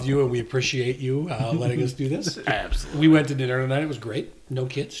 We love you and we appreciate you letting us do this. Absolutely. We went to dinner tonight. It was great. No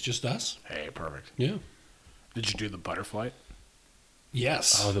kids, just us. Hey, perfect. Yeah. Did you do the butterfly?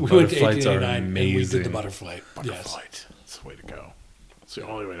 Yes. Oh, the we went to butterflights are 1889 and we did the amazing. butterfly. Butterfly. Yes. That's the way to go. It's the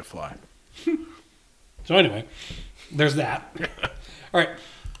only way to fly. So anyway, there's that. All right.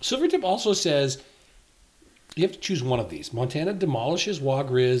 Silvertip also says you have to choose one of these. Montana demolishes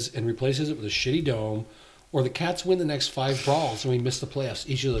Wagriz and replaces it with a shitty dome, or the Cats win the next 5 brawls and we miss the playoffs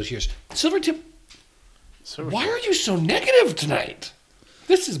each of those years. Silvertip, So why are you so negative tonight?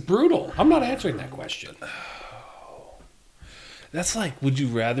 This is brutal. I'm not answering that question. That's like, would you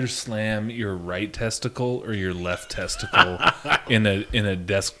rather slam your right testicle or your left testicle in a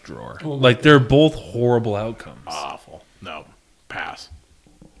desk drawer? Oh my Like, they're both horrible outcomes. awful? No. Pass.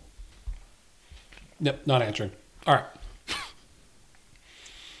 Yep, not answering. All right.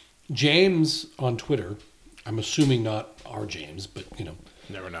 James on Twitter, I'm assuming not our James, but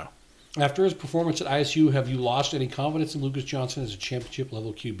Never know. after his performance at ISU, have you lost any confidence in Lucas Johnson as a championship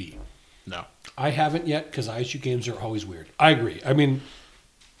level QB? No. I haven't yet because ISU games are always weird. I agree. I mean,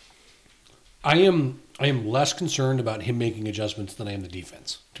 I am less concerned about him making adjustments than I am the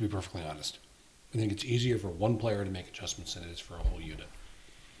defense, to be perfectly honest. I think it's easier for one player to make adjustments than it is for a whole unit.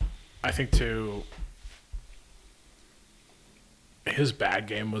 I think too. His bad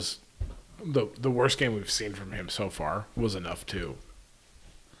game was the worst game we've seen from him so far was enough to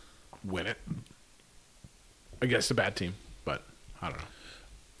win it against a bad team, but I don't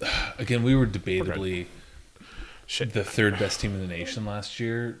know. Again, we were debatably Shit. the third best team in the nation last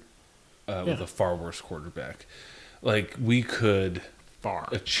year with Yeah. a far worse quarterback. Like, we could Far.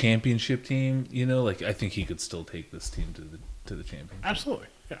 a championship team, like, I think he could still take this team to the championship. Absolutely.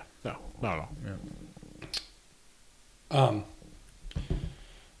 Yeah. No. Not at all. Yeah.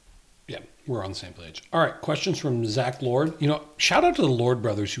 Yeah, we're on the same page. All right, questions from Zach Lord. Shout out to the Lord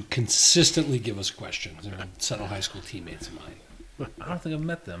brothers who consistently give us questions. They're Sentinel High School teammates of mine. I don't think I've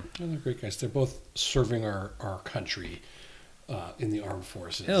met them. Oh, they're great guys. They're both serving our country in the armed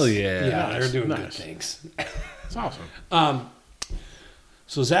forces. Hell yeah. Yeah, Nice, they're doing good nice. things. It's awesome.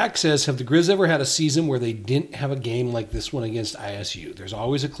 So Zach says, have the Grizz ever had a season where they didn't have a game like this one against ISU? There's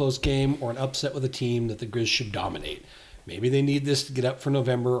always a close game or an upset with a team that the Grizz should dominate. Maybe they need this to get up for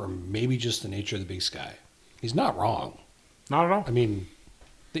November, or maybe just the nature of the Big Sky. He's not wrong. Not at all. I mean,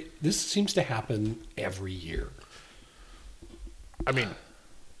 this seems to happen every year. I mean,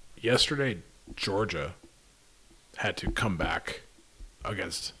 yesterday Georgia had to come back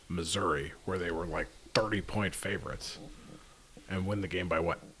against Missouri, where they were like 30-point favorites, and win the game by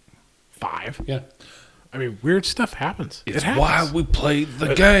what? 5? Yeah. I mean, weird stuff happens. It's it happens. why we played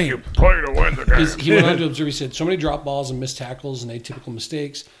the game. You play to win the game. He went on to observe, he said, so many drop balls and missed tackles and atypical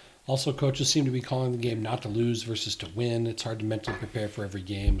mistakes. Also, coaches seem to be calling the game not to lose versus to win. It's hard to mentally prepare for every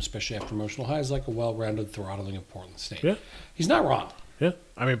game, especially after emotional highs like a well-rounded throttling of Portland State. Yeah. He's not wrong. Yeah.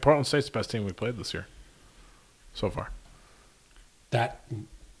 I mean, Portland State's the best team we played this year so far. That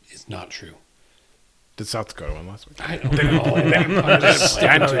is not true. Did South Dakota win last week? I don't know. I'm just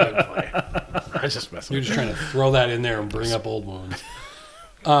sticking to it. I was just messing You're with just trying to throw that in there and bring up old wounds.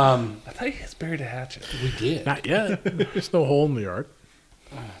 I thought you guys buried a hatchet. We did. Not yet. There's no hole in the yard.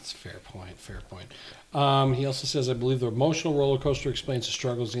 That's a fair point. He also says, I believe the emotional roller coaster explains the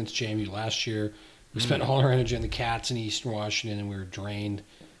struggles against JMU last year. We spent all our energy on the Cats in Eastern Washington, and we were drained.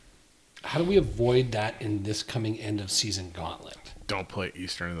 How do we avoid that in this coming end of season gauntlet? Don't play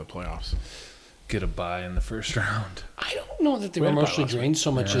Eastern in the playoffs. Get a bye in the first round. I don't know that they We were had a bye emotionally last week. drained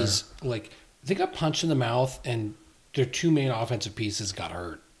so much as like they got punched in the mouth, and their two main offensive pieces got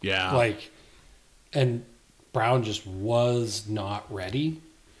hurt. Yeah. And Brown just was not ready.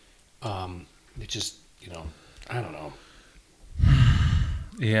 It just, I don't know.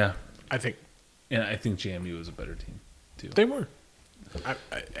 Yeah, I think and I think JMU was a better team too. they were.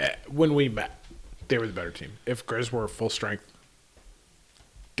 When we met, they were the better team. If Grizz were full strength,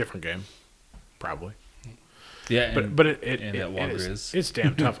 different game, probably. Yeah, But it and at Walgreens. it's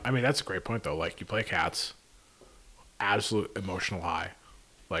damn tough. I mean, that's a great point though. Like you play Cats, absolute emotional high,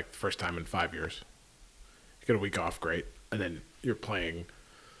 like first time in 5 years. You get a week off, great, and then you're playing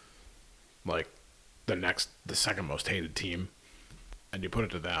like the second most hated team, and you put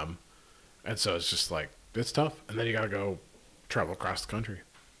it to them, and so it's just like it's tough. And then you got to go travel across the country.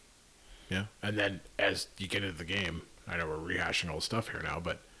 Yeah, and then as you get into the game, I know we're rehashing old stuff here now,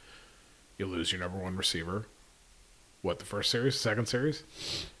 but you lose your number one receiver. What, the first series, second series?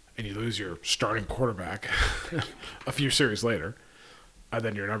 And you lose your starting quarterback a few series later. And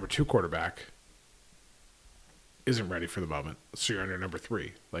then your number two quarterback isn't ready for the moment. So you're under number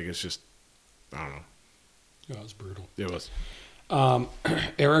three. Like, it's just, I don't know. That was brutal. It was.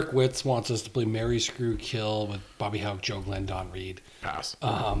 Eric Witz wants us to play Mary Screw Kill with Bobby Houck, Joe Glenn, Don Reed. Pass.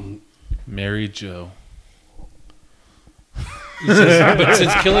 Mary Joe. He says, but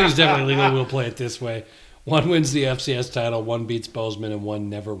since killing is definitely legal, we'll play it this way. One wins the FCS title, one beats Bozeman, and one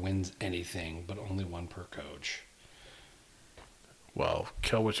never wins anything, but only one per coach. Well,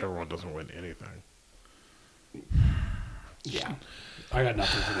 kill whichever one doesn't win anything. Yeah. I got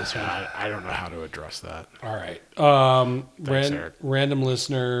nothing for this one. I don't know how to address that. All right. Thanks, Eric. Random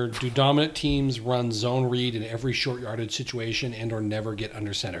listener, do dominant teams run zone read in every short yardage situation and or never get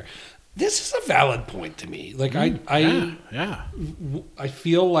under center? This is a valid point to me. Like Yeah. I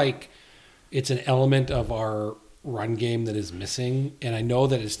feel like it's an element of our run game that is missing. And I know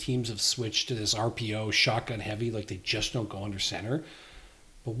that as teams have switched to this RPO shotgun heavy, like they just don't go under center.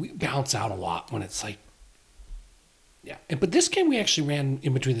 But we bounce out a lot when it's like, yeah. But this game we actually ran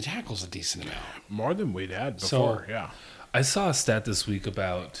in between the tackles a decent amount. More than we'd had before, yeah. I saw a stat this week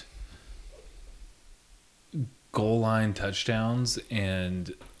about goal line touchdowns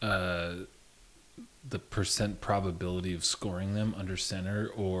and the percent probability of scoring them under center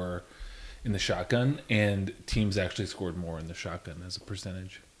or in the shotgun, and teams actually scored more in the shotgun as a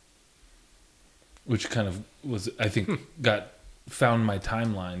percentage, which kind of was, I think, got found my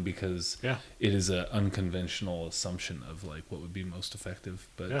timeline because Yeah. it is an unconventional assumption of like what would be most effective.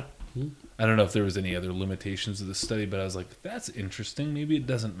 But Yeah. I don't know if there was any other limitations of the study, but I was like, that's interesting. Maybe it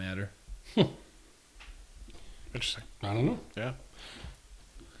doesn't matter. Interesting. I don't know.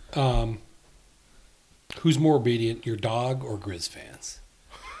 Yeah. Who's more obedient, your dog or Grizz fans?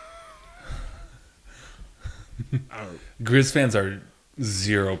 Grizz fans are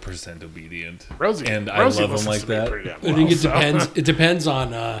 0% obedient, Rosie, and Rosie I love them listens like to me that. pretty damn I well, think it so- depends. It depends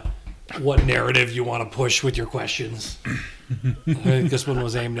on what narrative you want to push with your questions. I think this one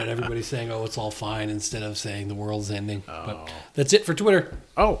was aimed at everybody saying, "Oh, it's all fine," instead of saying the world's ending. But that's it for Twitter.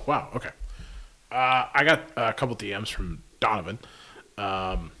 Oh, wow. Okay. I got a couple DMs from Donovan.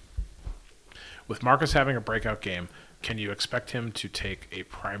 With Marcus having a breakout game, can you expect him to take a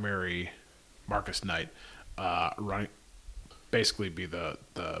primary Marcus Knight, running, basically be the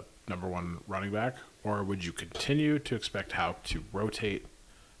number one running back? Or would you continue to expect Houck to rotate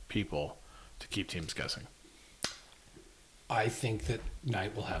people to keep teams guessing? I think that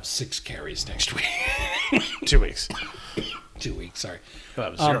Knight will have 6 carries next week. 2 weeks. 2 weeks, sorry. He'll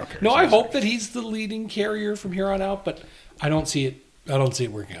have 0 carries No, I next hope week. that he's the leading carrier from here on out, but I don't see it. I don't see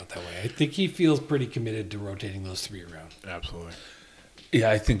it working out that way. I think he feels pretty committed to rotating those 3 around. Absolutely.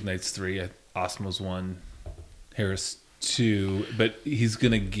 Yeah, I think Knight's 3, Osmo's 1, Harris 2, but he's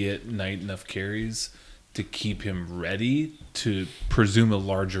going to get Knight enough carries to keep him ready to presume a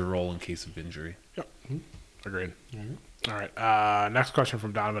larger role in case of injury. Yep. Agreed. All right. Next question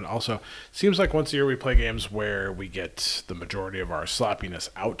from Donovan. Also, seems like once a year we play games where we get the majority of our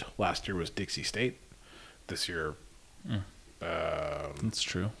sloppiness out. Last year was Dixie State. This year, That's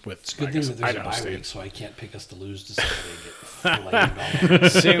true. with It's a good I thing guess, that there's a Idaho bye State. week, so I can't pick us to lose to somebody and get flamed on.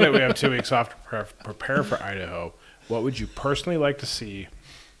 Seeing that we have 2 weeks off to prepare for Idaho, what would you personally like to see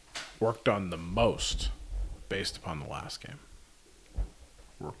worked on the most based upon the last game?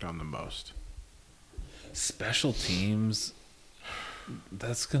 Worked on the most. Special teams.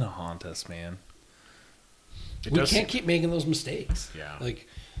 That's gonna haunt us, man. It We does can't keep making those mistakes. Yeah. Like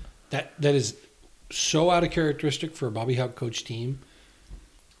that is so out of characteristic for a Bobby Houck coach team.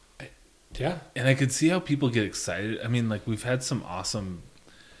 Yeah. And I could see how people get excited. I mean, like we've had some awesome,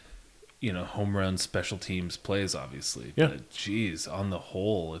 home run special teams plays, obviously. Yeah. But geez, on the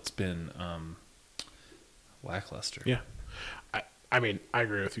whole, it's been lackluster. Yeah. I mean, I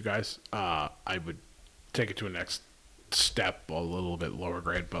agree with you guys. I would take it to a next step, a little bit lower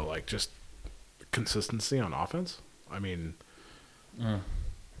grade, but like just consistency on offense. I mean,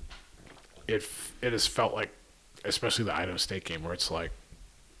 it has felt like, especially the Idaho State game, where it's like,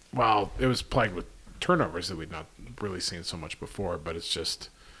 well, it was plagued with turnovers that we'd not really seen so much before, but it's just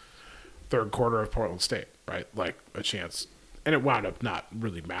third quarter of Portland State, right? Like a chance, and it wound up not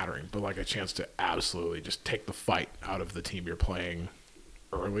really mattering, but like a chance to absolutely just take the fight out of the team you're playing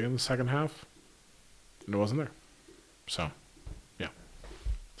early in the second half, and it wasn't there. So, yeah.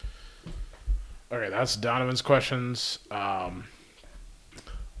 Okay, that's Donovan's questions.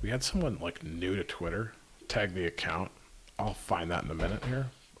 We had someone like new to Twitter tag the account. I'll find that in a minute here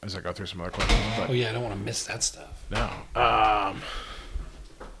as I go through some other questions. But Oh yeah, I don't want to miss that stuff. no.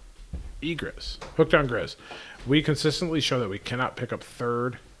 Egriz. Hooked on Grizz. We consistently show that we cannot pick up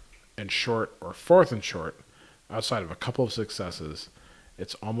third and short or fourth and short outside of a couple of successes.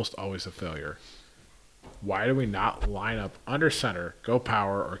 It's almost always a failure. Why do we not line up under center, go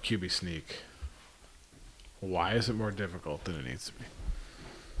power, or QB sneak? Why is it more difficult than it needs to be?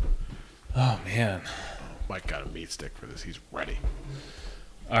 Oh man. Mike got a meat stick for this. He's ready.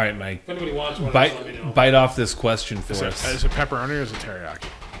 All right, Mike. If anybody wants one, let me know. Bite off this question for Is us. it pepperoni or is it teriyaki?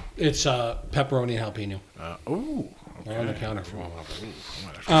 It's pepperoni and jalapeno. Ooh. They're on the counter for one.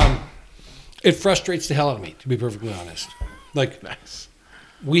 Okay. It frustrates the hell out of me, to be perfectly honest. Like, Nice.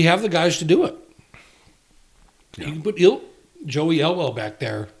 we have the guys to do it. You can put Joey Elwell back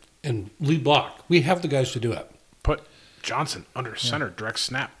there and lead block. We have the guys to do it. Put Johnson under center, direct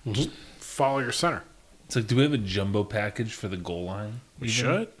snap. Just follow your center. It's like, do we have a jumbo package for the goal line? We even?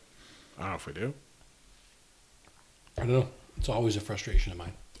 should. I don't know if we do. I don't know. It's always a frustration of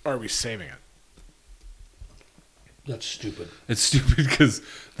mine. Or are we saving it? That's stupid. It's stupid because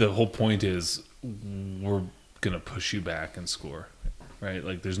the whole point is we're gonna push you back and score, right?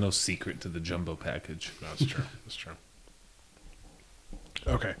 Like, there's no secret to the jumbo package. No, that's true. That's true.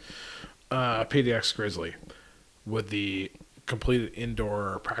 Okay. PDX Grizzly. Would the completed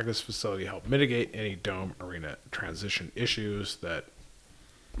indoor practice facility help mitigate any dome arena transition issues that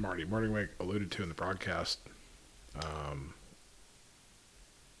Marty Morningwig alluded to in the broadcast?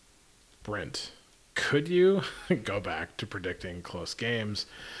 Brent, could you go back to predicting close games?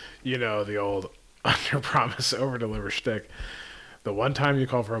 You know, the old under-promise, over-deliver shtick. The one time you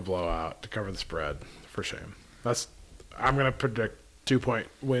call for a blowout to cover the spread, for shame. I'm going to predict 2-point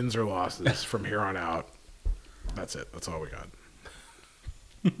wins or losses from here on out. That's it. That's all we got.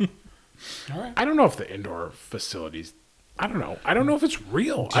 All right. I don't know if the indoor facilities, I don't know. I don't know if it's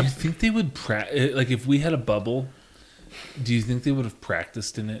real. Do you think they would like if we had a bubble? Do you think they would have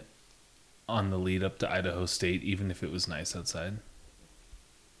practiced in it on the lead up to Idaho State, even if it was nice outside?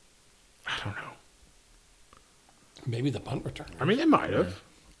 I don't know. Maybe the punt return. I mean, they might have.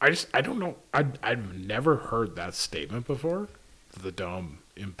 I don't know. I've never heard that statement before. That the dome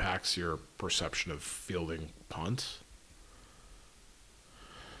impacts your perception of fielding punts.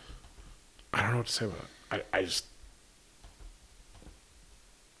 I don't know what to say about it.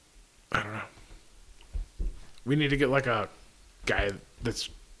 I don't know. We need to get like a guy that's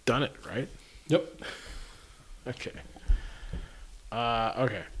done it, right? Yep. Okay.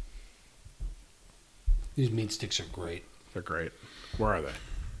 Okay. These meat sticks are great. They're great. Where are they?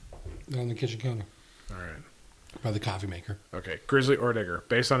 They're on the kitchen counter All right. by the coffee maker. Okay. Grizzly or Digger,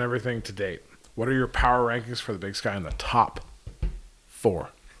 based on everything to date, what are your power rankings for the Big Sky in the top 4?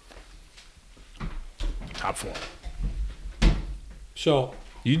 Top 4. So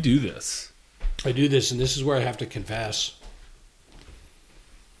You do this. I do this, and this is where I have to confess.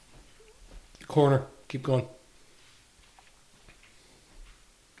 Corner. Keep going.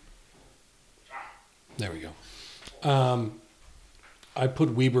 There we go. I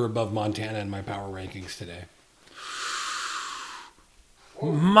put Weber above Montana in my power rankings today.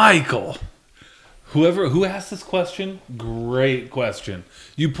 Michael, who asked this question? Great question.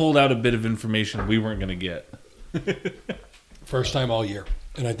 You pulled out a bit of information we weren't going to get. First time all year.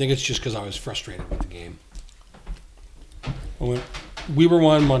 And I think it's just because I was frustrated with the game. I went Weber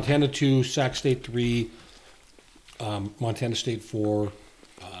 1, Montana 2, Sac State 3, Montana State 4,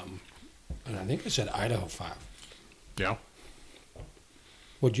 and I think I said Idaho 5. Yeah.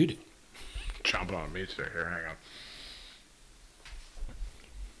 What'd you do? Chomping on me today. Here, hang on.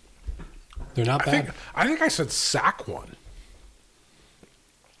 They're not bad. I think I said Sac won.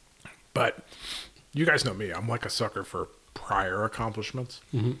 But you guys know me. I'm like a sucker for prior accomplishments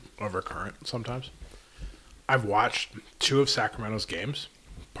over current sometimes. I've watched 2 of Sacramento's games,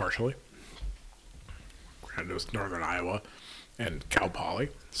 partially. And it was Northern Iowa and Cal Poly.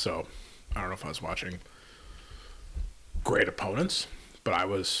 So I don't know if I was watching great opponents, but I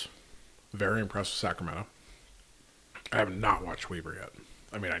was very impressed with Sacramento. I have not watched Weber yet.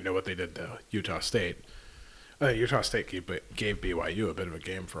 I mean, I know what they did to Utah State. Utah State gave BYU a bit of a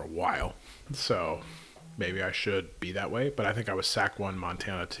game for a while, so maybe I should be that way. But I think I was Sac 1,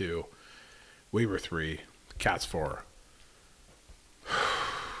 Montana 2, Weber 3, Cats 4.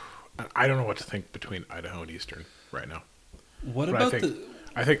 I don't know what to think between Idaho and Eastern right now. What But about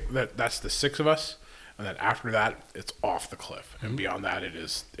I think that's the 6 of us, and then after that, it's off the cliff, and beyond that,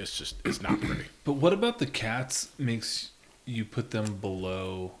 it's not pretty. But what about the Cats makes you put them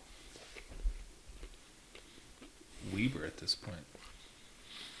below Weber at this point?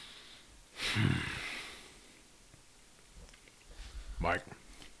 Mike,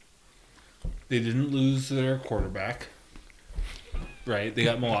 They didn't lose their quarterback, right? They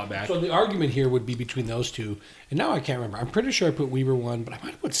got Malott back. So the argument here would be between those two, and now I can't remember. I'm pretty sure I put Weber 1, but I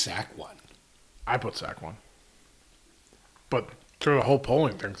might have put Sac 1. I put Sac 1, but through the whole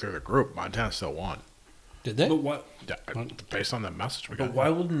polling thing through the group, Montana still won. Did they? But what? Based on that message we got. But why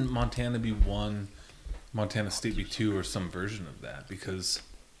wouldn't Montana be 1, Montana State be 2, or some version of that? Because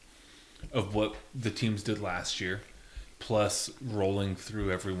of what the teams did last year, plus rolling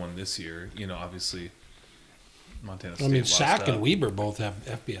through everyone this year. You know, obviously, Montana State. I mean, lost Sac out. and Weber both have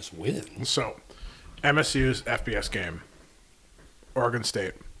FBS wins. So, MSU's FBS game, Oregon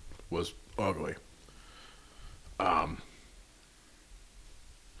State, was ugly.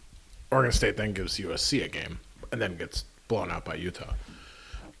 Oregon State then gives USC a game and then gets blown out by Utah.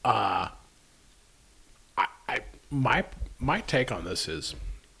 My take on this is,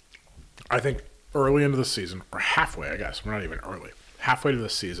 I think early into the season, or halfway, I guess, we're not even early, halfway to the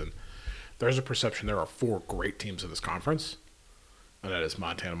season, there's a perception there are 4 great teams in this conference, and that is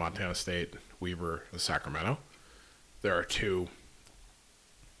Montana, Montana State, Weber, and Sacramento. There are 2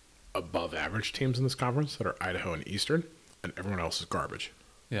 above average teams in this conference that are Idaho and Eastern, and everyone else is garbage.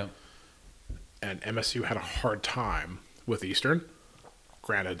 Yeah. And MSU had a hard time with Eastern.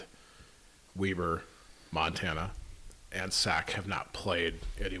 Granted, Weber, Montana, and Sac have not played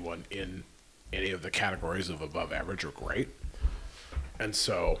anyone in any of the categories of above average or great. And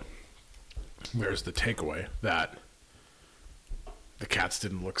so there's the takeaway that the Cats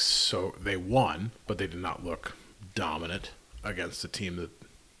didn't look so... They won, but they did not look dominant against a team that,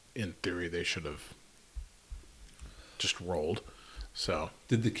 in theory, they should have just rolled. So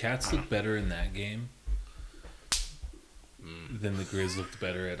Did the Cats look better in that game than the Grizz looked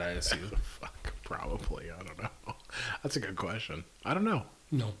better at ISU? fuck, probably. I don't know. That's a good question. I don't know.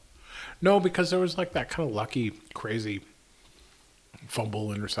 No. Because there was like that kind of lucky, crazy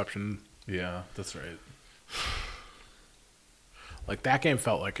fumble interception. Yeah, that's right. Like that game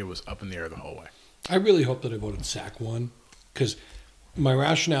felt like it was up in the air the whole way. I really hope that I voted Sac 1, because my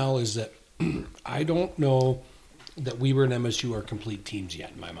rationale is that I don't know that Weber and MSU are complete teams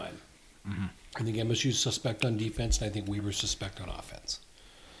yet in my mind. Mm-hmm. I think MSU's suspect on defense, and I think Weber's suspect on offense.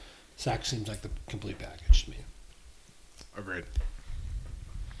 Sac seems like the complete package to me. Agreed.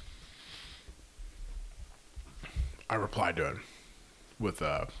 I replied to it with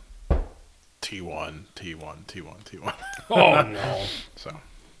T1, T1, T1, T1. Oh, no. So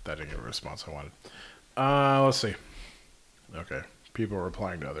that didn't get a response I wanted. Let's see. Okay. People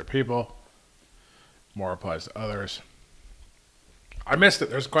replying to other people. More replies to others. I missed it.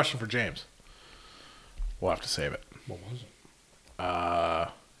 There's a question for James. We'll have to save it. What was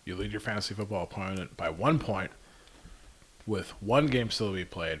it? You lead your fantasy football opponent by 1 point with 1 game still to be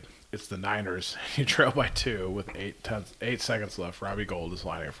played. It's the Niners. You trail by 2 with 8 seconds left. Robbie Gold is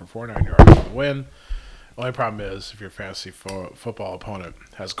lining up for 49 yards for the win. Only problem is, if your fantasy football opponent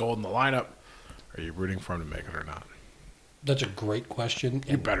has Gold in the lineup, are you rooting for him to make it or not? That's a great question.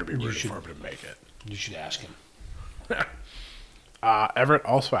 You better be rooting for him to make it. You should ask him. Everett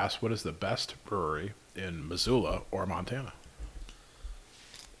also asked, what is the best brewery in Missoula or Montana?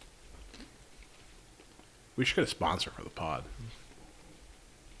 We should get a sponsor for the pod.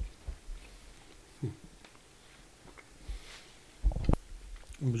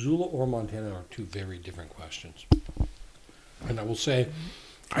 Missoula or Montana are 2 very different questions. And I will say,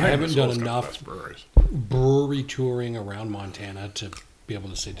 I think haven't done Missoula's got the enough best breweries. brewery touring around Montana to be able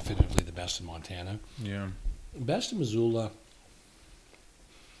to say definitively the best in Montana. Yeah. Best in Missoula.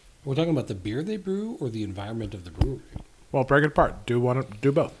 We're talking about the beer they brew or the environment of the brewery? Well, break it apart. Do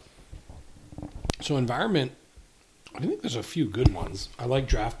both. So environment, I think there's a few good ones. I like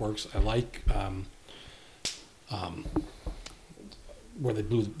DraftWorks. I like where they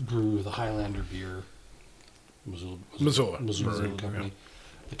brew the Highlander beer. Missoula Brewing Company. yeah.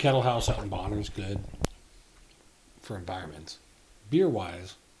 The Kettle House out in Bonner's good for environments. Beer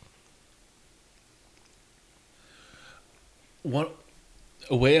wise,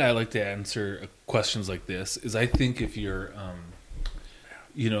 A way I like to answer questions like this is I think if you're, a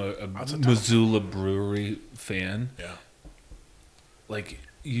That's a tough Missoula brewery fan, Yeah. like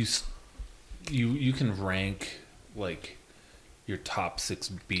you can rank like your top 6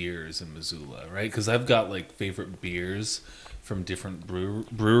 beers in Missoula, right? Because I've got like favorite beers from different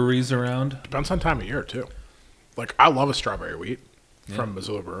breweries around. Depends on time of year too. Like I love a strawberry wheat Yeah. from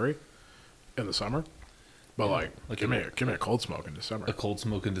Missoula Brewery in the summer, but Yeah. like give me a cold smoke in December. A cold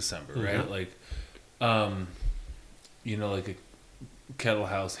smoke in December, Mhm. right? Like, like a Kettle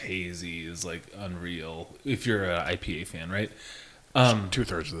House hazy is like unreal if you're an IPA fan, right?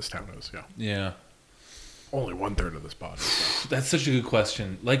 2/3 of this town is Yeah, only 1/3 of this pod. Is, so. that's such a good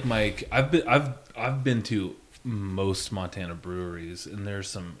question. Like Mike, I've been to most Montana breweries, and there's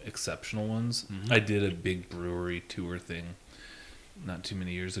some exceptional ones. I did a big brewery tour thing not too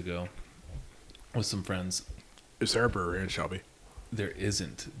many years ago with some friends. Is there a brewery in Shelby? There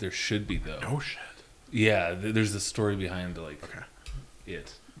isn't. There should be though. No shit. Yeah, there's a story behind like Okay.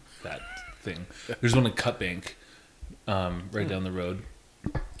 that thing. There's one in Cutbank, right down the road.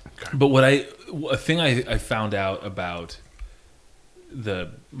 Okay. But a thing I found out about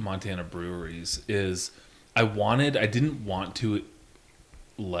the Montana breweries is I didn't want to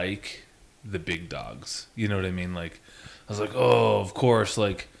like the big dogs. You know what I mean? Like I was like, oh, of course,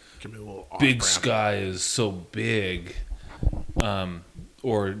 like Give me a little Big off-brand. Sky is so big.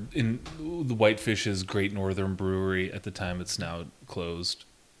 Or in the Whitefish's Great Northern Brewery at the time, it's now closed.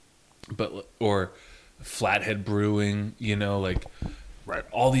 Or Flathead Brewing, like Right.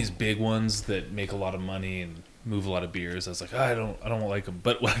 all these big ones that make a lot of money and move a lot of beers. I was like, I don't like them.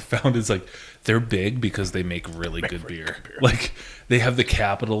 But what I found is like they're big because they make really good really beer. good beer. Like they have the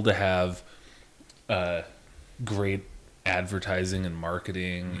capital to have great advertising and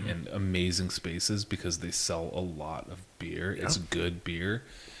marketing and amazing spaces because they sell a lot of beer. It's good beer.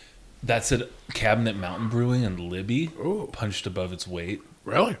 That said, Cabinet Mountain Brewing and Libby Ooh. punched above its weight.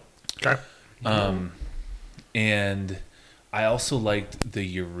 Really? Okay. And I also liked the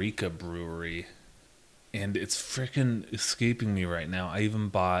Eureka Brewery, and it's freaking escaping me right now. I even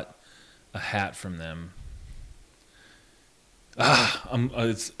bought a hat from them. I'm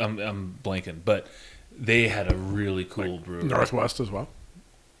blanking, but they had a really cool brewery. Northwest as well.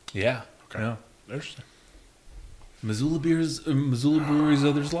 Yeah. Okay. Yeah. Interesting. Missoula breweries,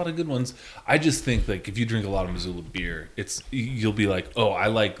 though, there's a lot of good ones. I just think like if you drink a lot of Missoula beer, you'll be like, oh, I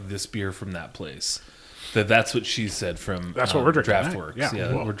like this beer from that place. That's what she said from That's what we're drinking tonight. DraftWorks. Yeah,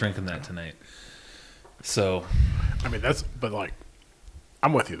 Yeah, well, we're drinking that tonight. So I mean but like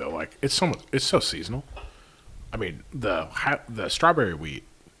I'm with you though. Like it's so seasonal. I mean the strawberry wheat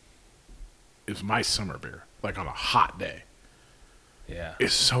is my summer beer. Like on a hot day, yeah,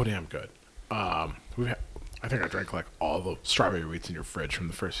 it's so damn good. I think I drank like all the strawberry wheats in your fridge from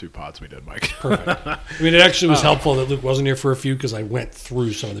the first few pods we did, Mike. perfect. I mean, it actually was helpful that Luke wasn't here for a few because I went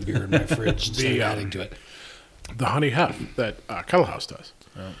through some of the beer in my fridge instead of adding to it. The honey hef that Kettle House does.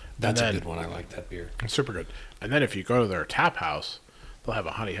 That's And a then- good one. I like that beer. It's super good. And then if you go to their tap house, they'll have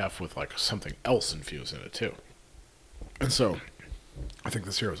a honey hef with like something else infused in it too. And so I think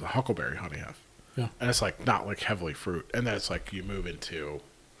this year was a huckleberry honey hef. Yeah. And it's like not like heavily fruit. And then it's like you move into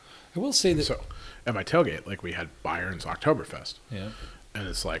I will say that so at my tailgate, like we had Bayern's Oktoberfest. yeah. And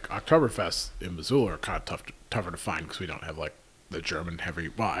it's like Oktoberfest in Missoula are kind of tougher to find because we don't have like the German heavy.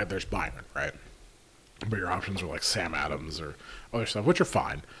 Well, there's Bayern, right? But your options are like Sam Adams or other stuff, which are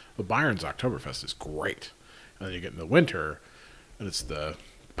fine. But Bayern's Oktoberfest is great. And then you get in the winter, and it's the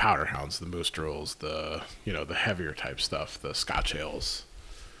Powder Hounds, the Moose Drills, the heavier type stuff, the Scotch ales.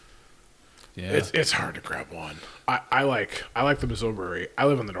 Yeah. It's hard to grab one. I like the Missoula Brewery. I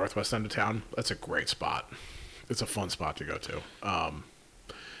live on the northwest end of town. That's a great spot. It's a fun spot to go to.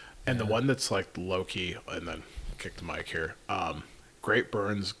 And the one that's like low key, and then kick the mic here. Great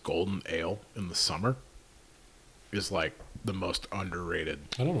Burns Golden Ale in the summer is like the most underrated.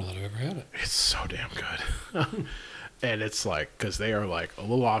 I don't know that I've ever had it. It's so damn good. And it's like, because they are like a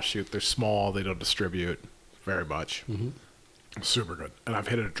little offshoot. They're small. They don't distribute very much. Mm-hmm. Super good. And I've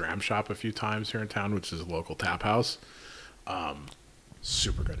hit a dram shop a few times here in town, which is a local tap house.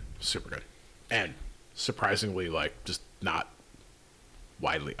 Super good. Super good. And surprisingly, like, just not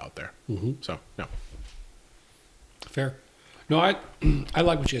widely out there. Mm-hmm. So, no. Fair. No, I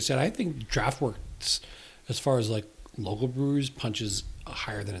like what you said. I think as far as like local breweries, Punch is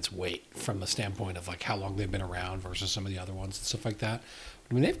higher than its weight from the standpoint of like how long they've been around versus some of the other ones and stuff like that.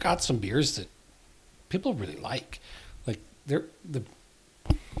 I mean, they've got some beers that people really like. Like the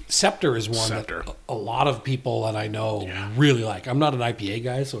Scepter is one Scepter. that a lot of people that I know Yeah. really like. I'm not an IPA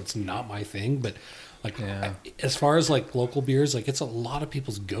guy, so it's not my thing, but like Yeah. as far as like local beers, like it's a lot of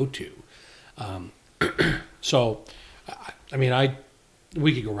people's go-to. So, I mean,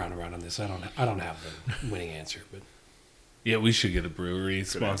 we could go round and round on this. I don't have the winning answer, but Yeah, we should get a brewery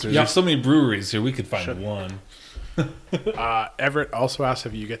sponsor. Yep. There's so many breweries here. We could find Should. one. Everett also asked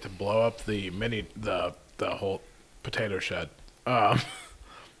if you get to blow up the whole potato shed.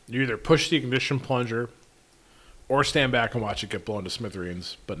 You either push the ignition plunger or stand back and watch it get blown to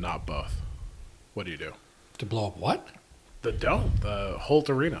smithereens, but not both. What do you do? to blow up what? The dome, the Holt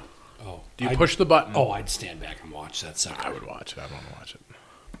Arena. Oh, Do you push the button? Oh, I'd stand back and watch that sucker. I would watch it. I want to watch it.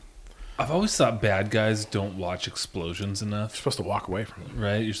 I've always thought bad guys don't watch explosions You're enough, supposed to walk away from it.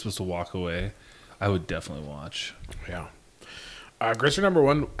 right? You're supposed to walk away. I would definitely watch. Yeah. Grisser number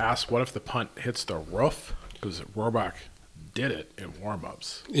 1 asks, what if the punt hits the roof? Because Rohrbach did it in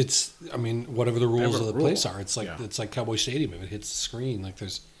warm-ups. It's, I mean, whatever the rules have of a the place rule. are. It's like Yeah. it's like Cowboy Stadium. If it hits the screen, like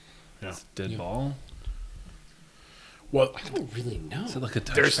there's, Yeah. Dead Yeah. ball? Well, I don't really know. Is it like a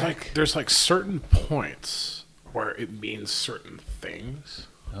touchback? there's like certain points where it means certain things.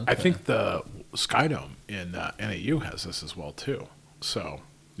 I Okay. think the Skydome in NAU has this as well too. So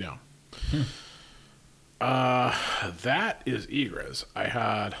yeah, that is Egres.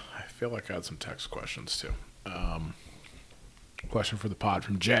 I feel like I had some text questions too. Question for the pod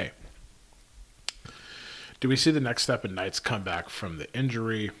from Jay. Do we see the next step in Knight's comeback from the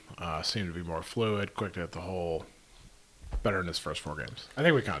injury? Seemed to be more fluid, quick to hit the hole, better in his first 4 games. I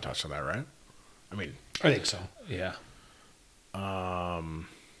think we kind of touched on that, right? I mean, I think so. Yeah.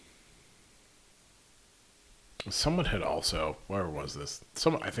 someone had also, where was this?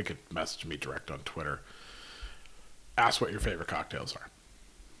 Someone, I think it messaged me direct on Twitter. Ask what your favorite cocktails are.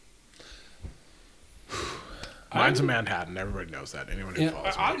 Mine's a Manhattan. Everybody knows that. Anyone who Yeah,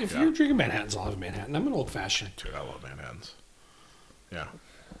 follows me. if Yeah. you're drinking Manhattans, I'll have a Manhattan. I'm an old fashioned. Dude, I love Manhattans. Yeah.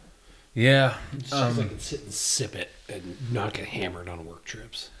 Yeah. Just I can sit and sip it and not get hammered on work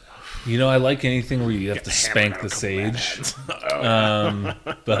trips. You know, I like anything where you have Get to hammered spank on a the couple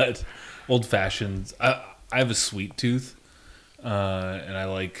sage. But old fashions. I have a sweet tooth, and I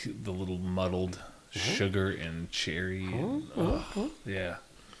like the little muddled sugar and cherry. Yeah.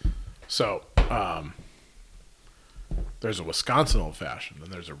 So, there's a Wisconsin old fashioned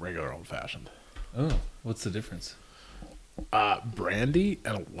and there's a regular old fashioned. Oh, what's the difference? Brandy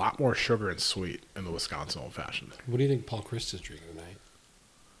and a lot more sugar and sweet in the Wisconsin old fashioned. What do you think Paul Christ is drinking tonight?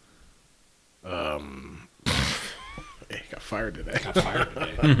 He got fired today. Got fired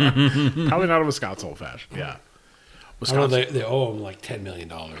today. Probably not a Wisconsin old fashioned. Yeah. I know Wisconsin. they owe him like $10 million,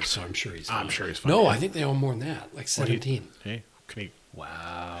 so I'm sure he's fine. I'm sure he's fine. No, I think they owe him more than that, like 17. Hey, can he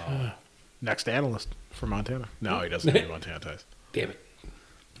Wow. next analyst for Montana? No, he doesn't have any Montana ties. Damn it.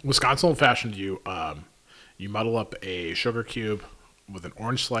 Wisconsin old fashioned, you muddle up a sugar cube with an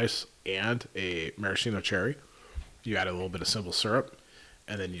orange slice and a maraschino cherry. You add a little bit of simple syrup,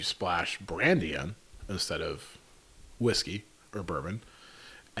 and then you splash brandy in instead of whiskey or bourbon,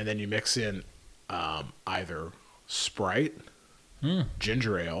 and then you mix in either Sprite,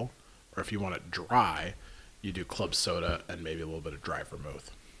 ginger ale, or if you want it dry, you do club soda and maybe a little bit of dry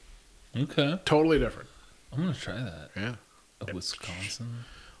vermouth. Okay. Totally different. I'm going to try that. Yeah. A Wisconsin.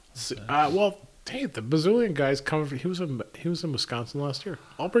 Well, hey, the Bazillion guy's coming. He was in Wisconsin last year.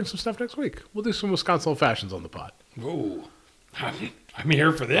 I'll bring some stuff next week. We'll do some Wisconsin old fashions on the pod. Ooh. I'm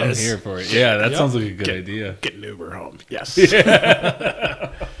here for I'm this. here for it. Yeah, that Yep. sounds like a good idea. Get an Uber home. Yes.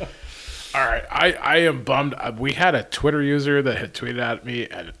 All right. I am bummed. We had a Twitter user that had tweeted at me,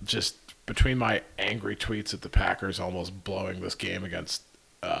 and just between my angry tweets at the Packers almost blowing this game against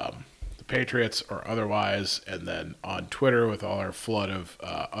the Patriots or otherwise, and then on Twitter with all our flood of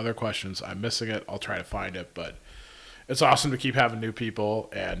other questions, I'm missing it. I'll try to find it, but it's awesome to keep having new people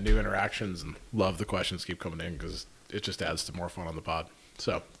and new interactions, and love the questions keep coming in because it just adds to more fun on the pod.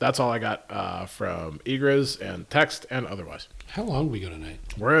 So that's all I got from Egres and text and otherwise. How long do we go tonight?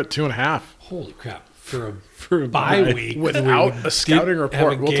 We're at 2.5 Holy crap. For a for bye week. without a scouting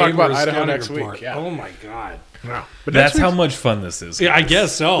report. We'll talk about Idaho next week. Yeah. Oh my God. No. But That's next how week's- much fun this is. Yeah, I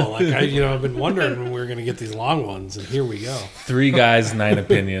guess so. Like I've been wondering when we were going to get these long ones, and here we go. 3 guys, 9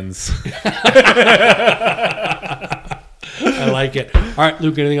 opinions. I like it. All right,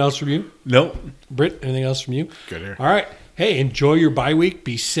 Luke. Anything else from you? Nope. Britt, anything else from you? Good here. All right. Hey, enjoy your bye week.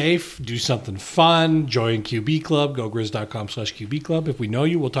 Be safe. Do something fun. Join QB Club. Go grizz.com/QB Club. If we know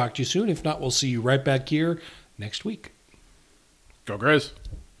you, we'll talk to you soon. If not, we'll see you right back here next week. Go Grizz.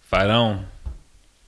 Fight on.